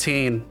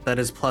 15. That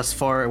is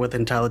 +4 with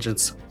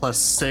intelligence,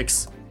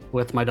 +6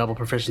 with my double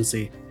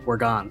proficiency. We're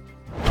gone.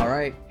 All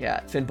right.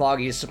 Yeah.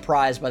 Finnboggy is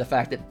surprised by the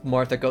fact that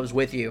Martha goes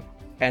with you,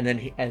 and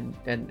then and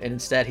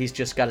instead he's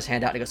just got his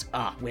hand out and he goes,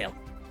 well,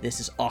 this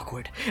is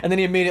awkward. And then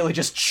he immediately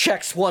just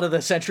checks one of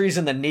the sentries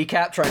in the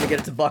kneecap, trying to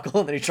get it to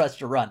buckle, and then he tries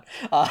to run.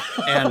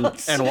 And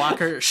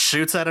Walker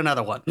shoots at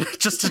another one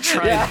just to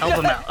try and help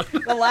him out.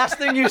 The last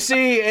thing you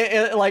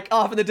see, like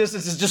off in the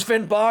distance, is just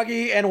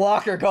Finnboggy and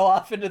Walker go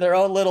off into their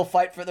own little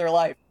fight for their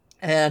life.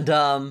 And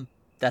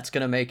that's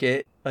gonna make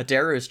it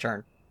Adaru's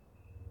turn.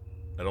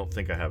 I don't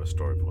think I have a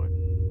story point.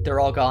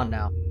 They're all gone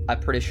now. I'm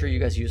pretty sure you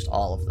guys used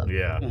all of them.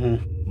 Yeah.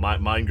 Mm-hmm.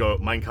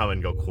 Mine come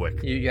and go quick.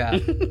 Yeah.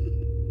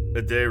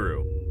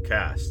 Adaru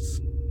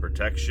casts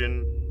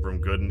Protection from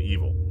Good and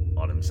Evil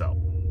on himself.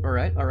 All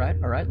right.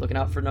 Looking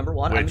out for number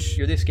 1. Which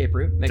you're the escape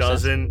route. Makes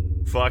doesn't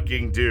sense.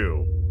 fucking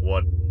do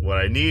what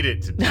I need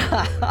it to do.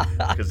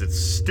 Because it's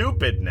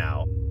stupid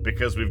now.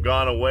 Because we've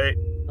gone away.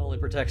 It only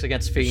protects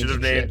against fiends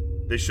and shit.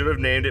 They should have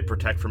named it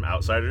Protect from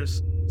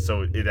Outsiders.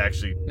 So it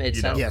actually made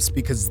sense. Yes,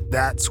 because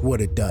that's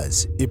what it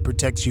does. It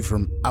protects you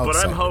from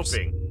outsiders.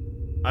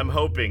 But I'm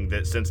hoping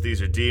that since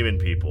these are demon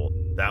people,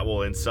 that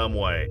will in some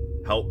way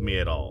help me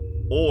at all.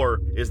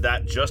 Or is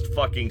that just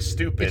fucking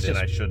stupid and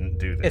I shouldn't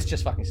do this? It's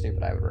just fucking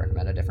stupid. I would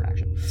recommend a different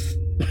action.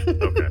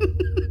 Okay.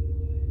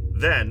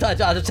 Then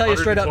to tell you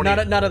straight up,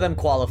 none of them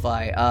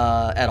qualify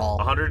at all.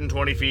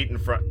 120 feet in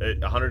front.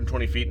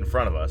 120 feet in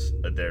front of us,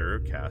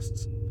 Adaru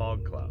casts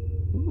Fog Cloud.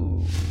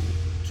 Ooh.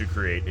 To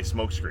create a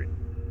smoke screen.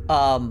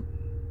 9.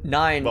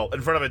 Well,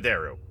 in front of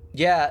Adaru.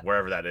 Yeah.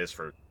 Wherever that is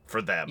for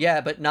them. Yeah,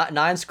 but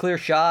 9's clear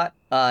shot.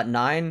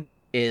 9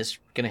 is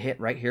gonna hit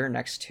right here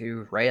next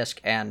to Reyes,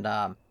 and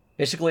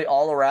basically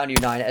all around you,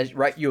 9.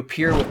 You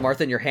appear with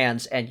Martha in your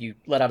hands, and you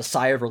let out a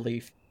sigh of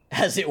relief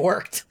as it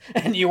worked,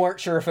 and you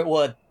weren't sure if it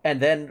would. And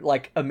then,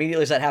 like,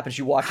 immediately as that happens,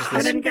 you watch as this.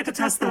 I didn't get to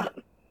test that.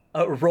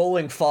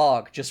 Rolling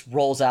fog just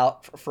rolls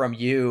out from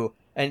you,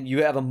 and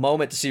you have a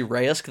moment to see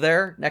Reyes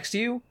there next to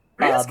you.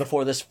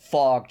 Before this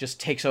fog just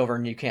takes over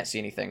and you can't see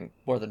anything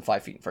more than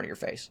 5 feet in front of your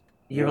face.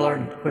 You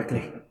learn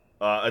quickly.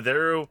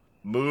 Adaru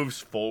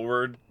moves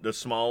forward the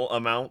small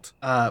amount.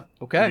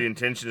 Okay. The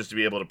intention is to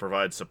be able to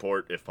provide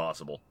support if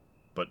possible,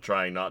 but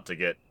trying not to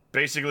get...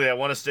 Basically, I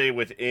want to stay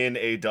within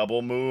a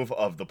double move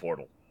of the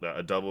portal.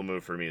 A double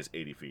move for me is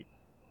 80 feet.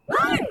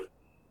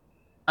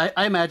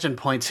 I imagine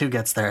point 2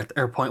 gets there,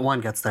 or point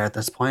 1 gets there at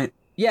this point.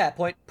 Yeah,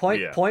 point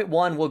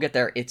one, we'll get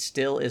there. It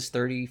still is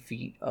 30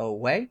 feet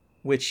away,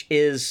 which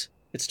is,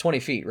 it's 20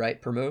 feet,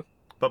 right, per move?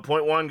 But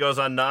point one goes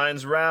on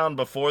 9's round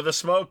before the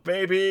smoke,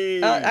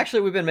 baby!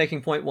 Actually, we've been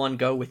making point one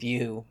go with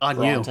you. On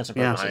for you, all intents and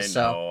yeah. purposes,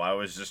 I know, I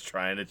was just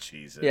trying to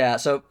cheese it. Yeah,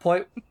 so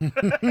point...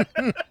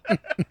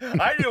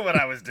 I knew what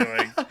I was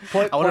doing.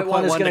 Point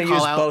one is going to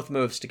use both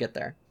moves to get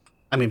there.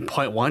 I mean,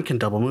 point one can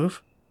double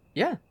move.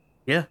 Yeah.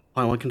 Yeah,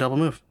 point one can double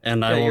move,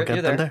 and I will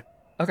get them there.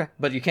 Okay,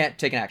 but you can't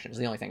take an action, is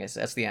the only thing.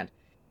 That's the end.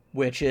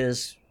 Which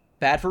is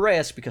bad for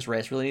Reyes, because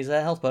Reyes really needs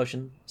that health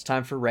potion. It's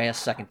time for Reyes'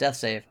 second death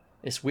save.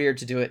 It's weird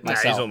to do it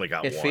myself. He's only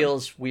got it one.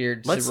 Feels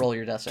weird to roll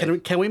your death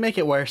save. Can we make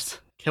it worse?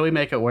 Can we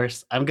make it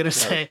worse? I'm gonna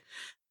say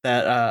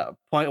that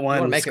point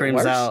one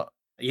screams out.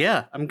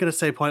 Yeah, I'm gonna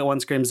say point one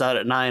screams out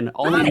at 9.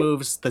 Only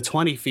moves the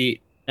 20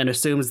 feet and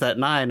assumes that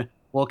 9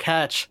 will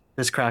catch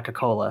this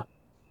Crack-a-Cola.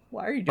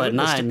 Why are you doing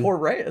this to poor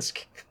Reyes?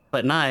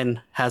 But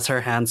 9 has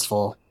her hands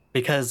full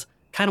because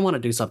kind of want to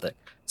do something.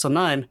 So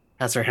 9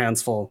 has her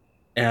hands full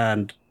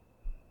and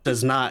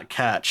does not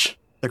catch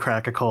the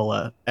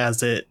Crack-a-Cola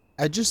as it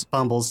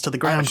fumbles to the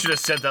ground. I should have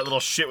said that little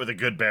shit with a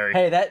good berry.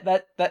 Hey,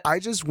 that. I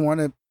just want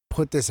to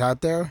put this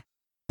out there.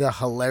 The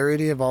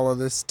hilarity of all of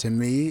this to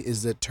me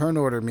is that turn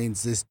order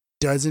means this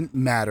doesn't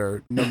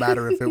matter, no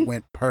matter if it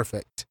went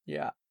perfect.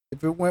 Yeah.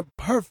 If it went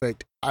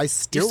perfect, I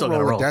still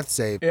roll a death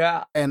save.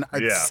 Yeah. And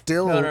I'd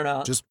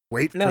still just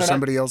wait for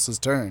somebody else's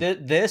turn.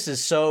 This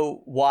is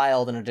so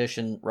wild in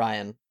addition,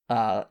 Ryan,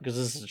 because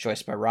this is a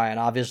choice by Ryan,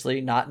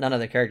 obviously, none of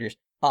the characters.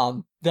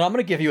 Then I'm going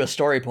to give you a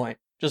story point.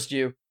 Just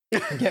you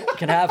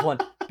can have one.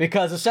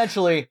 Because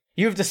essentially,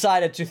 you've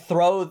decided to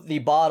throw the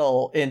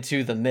bottle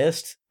into the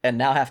mist and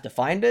now have to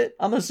find it,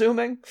 I'm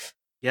assuming.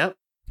 Yep.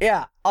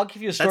 Yeah, I'll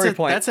give you a story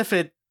point. That's if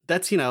it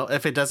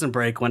doesn't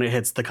break when it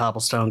hits the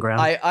cobblestone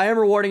ground. I am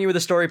rewarding you with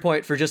a story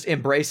point for just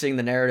embracing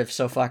the narrative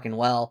so fucking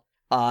well.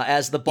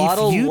 As the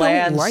bottle if you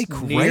lands don't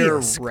like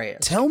near Reyes,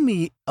 tell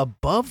me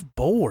above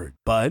board,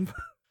 bud.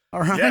 All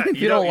right. Yeah, if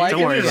you don't like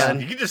him,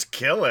 you can just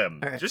kill him.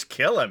 Right. Just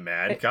kill him,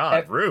 man.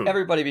 God, rude.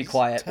 Everybody be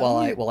quiet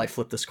while I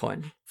flip this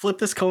coin. Flip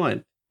this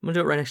coin. I'm gonna do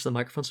it right next to the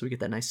microphone so we get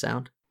that nice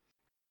sound.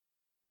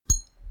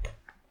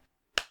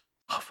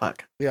 Oh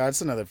fuck. Yeah,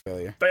 it's another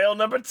failure. Fail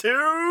number 2.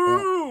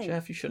 Yeah.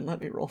 Jeff, you shouldn't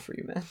let me roll for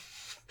you, man.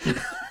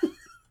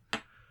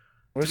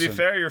 To be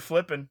fair, you're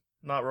flipping,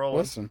 not rolling.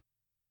 Listen,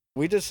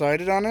 we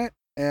decided on it,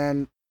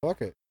 and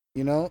fuck it.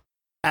 You know,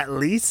 at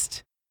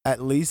least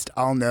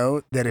I'll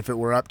know that if it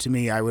were up to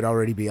me, I would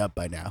already be up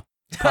by now.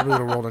 Probably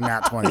would have rolled a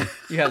nat 20.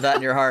 You have that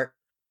in your heart.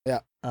 Yeah.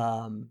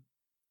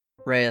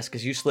 Reyes,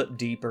 because you slip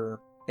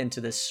deeper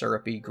into this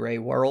syrupy gray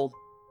world,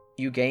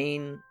 you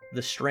gain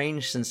the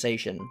strange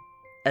sensation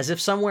as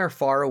if somewhere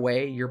far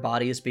away your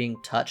body is being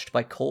touched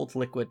by cold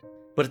liquid,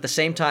 but at the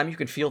same time you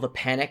can feel the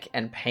panic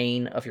and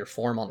pain of your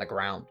form on the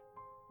ground.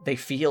 They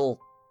feel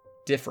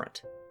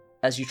different.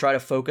 As you try to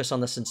focus on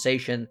the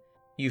sensation,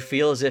 you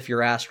feel as if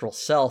your astral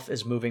self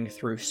is moving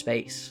through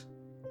space,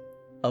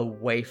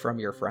 away from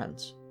your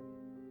friends.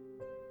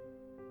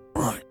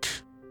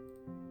 What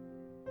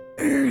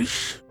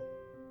is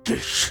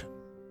this?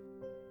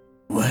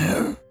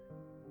 Where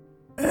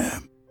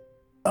am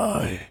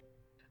I?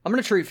 I'm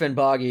going to treat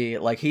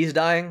Finnboggy like he's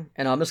dying,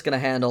 and I'm just going to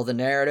handle the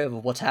narrative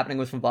of what's happening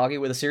with Finnboggy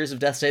with a series of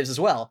death saves as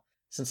well,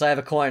 since I have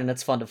a coin and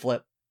it's fun to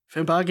flip.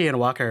 Finnboggy and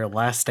Walker are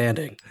last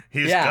standing.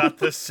 He's got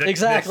the sickness.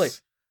 Exactly.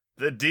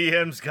 The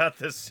DM's got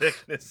the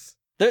sickness.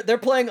 They're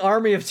playing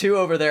Army of Two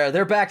over there.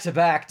 They're back to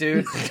back,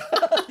 dude.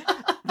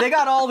 They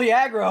got all the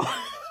aggro.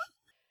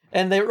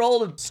 And they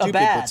rolled a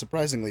bad. But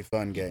surprisingly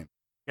fun game.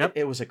 Yep.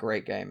 It was a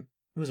great game.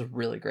 It was a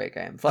really great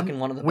game. Fucking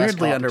one of the best.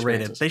 Weirdly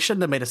underrated. They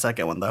shouldn't have made a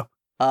second one, though.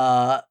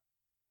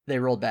 They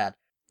rolled bad.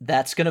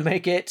 That's gonna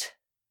make it...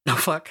 Oh,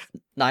 fuck.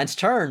 9's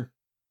turn.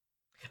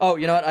 Oh,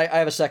 you know what? I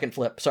have a second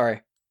flip.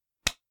 Sorry.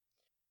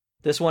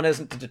 This one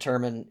isn't to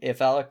determine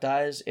if Alec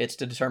dies, it's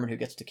to determine who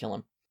gets to kill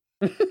him.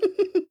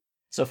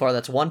 So far,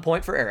 that's 1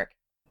 point for Eric.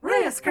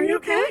 Reyes, are you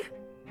okay?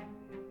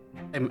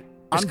 I'm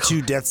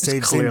 2 death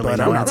saves in, but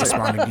I'm not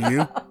responding to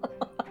you.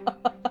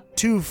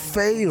 2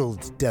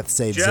 failed death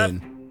saves Jeff,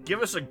 in.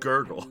 Give us a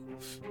gurgle.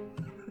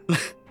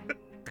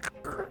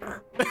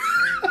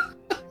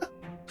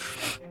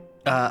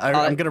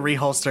 I'm going to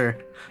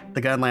reholster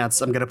the gun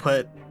lance. I'm going to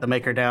put the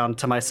maker down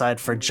to my side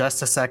for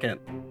just a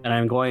second, and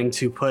I'm going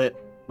to put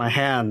my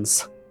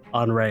hands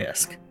on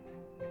Reyes.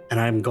 And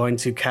I'm going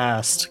to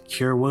cast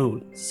Cure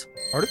Wounds.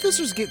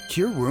 Artificers get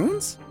Cure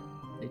Wounds?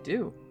 They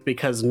do.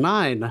 Because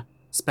 9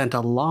 spent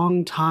a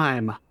long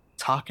time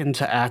talking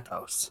to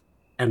Athos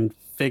and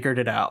figured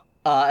it out.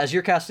 As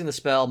you're casting the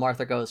spell,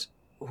 Martha goes,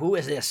 "Who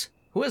is this?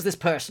 Who is this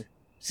person?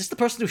 Is this the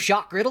person who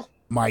shot Griddle?"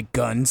 My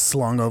gun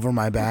slung over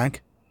my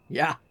back?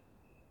 Yeah.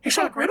 He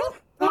shot Griddle?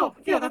 Oh,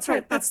 yeah, that's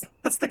right. That's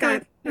the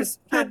guy whose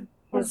head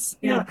was,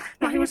 yeah.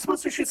 No, he was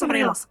supposed to shoot somebody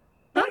else.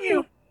 Not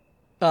you.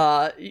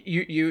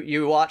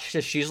 You watch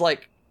as she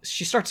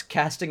starts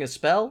casting a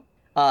spell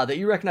that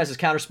you recognize as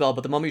counterspell,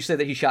 but the moment you say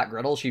that he shot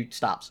Griddle, she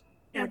stops.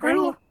 Yeah,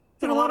 Griddle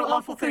did a lot of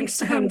awful things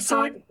to him,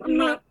 so I'm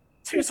not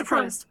too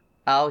surprised.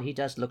 Oh, he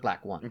does look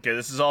like one. Okay,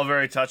 this is all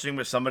very touching,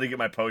 but somebody get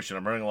my potion.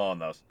 I'm running low on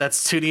those.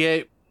 That's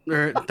 2d8.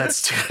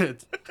 That's 2.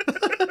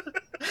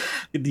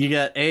 You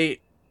got 8,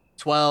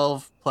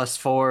 12, plus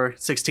 4,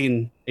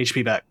 16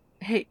 HP back.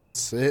 Hey.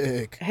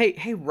 Sick.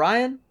 Hey,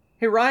 Ryan.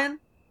 Hey, Ryan.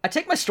 I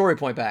take my story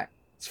point back.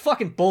 It's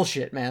fucking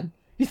bullshit, man.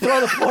 You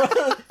throw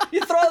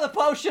the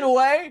potion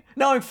away,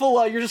 knowing full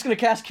well you're just gonna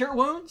cast Cure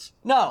Wounds?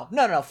 No,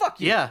 fuck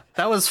you. Yeah,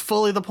 that was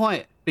fully the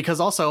point. Because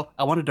also,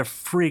 I wanted to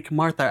freak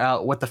Martha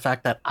out with the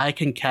fact that I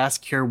can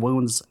cast Cure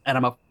Wounds and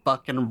I'm a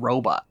fucking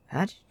robot.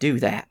 How'd you do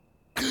that?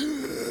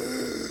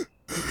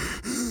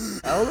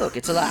 Oh, look,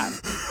 it's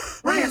alive.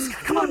 Reyes,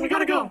 come on, we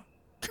gotta go.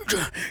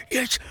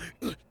 Yes.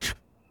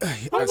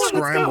 I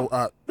scramble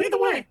up. Lead the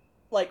way.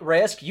 Like,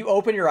 Reyes, you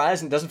open your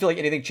eyes and it doesn't feel like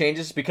anything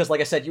changes because, like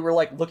I said, you were,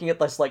 like, looking at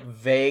this, like,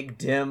 vague,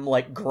 dim,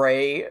 like,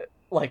 gray,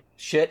 like,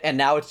 shit, and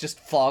now it's just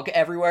fog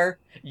everywhere.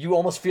 You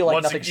almost feel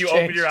like nothing's changed.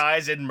 Once you open your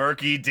eyes in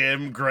murky,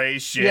 dim, gray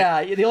shit.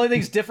 Yeah, the only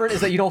thing's different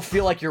is that you don't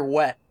feel like you're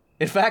wet.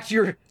 In fact,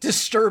 you're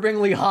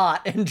disturbingly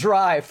hot and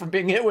dry from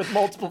being hit with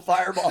multiple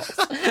fireballs.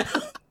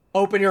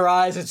 Open your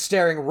eyes and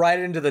staring right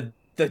into the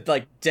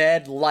like,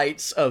 dead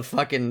lights of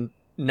fucking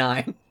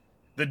 9.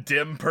 The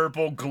dim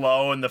purple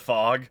glow in the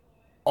fog.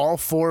 All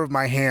 4 of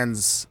my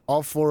hands,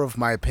 all 4 of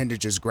my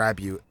appendages grab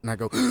you, and I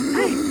go,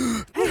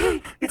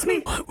 Hey, it's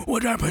me.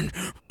 What happened?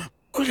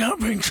 What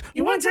happened?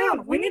 You went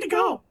down. We need to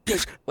go.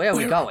 Yes. Where are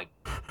we going?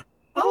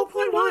 Follow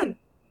point 1.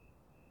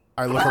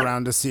 I look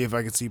around to see if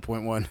I can see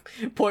point 1.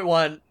 Point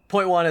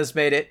one has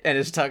made it and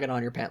is tugging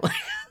on your pant leg.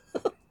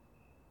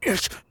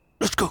 Yes,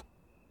 let's go.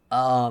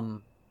 All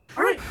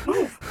right,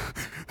 move.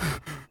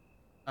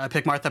 I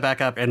pick Martha back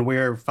up and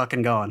we're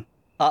fucking going.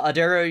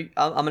 Adero,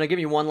 I'm gonna give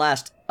you one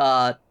last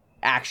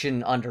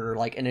action under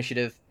like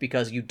initiative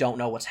because you don't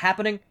know what's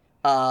happening.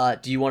 Do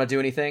you want to do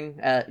anything?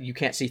 You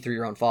can't see through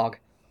your own fog.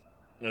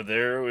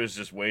 There was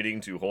just waiting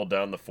to hold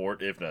down the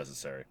fort if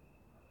necessary.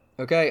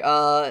 Okay.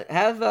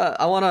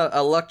 I want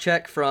a luck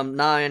check from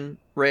 9,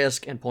 Reyes,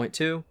 and point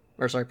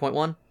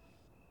 1.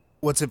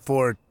 What's it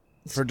for?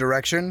 For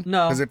direction?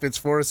 No. Because if it's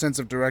for a sense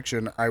of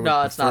direction, I would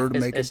no, it's prefer not. to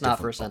make It's it not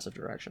for a difficult. sense of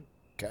direction.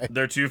 Okay.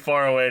 They're too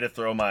far away to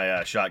throw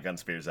my shotgun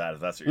spears at, if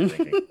that's what you're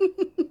thinking.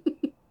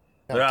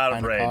 They're out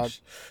of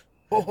range.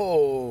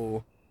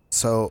 Oh.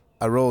 So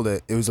I rolled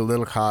it. It was a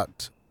little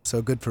hot.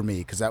 So good for me,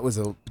 because that was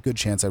a good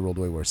chance I rolled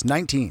way worse.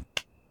 19.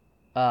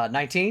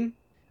 19?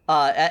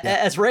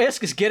 As Reyes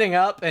is getting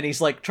up and he's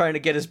like trying to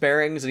get his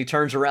bearings and he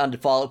turns around to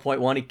follow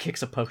point 1, he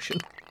kicks a potion.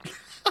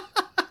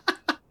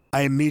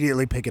 I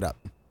immediately pick it up.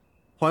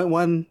 Point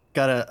 1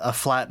 got a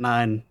flat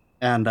 9,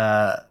 and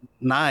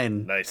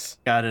 9 nice.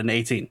 Got an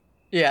 18.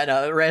 Yeah,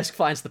 no, Reyes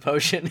finds the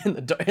potion in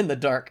the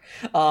dark.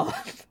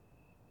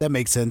 That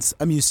makes sense.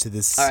 I'm used to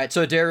this. All right,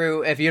 so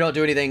Daru, if you don't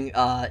do anything,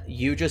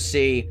 you just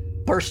see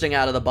bursting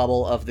out of the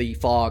bubble of the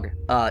fog,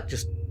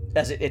 just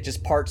as it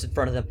just parts in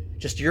front of them,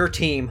 just your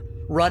team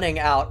running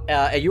out.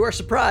 And you are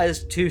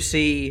surprised to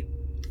see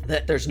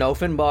that there's no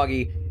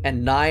Finnboggy,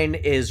 and 9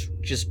 is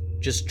just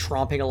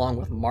tromping along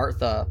with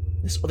Martha,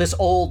 this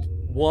old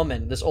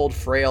woman, this old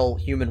frail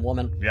human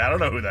woman. Yeah, I don't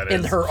know who that is.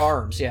 In her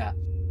arms, yeah.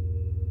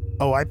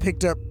 Oh, I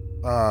picked up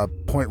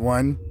point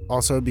 1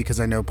 also because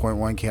I know point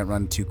 1 can't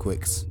run 2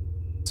 quicks.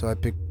 So I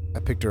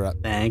picked her up.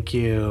 Thank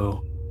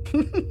you.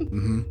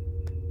 Mm-hmm.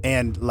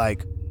 And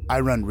like I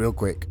run real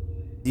quick.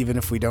 Even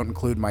if we don't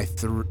include my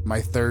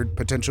third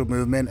potential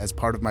movement as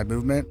part of my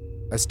movement,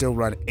 I still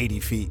run 80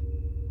 feet.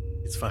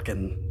 He's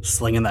fucking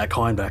slinging that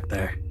coin back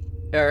there.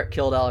 Eric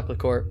killed Alec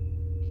LaCourt.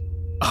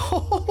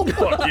 Oh,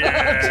 fuck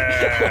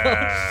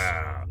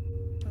yeah!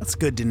 That's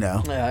good to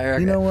know. Yeah, Eric,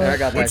 you know what? Eric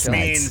got that Which kill.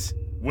 means,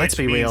 let's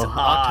be real.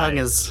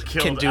 Octung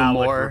can do Alec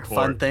more LaCourt.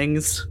 fun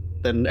things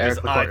than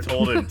Eric I LaCourt.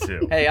 told him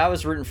to. Hey, I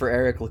was rooting for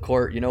Eric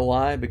LaCourt. You know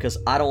why? Because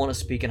I don't want to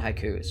speak in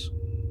haikus.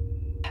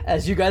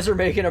 As you guys are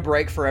making a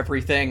break for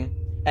everything,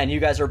 and you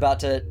guys are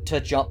about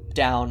to jump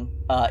down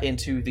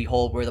into the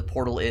hole where the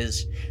portal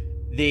is,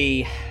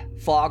 the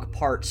fog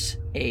parts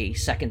a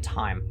second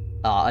time.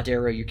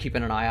 Adero, you're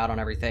keeping an eye out on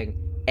everything,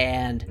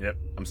 and Yep,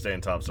 I'm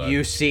staying topside.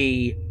 you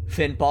see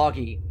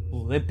Finnboggy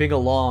limping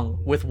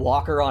along with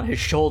Walker on his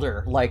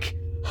shoulder, like,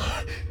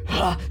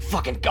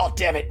 fucking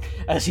goddammit,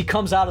 as he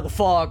comes out of the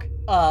fog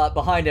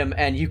behind him,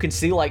 and you can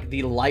see, like,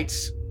 the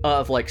lights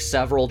of, like,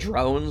 several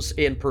drones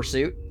in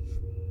pursuit.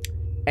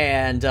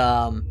 And,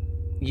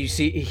 you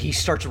see he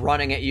starts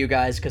running at you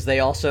guys, because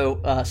they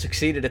also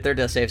succeeded at their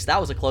death saves. That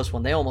was a close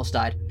one. They almost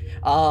died.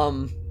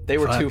 They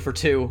were 2 for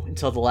 2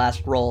 until the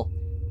last roll.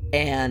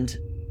 And,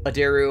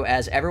 Adero,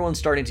 as everyone's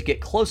starting to get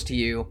close to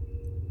you,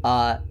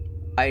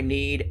 I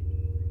need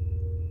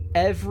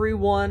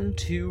everyone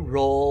to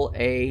roll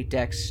a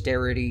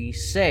dexterity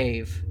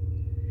save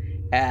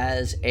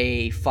as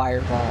a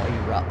fireball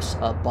erupts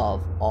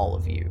above all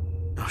of you.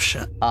 Oh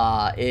shit.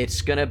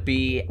 It's gonna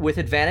be with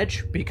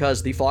advantage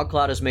because the fog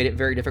cloud has made it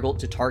very difficult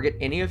to target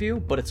any of you,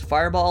 but it's a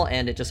fireball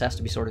and it just has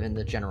to be sort of in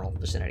the general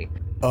vicinity.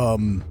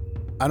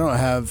 I don't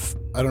have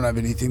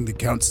anything that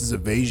counts as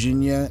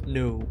evasion yet.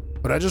 No.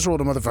 But I just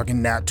rolled a motherfucking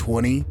nat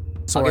 20.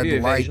 So I'll give I'd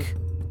you like evasion.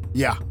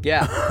 Yeah.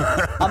 Yeah.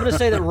 I'm going to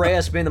say that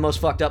Reyes, being the most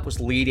fucked up, was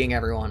leading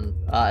everyone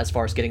as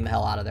far as getting the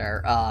hell out of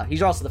there.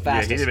 He's also the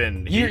fastest.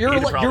 You're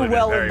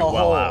well in the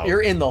hole. Out.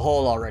 You're in the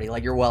hole already.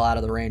 Like, you're well out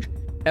of the range.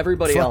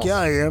 Everybody else. Fuck yeah,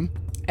 I am.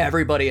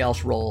 Everybody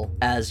else roll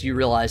as you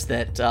realize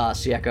that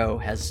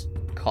Sieko has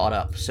caught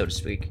up, so to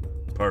speak.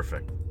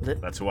 Perfect.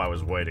 That's who I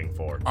was waiting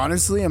for.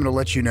 Honestly, I'm going to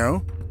let you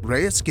know,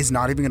 Reyes is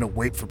not even going to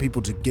wait for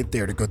people to get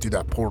there to go through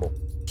that portal.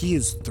 He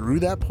is through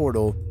that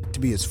portal to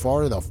be as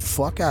far the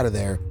fuck out of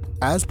there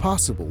as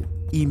possible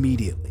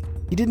immediately.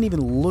 He didn't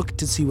even look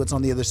to see what's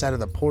on the other side of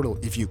the portal,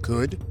 if you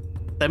could.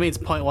 That means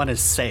point 1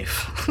 is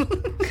safe.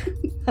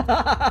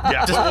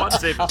 Yeah, point 1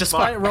 safe.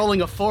 Despite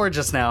rolling a 4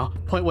 just now,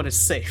 point 1 is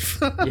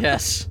safe.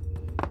 Yes.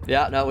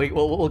 Yeah, no,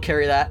 we'll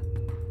carry that.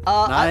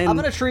 I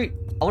want to treat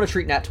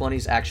nat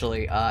 20s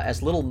actually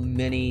as little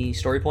mini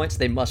story points.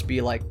 They must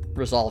be like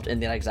resolved in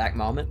that exact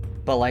moment.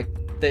 But like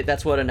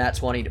that's what a nat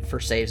 20 for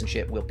saves and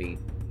shit will be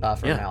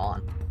from now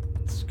on.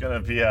 It's gonna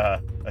be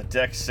a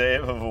dex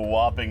save of a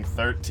whopping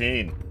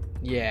 13.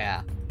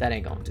 Yeah, that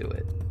ain't gonna do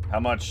it. How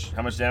much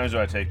damage do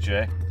I take,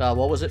 Jay?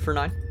 What was it for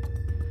 9?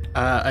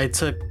 I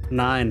took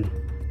 9.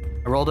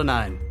 I rolled a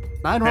 9.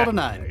 9 rolled a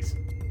 9. Nice.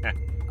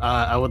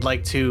 I would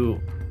like to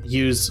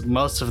use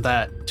most of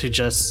that to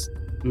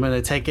I'm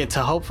gonna take it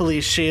to hopefully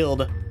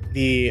shield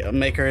the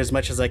Maker as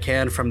much as I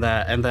can from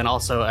that, and then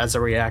also as a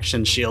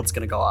reaction, shield's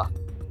gonna go off.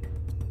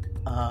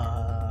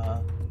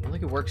 I don't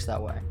think it works that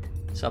way.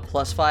 So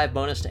 +5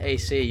 bonus to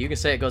AC. You can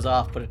say it goes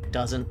off, but it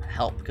doesn't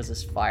help because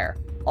it's fire.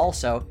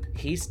 Also,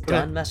 he's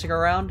done messing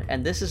around,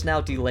 and this is now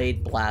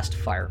delayed blast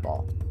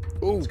fireball.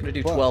 Ooh, it's gonna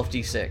do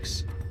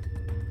 12d6.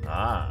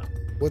 Ah.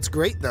 What's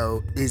great,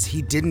 though, is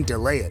he didn't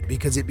delay it,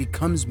 because it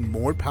becomes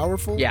more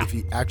powerful if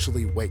he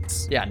actually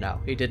waits. Yeah, no,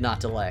 he did not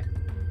delay.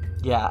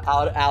 Yeah,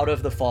 out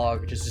of the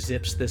fog just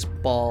zips this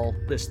ball,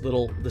 this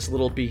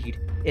little bead.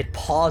 It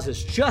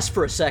pauses just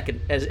for a second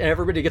as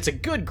everybody gets a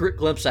good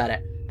glimpse at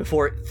it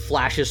before it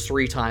flashes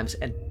 3 times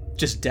and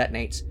just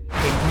detonates.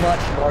 A much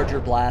larger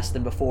blast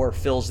than before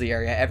fills the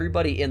area.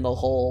 Everybody in the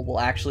hole will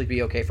actually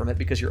be okay from it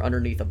because you're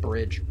underneath a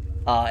bridge,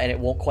 and it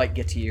won't quite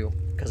get to you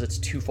because it's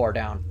too far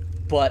down.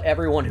 But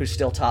everyone who's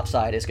still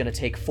topside is going to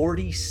take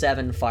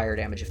 47 fire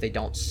damage if they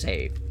don't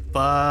save.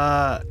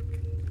 Fuck.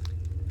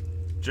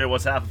 Jay,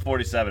 what's half of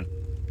 47?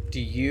 Do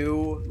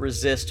you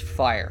resist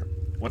fire?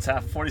 What's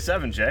half of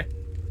 47, Jay?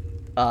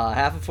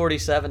 Half of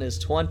 47 is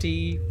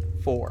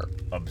 24.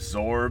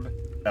 Absorb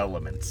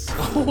elements.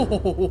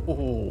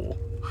 Ooh.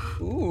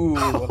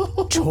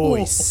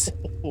 Choice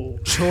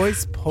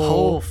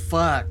pull. Oh,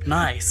 fuck.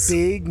 Nice.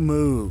 Big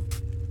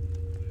move.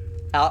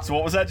 So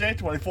what was that, Jay?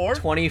 24?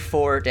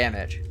 24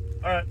 damage.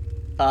 Alright.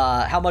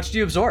 How much do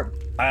you absorb?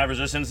 I have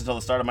resistance until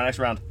the start of my next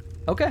round.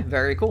 Okay,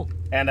 very cool.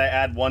 And I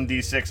add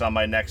 1d6 on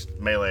my next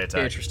melee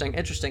attack.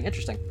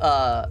 Interesting.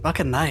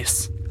 Fucking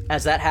nice.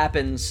 As that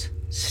happens,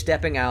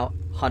 stepping out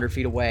 100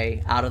 feet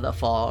away, out of the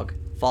fog,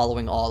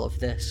 following all of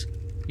this,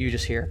 you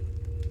just hear,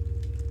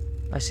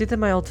 I see that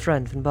my old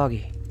friend,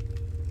 Finboggy,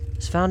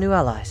 has found new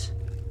allies.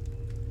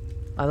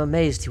 I'm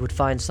amazed he would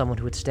find someone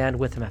who would stand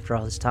with him after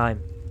all this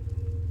time.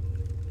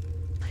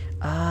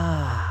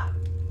 Ah,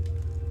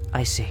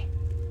 I see.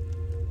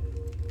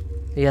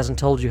 He hasn't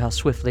told you how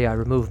swiftly I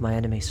remove my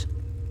enemies.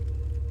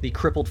 The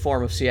crippled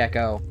form of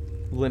Sieko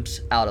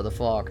limps out of the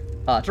fog,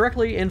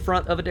 directly in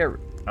front of Adaru.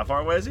 How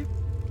far away is he?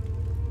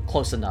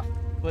 Close enough.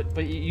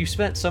 But you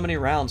spent so many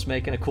rounds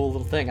making a cool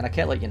little thing, and I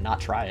can't let you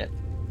not try it.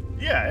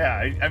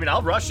 Yeah. I mean,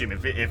 I'll rush him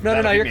if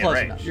No, you're close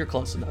enough. You're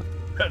close enough.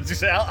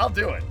 I'll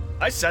do it.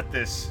 I set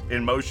this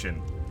in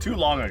motion too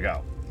long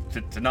ago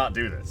to not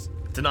do this,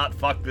 to not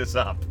fuck this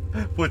up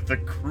with the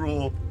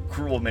cruel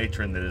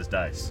matron that is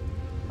Dice.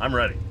 I'm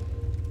ready.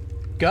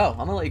 Go. I'm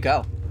gonna let you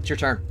go. It's your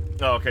turn.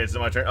 Oh, okay. Is it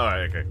my turn? All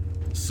right. Okay.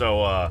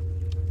 So, all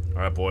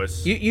right,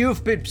 boys.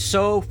 You've been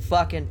so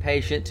fucking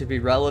patient to be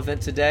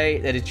relevant today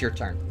that it's your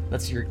turn.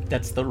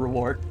 That's the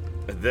reward.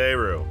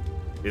 Adaru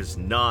is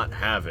not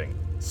having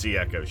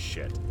Sieko's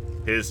shit.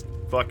 His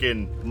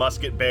fucking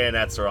musket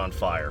bayonets are on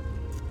fire.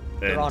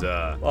 And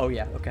oh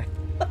yeah, okay.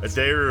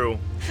 Adaru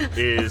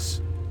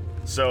is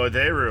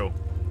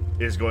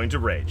going to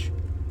rage.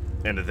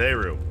 And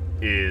Adaru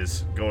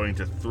is going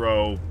to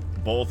throw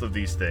both of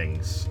these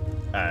things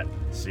at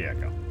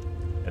Sieko.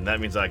 And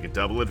that means I get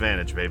double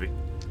advantage, baby.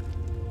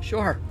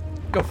 Sure.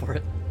 Go for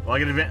it. Well, I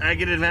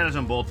get advantage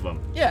on both of them.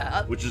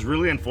 Yeah. Which is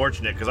really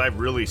unfortunate because I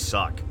really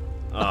suck.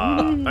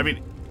 I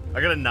mean,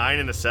 I got a 9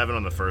 and a 7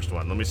 on the first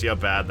one. Let me see how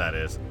bad that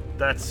is.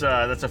 That's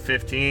a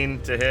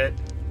 15 to hit.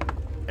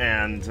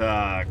 And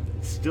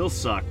still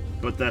suck,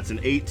 but that's an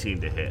 18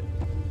 to hit.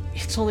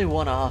 It's only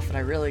one off, and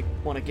I really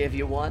want to give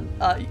you one.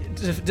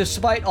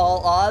 Despite all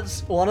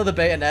odds, one of the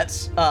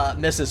bayonets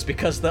misses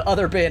because the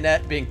other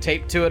bayonet being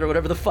taped to it or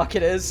whatever the fuck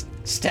it is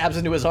stabs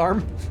into his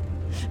arm.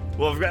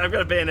 Well, I've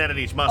got a bayonet at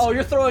each musket. Oh,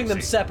 you're throwing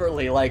them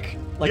separately, like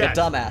yes,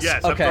 a dumbass.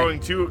 Yes, okay. I'm throwing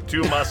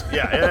two muskets.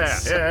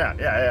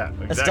 Yeah.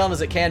 Exactly. As dumb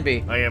as it can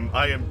be. I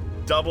am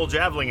double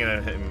javelin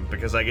at him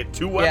because I get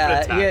 2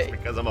 weapon attacks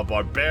because I'm a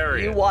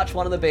barbarian. You watch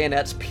one of the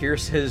bayonets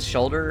pierce his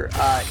shoulder.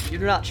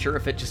 You're not sure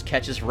if it just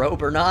catches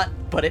rope or not,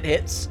 but it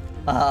hits.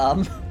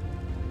 And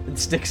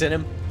sticks in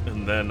him.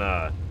 And then,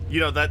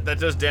 that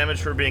does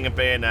damage for being a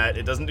bayonet.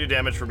 It doesn't do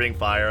damage for being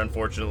fire,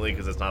 unfortunately,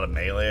 because it's not a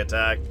melee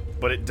attack.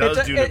 But it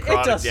does do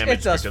necrotic damage.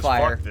 It does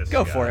fire. Fuck this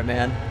Go guy. for it,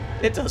 man.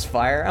 It does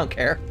fire. I don't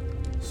care.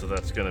 So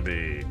that's gonna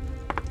be...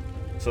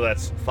 So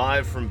that's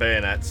 5 from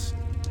bayonets.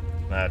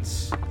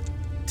 That's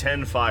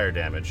 10 fire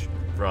damage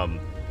from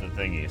the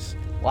thingies.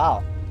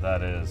 Wow.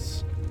 That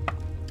is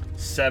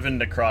 7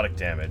 necrotic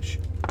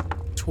damage.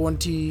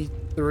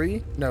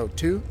 23? No,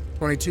 2?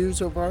 22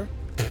 so far?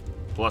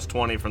 Plus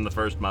 20 from the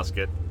first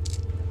musket.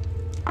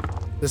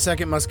 The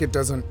second musket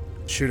doesn't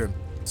shoot him.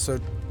 So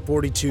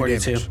 42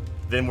 damage.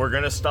 Then we're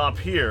gonna stop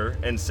here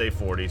and say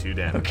 42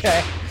 damage.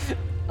 Okay.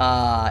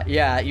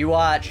 Yeah, you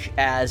watch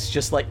as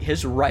just like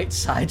his right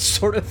side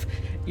sort of...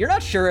 You're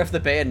not sure if the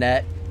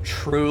bayonet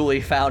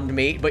truly found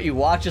meat, but you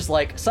watch as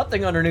like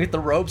something underneath the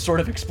rope sort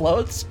of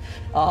explodes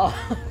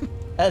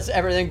as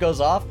everything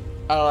goes off.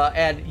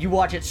 And you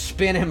watch it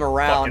spin him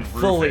around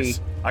fully.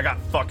 I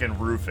got fucking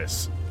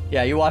Rufus.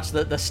 Yeah, you watch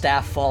the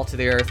staff fall to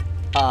the earth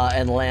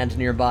and land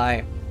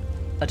nearby.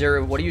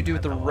 Adira, what do you do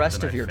with the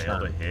rest of your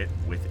turn? To hit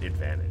with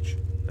advantage.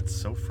 That's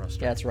so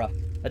frustrating. Yeah, it's rough.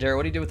 Adira,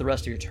 what do you do with the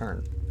rest of your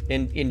turn?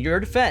 In your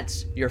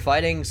defense, you're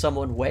fighting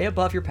someone way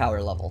above your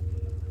power level.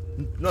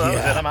 No,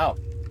 I'm out.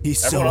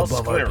 He's everyone so else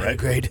above is clear, our pay right?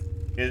 grade.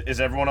 Is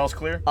everyone else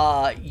clear?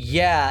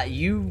 Yeah,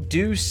 you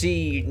do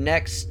see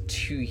next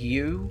to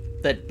you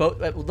that both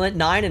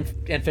Nine and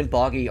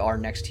Finboggy are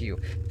next to you.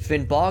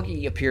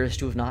 Finboggy appears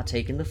to have not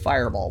taken the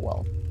fireball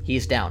well.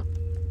 He's down.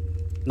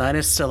 9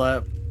 is still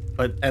up,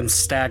 and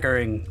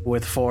staggering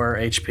with 4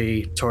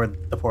 HP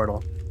toward the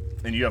portal.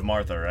 And you have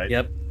Martha, right?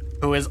 Yep.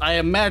 Who is, I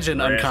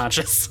imagine,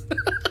 unconscious.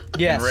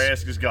 Yes. And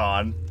Reyes is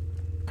gone.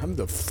 I'm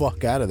the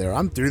fuck out of there.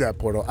 I'm through that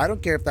portal. I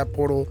don't care if that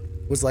portal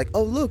was like,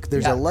 oh look,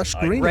 there's a lush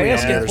greenery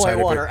Reyes on the and other side of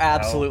 .1 it. are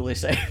absolutely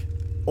safe.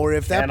 Or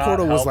if that Cannot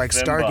portal was help like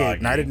Stargate Finboggy.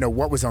 and I didn't know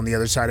what was on the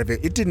other side of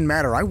it, it didn't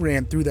matter. I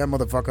ran through that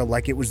motherfucker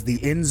like it was the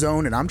end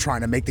zone and I'm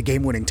trying to make the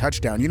game-winning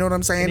touchdown. You know what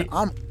I'm saying?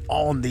 I'm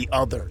on the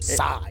other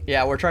side.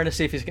 Yeah, we're trying to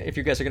see if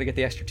you guys are going to get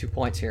the extra 2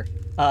 points here.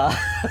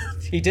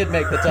 He did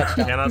make the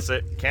touchdown.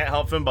 Can't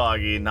help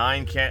Finboggy.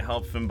 9 can't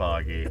help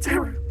Finboggy.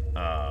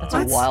 That's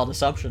a wild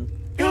assumption.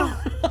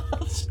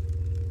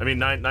 I mean,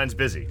 9's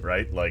busy,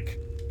 right? Like,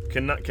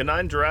 can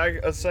 9 drag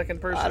a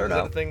second person? I don't know.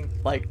 Is that a thing?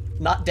 Like,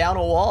 not down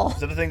a wall. Is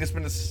that a thing that's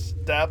been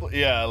established?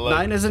 Yeah.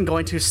 9 isn't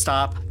going to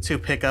stop to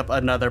pick up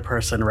another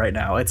person right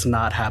now. It's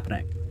not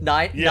happening.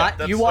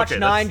 You watch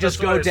 9 just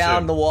that's what go I down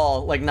assumed. the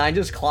wall. Like 9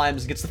 just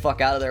climbs, gets the fuck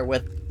out of there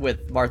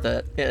with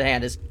Martha in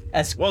hand.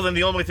 Well, then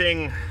the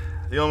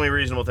only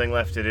reasonable thing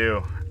left to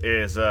do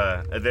is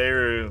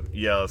Aderu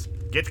yells,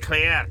 "Get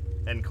clear!"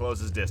 and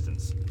closes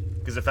distance.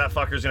 Because if that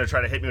fucker's gonna try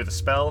to hit me with a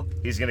spell,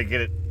 he's gonna get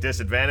a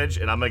disadvantage,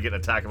 and I'm gonna get an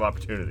attack of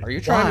opportunity. Are you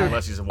trying to?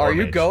 Unless he's a war Are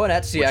you mage, going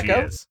at which he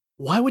Sieko? is.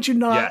 Why would you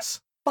not Yes.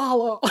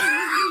 follow?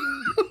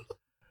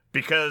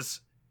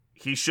 Because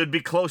he should be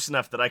close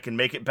enough that I can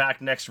make it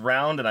back next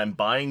round, and I'm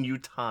buying you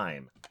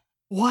time.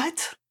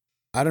 What?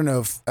 I don't know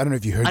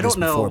if you heard this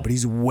before, but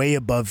he's way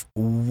above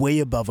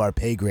our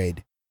pay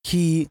grade.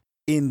 He,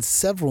 in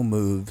several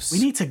moves, We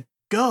need to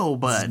go,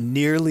 has bud.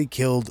 nearly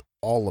killed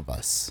all of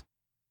us.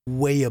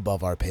 Way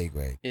above our pay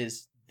grade.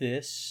 Is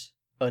this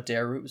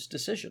Aderu's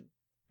decision?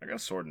 I got a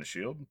sword and a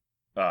shield.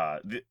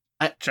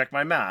 Check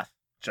my math.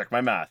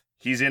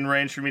 He's in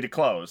range for me to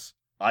close.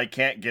 I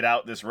can't get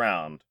out this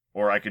round,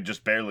 or I could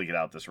just barely get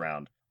out this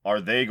round. Are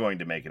they going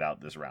to make it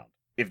out this round?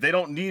 If they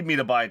don't need me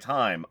to buy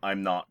time,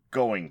 I'm not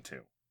going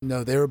to.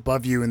 No, they're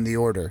above you in the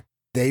order.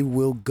 They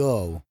will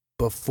go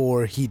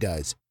before he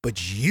does,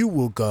 but you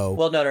will go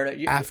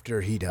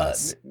after he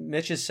does.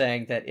 Mitch is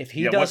saying that if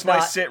he what's my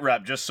sit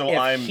rep, just so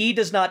if he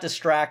does not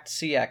distract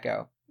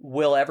Sieko,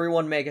 will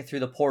everyone make it through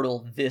the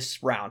portal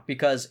this round?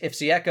 Because if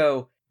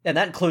Sieko, and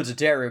that includes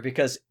Aderu,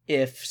 because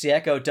if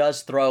Sieko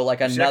does throw like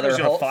another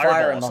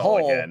fire in the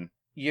hole, again,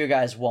 you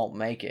guys won't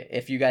make it.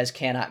 If you guys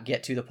cannot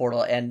get to the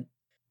portal, and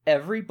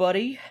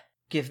everybody,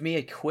 give me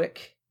a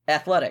quick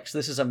athletics.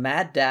 This is a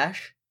mad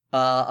dash.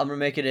 I'm gonna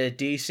make it a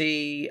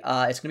DC.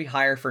 It's gonna be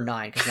higher for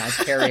 9 because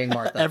 9's carrying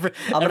Martha.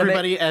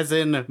 Everybody, as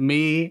in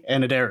me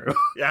and Aderu.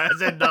 Yeah,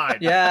 as in 9.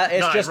 Yeah,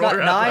 it's 9, just roll not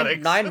your 9.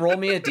 athletics. 9. Roll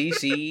me a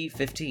DC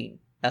 15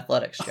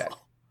 athletics check.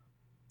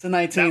 It's a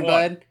 19,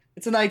 bud.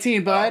 It's a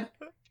 19, bud.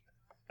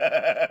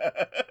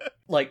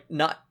 Like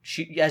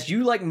as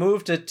you like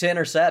move to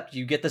intercept,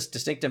 you get this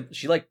distinctive.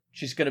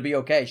 She's gonna be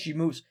okay. She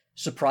moves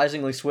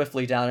surprisingly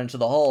swiftly down into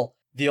the hole.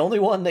 The only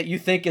one that you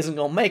think isn't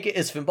gonna make it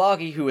is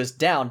Finboggy, who is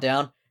down,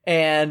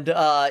 and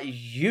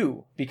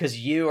you, because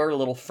you are a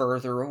little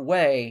further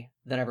away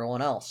than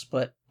everyone else.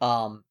 But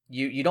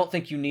you don't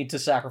think you need to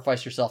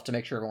sacrifice yourself to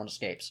make sure everyone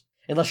escapes,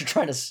 unless you're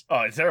trying to.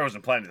 Oh, Zero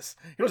wasn't planning this.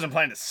 He wasn't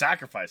planning to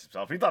sacrifice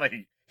himself. He thought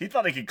he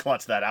could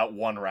clutch that out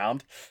one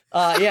round.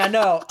 Yeah,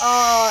 no.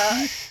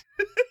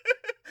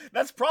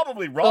 That's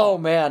probably wrong. Oh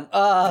man.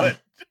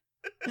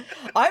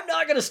 I'm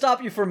not going to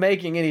stop you from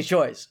making any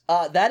choice.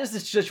 That is the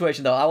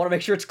situation, though. I want to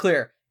make sure it's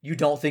clear. You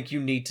don't think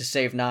you need to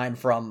save 9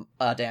 from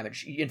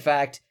damage. In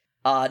fact,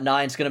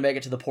 9's going to make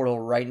it to the portal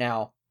right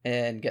now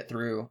and get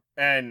through.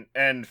 And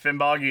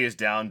Fimboggy is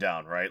down,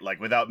 right? Like,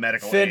 without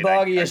medical aid.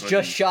 Fimboggy is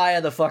just shy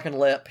of the fucking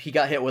lip. He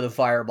got hit with a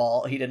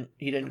fireball. He didn't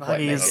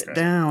quite make it.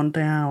 Down.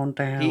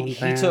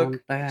 He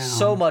took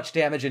so much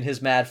damage in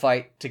his mad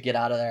fight to get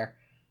out of there.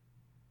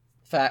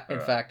 In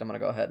fact, I'm going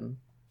to go ahead and...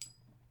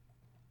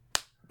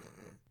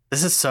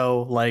 This is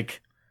so,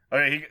 like...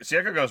 Okay,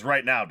 Sieko goes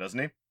right now, doesn't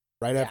he?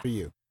 Right after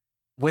you.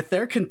 With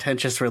their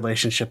contentious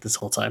relationship this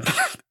whole time,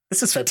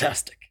 this is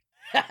fantastic.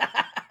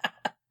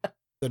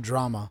 The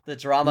drama. The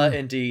drama,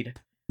 indeed.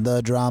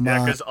 The drama.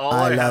 Yeah, because all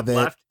I have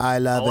left, I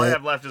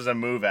have left is a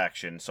move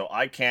action, so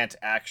I can't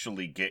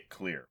actually get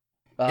clear.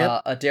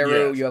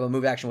 Adaru, Yes. you have a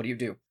move action. What do you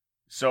do?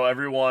 So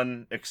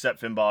everyone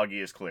except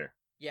Fimboggy is clear.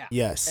 Yeah.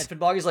 Yes. And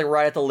Fimboggy's like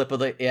right at the lip of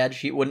the edge.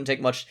 He wouldn't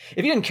take much.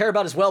 If you didn't care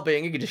about his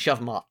well-being, you could just shove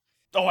him off.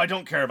 Oh, I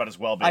don't care about his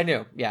well-being. I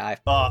knew. Yeah.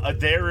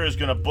 Adaru is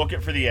gonna book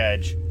it for the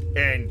edge,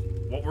 and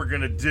what we're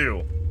gonna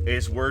do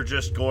is we're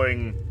just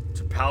going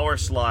to power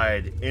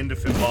slide into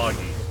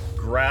Fimboggy,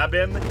 grab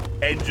him,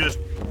 and just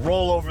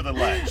roll over the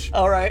ledge.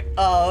 All right.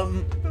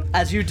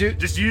 As you do,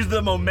 just use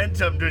the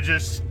momentum to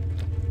just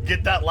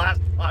get that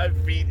last 5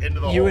 feet into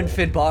the hole. You and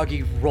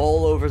Fimboggy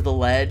roll over the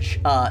ledge,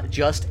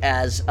 just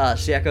as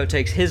Sieko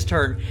takes his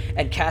turn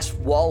and casts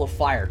Wall of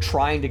Fire,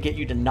 trying to get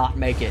you to not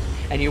make it.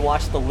 And you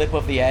watch the lip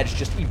of the edge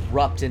just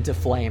erupt into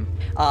flame.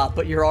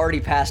 But you're already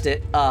past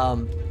it.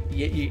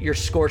 You're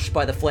scorched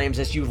by the flames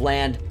as you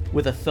land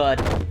with a thud.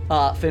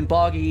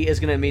 Fimboggy is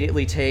going to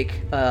immediately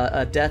take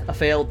a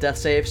failed death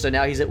save, so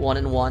now he's at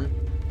 1-1.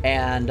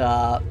 And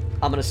I'm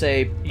going to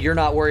say you're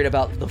not worried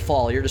about the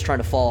fall. You're just trying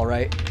to fall,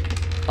 right?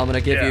 I'm going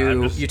to give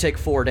you take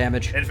 4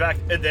 damage. In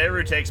fact,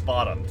 Adaru takes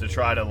bottom to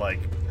try to, like,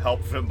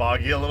 help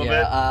Fimboggy a little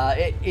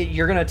bit.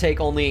 You're going to take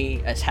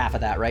only as half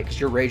of that, right? Because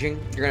you're raging.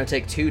 You're going to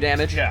take 2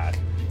 damage. Yeah.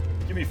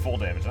 Give me full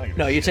damage.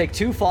 No, you take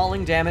 2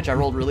 falling damage. I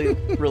rolled really,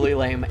 really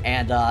lame.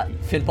 And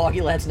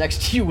Fimboggy lands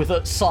next to you with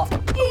a soft...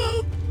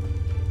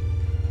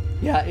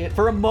 Yeah,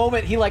 for a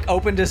moment, he, like,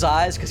 opened his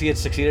eyes because he had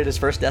succeeded his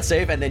first death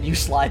save, and then you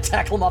slide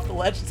tackle him off the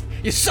ledge.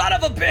 You son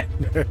of a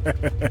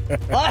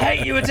bitch! I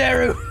hate you,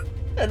 Adaru!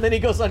 And then he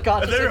goes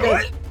unconscious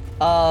again.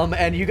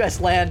 And you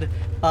guys land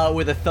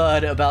with a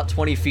thud about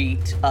 20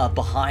 feet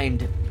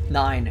behind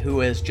 9, who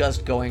is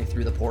just going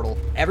through the portal.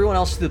 Everyone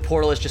else through the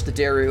portal is just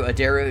Adaru.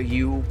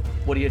 Adaru,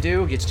 what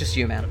do? It's just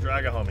you, man. A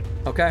drag a homie.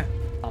 Okay.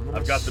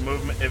 I've got the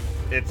movement.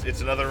 If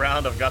it's another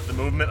round, I've got the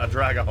movement. A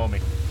drag a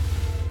homie.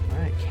 All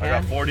right. I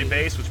got 40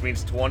 base, which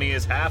means 20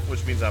 is half,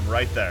 which means I'm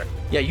right there.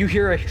 Yeah, you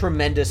hear a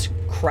tremendous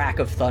crack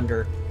of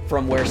thunder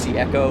from where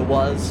Sieko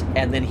was,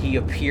 and then he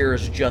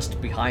appears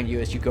just behind you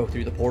as you go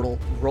through the portal.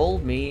 Roll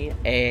me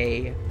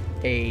a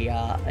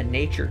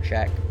nature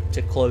check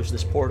to close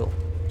this portal.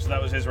 So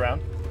that was his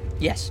round?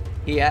 Yes.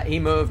 He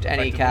moved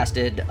and he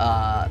casted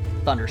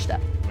Thunder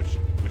Step.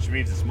 Which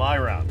means it's my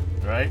round,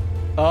 right?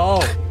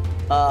 Oh.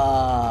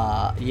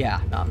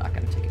 Yeah. No, I'm not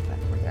gonna take it back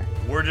over there.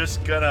 We're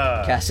just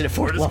gonna cast it at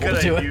 4th level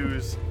to do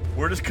it.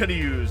 We're just gonna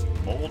use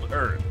Mold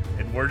Earth,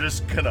 and we're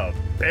just gonna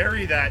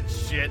bury that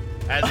shit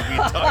as we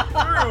tuck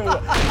through,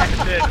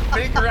 and then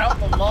figure out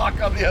the lock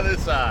on the other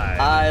side.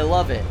 I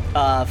love it.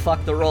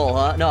 Fuck the roll,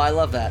 huh? No, I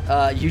love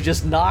that. You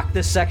just knock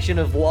this section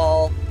of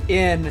wall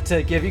in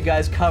to give you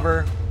guys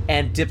cover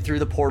and dip through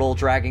the portal,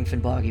 dragging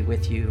Fimboggy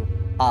with you.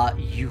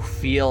 You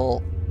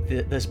feel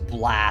this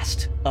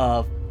blast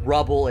of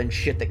rubble and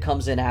shit that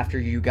comes in after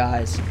you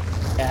guys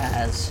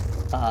as,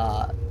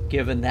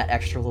 given that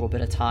extra little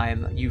bit of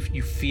time, you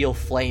feel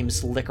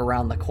flames lick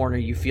around the corner.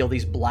 You feel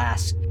these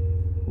blasts.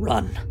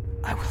 Run.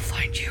 I will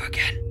find you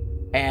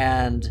again.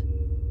 And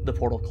the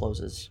portal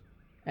closes,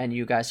 and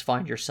you guys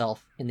find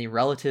yourself in the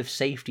relative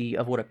safety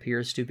of what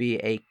appears to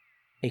be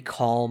a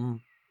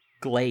calm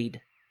glade.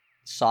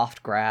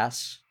 Soft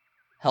grass,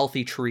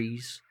 healthy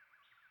trees,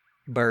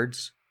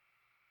 birds.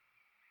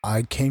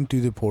 I came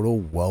through the portal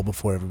well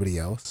before everybody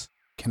else.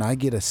 Can I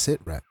get a sit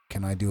rep?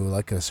 Can I do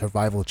like a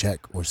survival check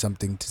or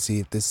something to see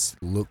if this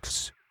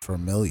looks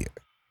familiar?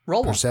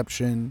 Roll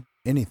perception,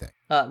 anything.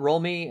 Roll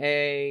me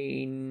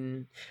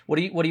a. What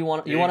do you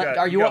want?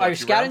 Are you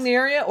scouting the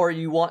area, or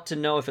you want to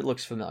know if it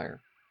looks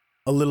familiar?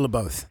 A little of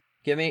both.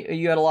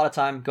 You had a lot of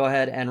time. Go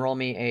ahead and roll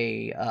me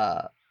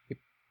a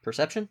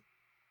perception.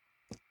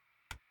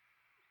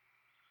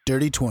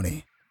 Dirty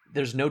 20.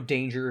 There's no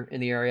danger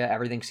in the area.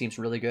 Everything seems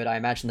really good. I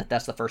imagine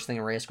that's the first thing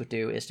Reyes would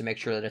do, is to make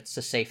sure that it's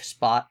a safe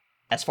spot.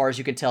 As far as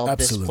you can tell,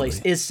 Absolutely. This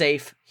place is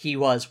safe. He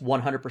was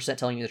 100%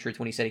 telling you the truth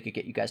when he said he could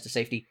get you guys to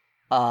safety.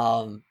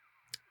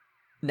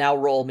 Now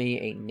roll me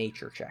a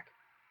nature check.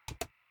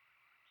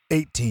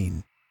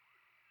 18.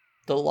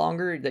 The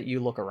longer that you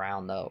look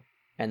around, though,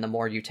 and the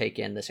more you take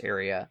in this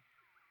area,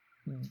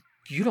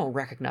 you don't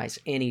recognize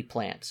any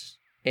plants.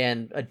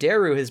 And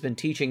Adaru has been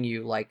teaching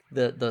you, like,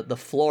 the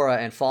flora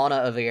and fauna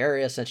of the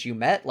area since you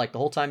met, like, the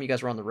whole time you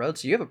guys were on the road,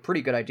 so you have a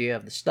pretty good idea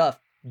of the stuff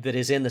that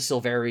is in the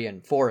Silverian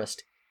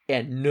forest,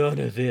 and none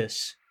of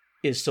this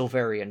is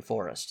Silverian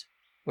Forest,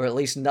 or at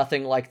least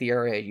nothing like the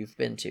area you've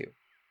been to.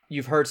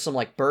 You've heard some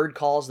like bird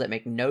calls that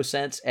make no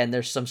sense, and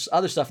there's some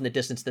other stuff in the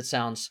distance that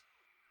sounds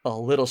a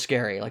little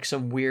scary, like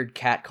some weird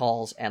cat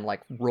calls and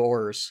like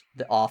roars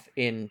that off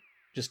in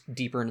just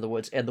deeper into the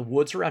woods, and the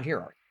woods around here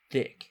are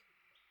thick.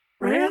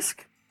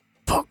 Risk?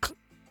 Fuck,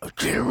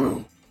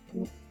 Ateru.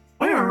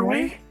 Where are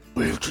we?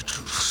 Where did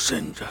you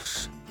send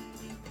us?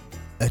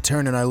 I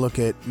turn and I look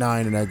at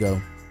 9 and I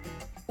go,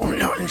 We're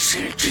not in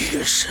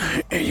Santias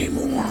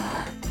anymore.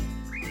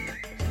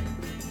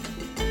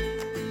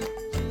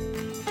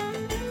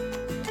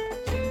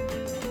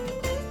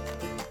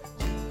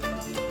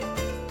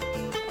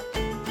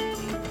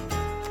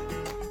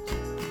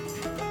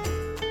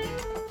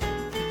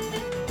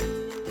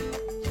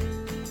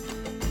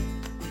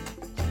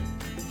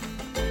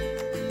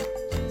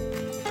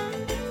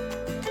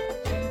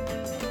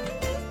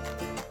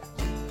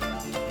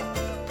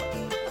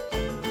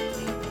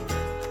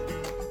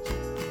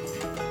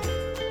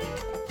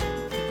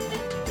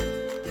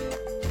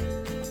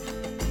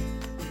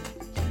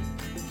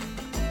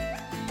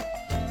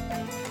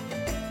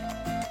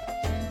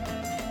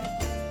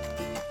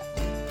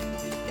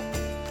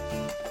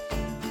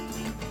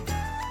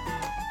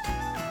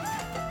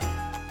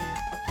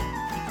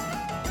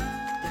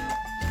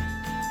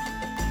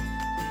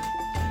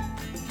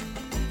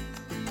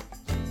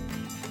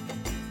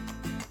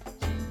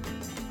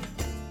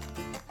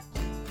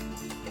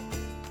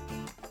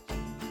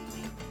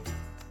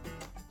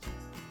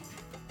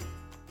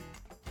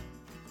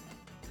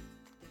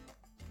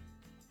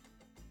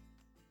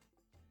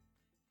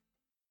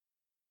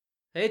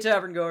 Hey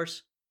Tavern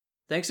Goers!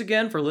 Thanks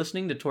again for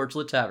listening to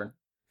Torchlit Tavern.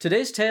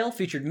 Today's tale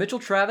featured Mitchell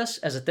Travis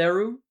as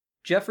Atheru,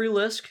 Jeffrey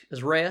Lisk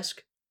as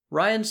Raysk,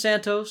 Ryan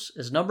Santos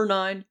as Number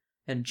 9,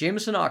 and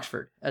Jameson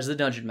Oxford as the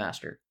Dungeon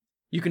Master.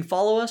 You can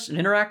follow us and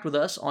interact with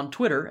us on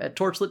Twitter at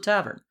Torchlit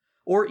Tavern,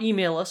 or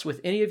email us with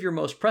any of your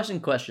most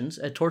pressing questions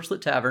at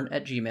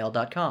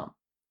torchlittavern@gmail.com.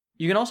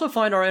 You can also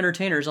find our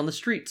entertainers on the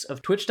streets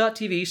of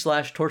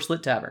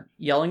twitch.tv/torchlittavern,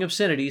 yelling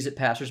obscenities at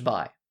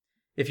passersby.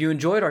 If you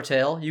enjoyed our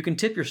tale, you can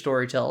tip your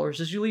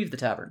storytellers as you leave the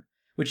tavern,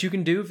 which you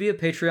can do via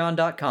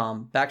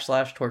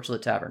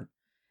patreon.com/torchlittavern.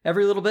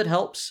 Every little bit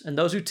helps, and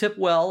those who tip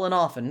well and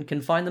often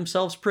can find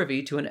themselves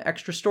privy to an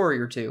extra story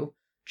or two,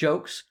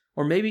 jokes,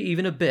 or maybe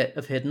even a bit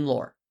of hidden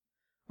lore.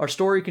 Our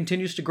story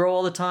continues to grow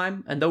all the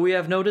time, and though we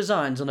have no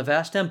designs on a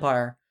vast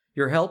empire,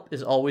 your help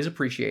is always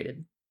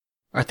appreciated.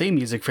 Our theme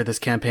music for this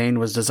campaign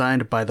was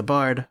designed by the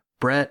bard,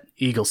 Brett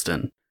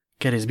Eagleston.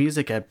 Get his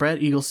music at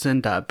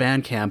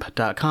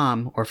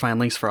bretteagleston.bandcamp.com or find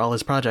links for all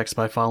his projects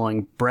by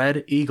following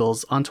Bread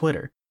Eagles on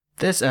Twitter.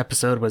 This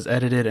episode was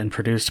edited and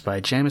produced by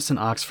Jameson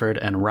Oxford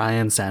and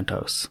Ryan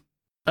Santos.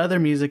 Other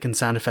music and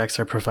sound effects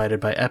are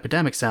provided by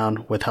Epidemic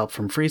Sound with help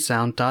from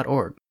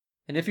freesound.org.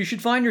 And if you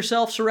should find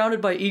yourself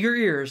surrounded by eager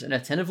ears and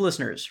attentive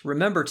listeners,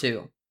 remember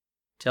to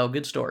tell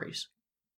good stories.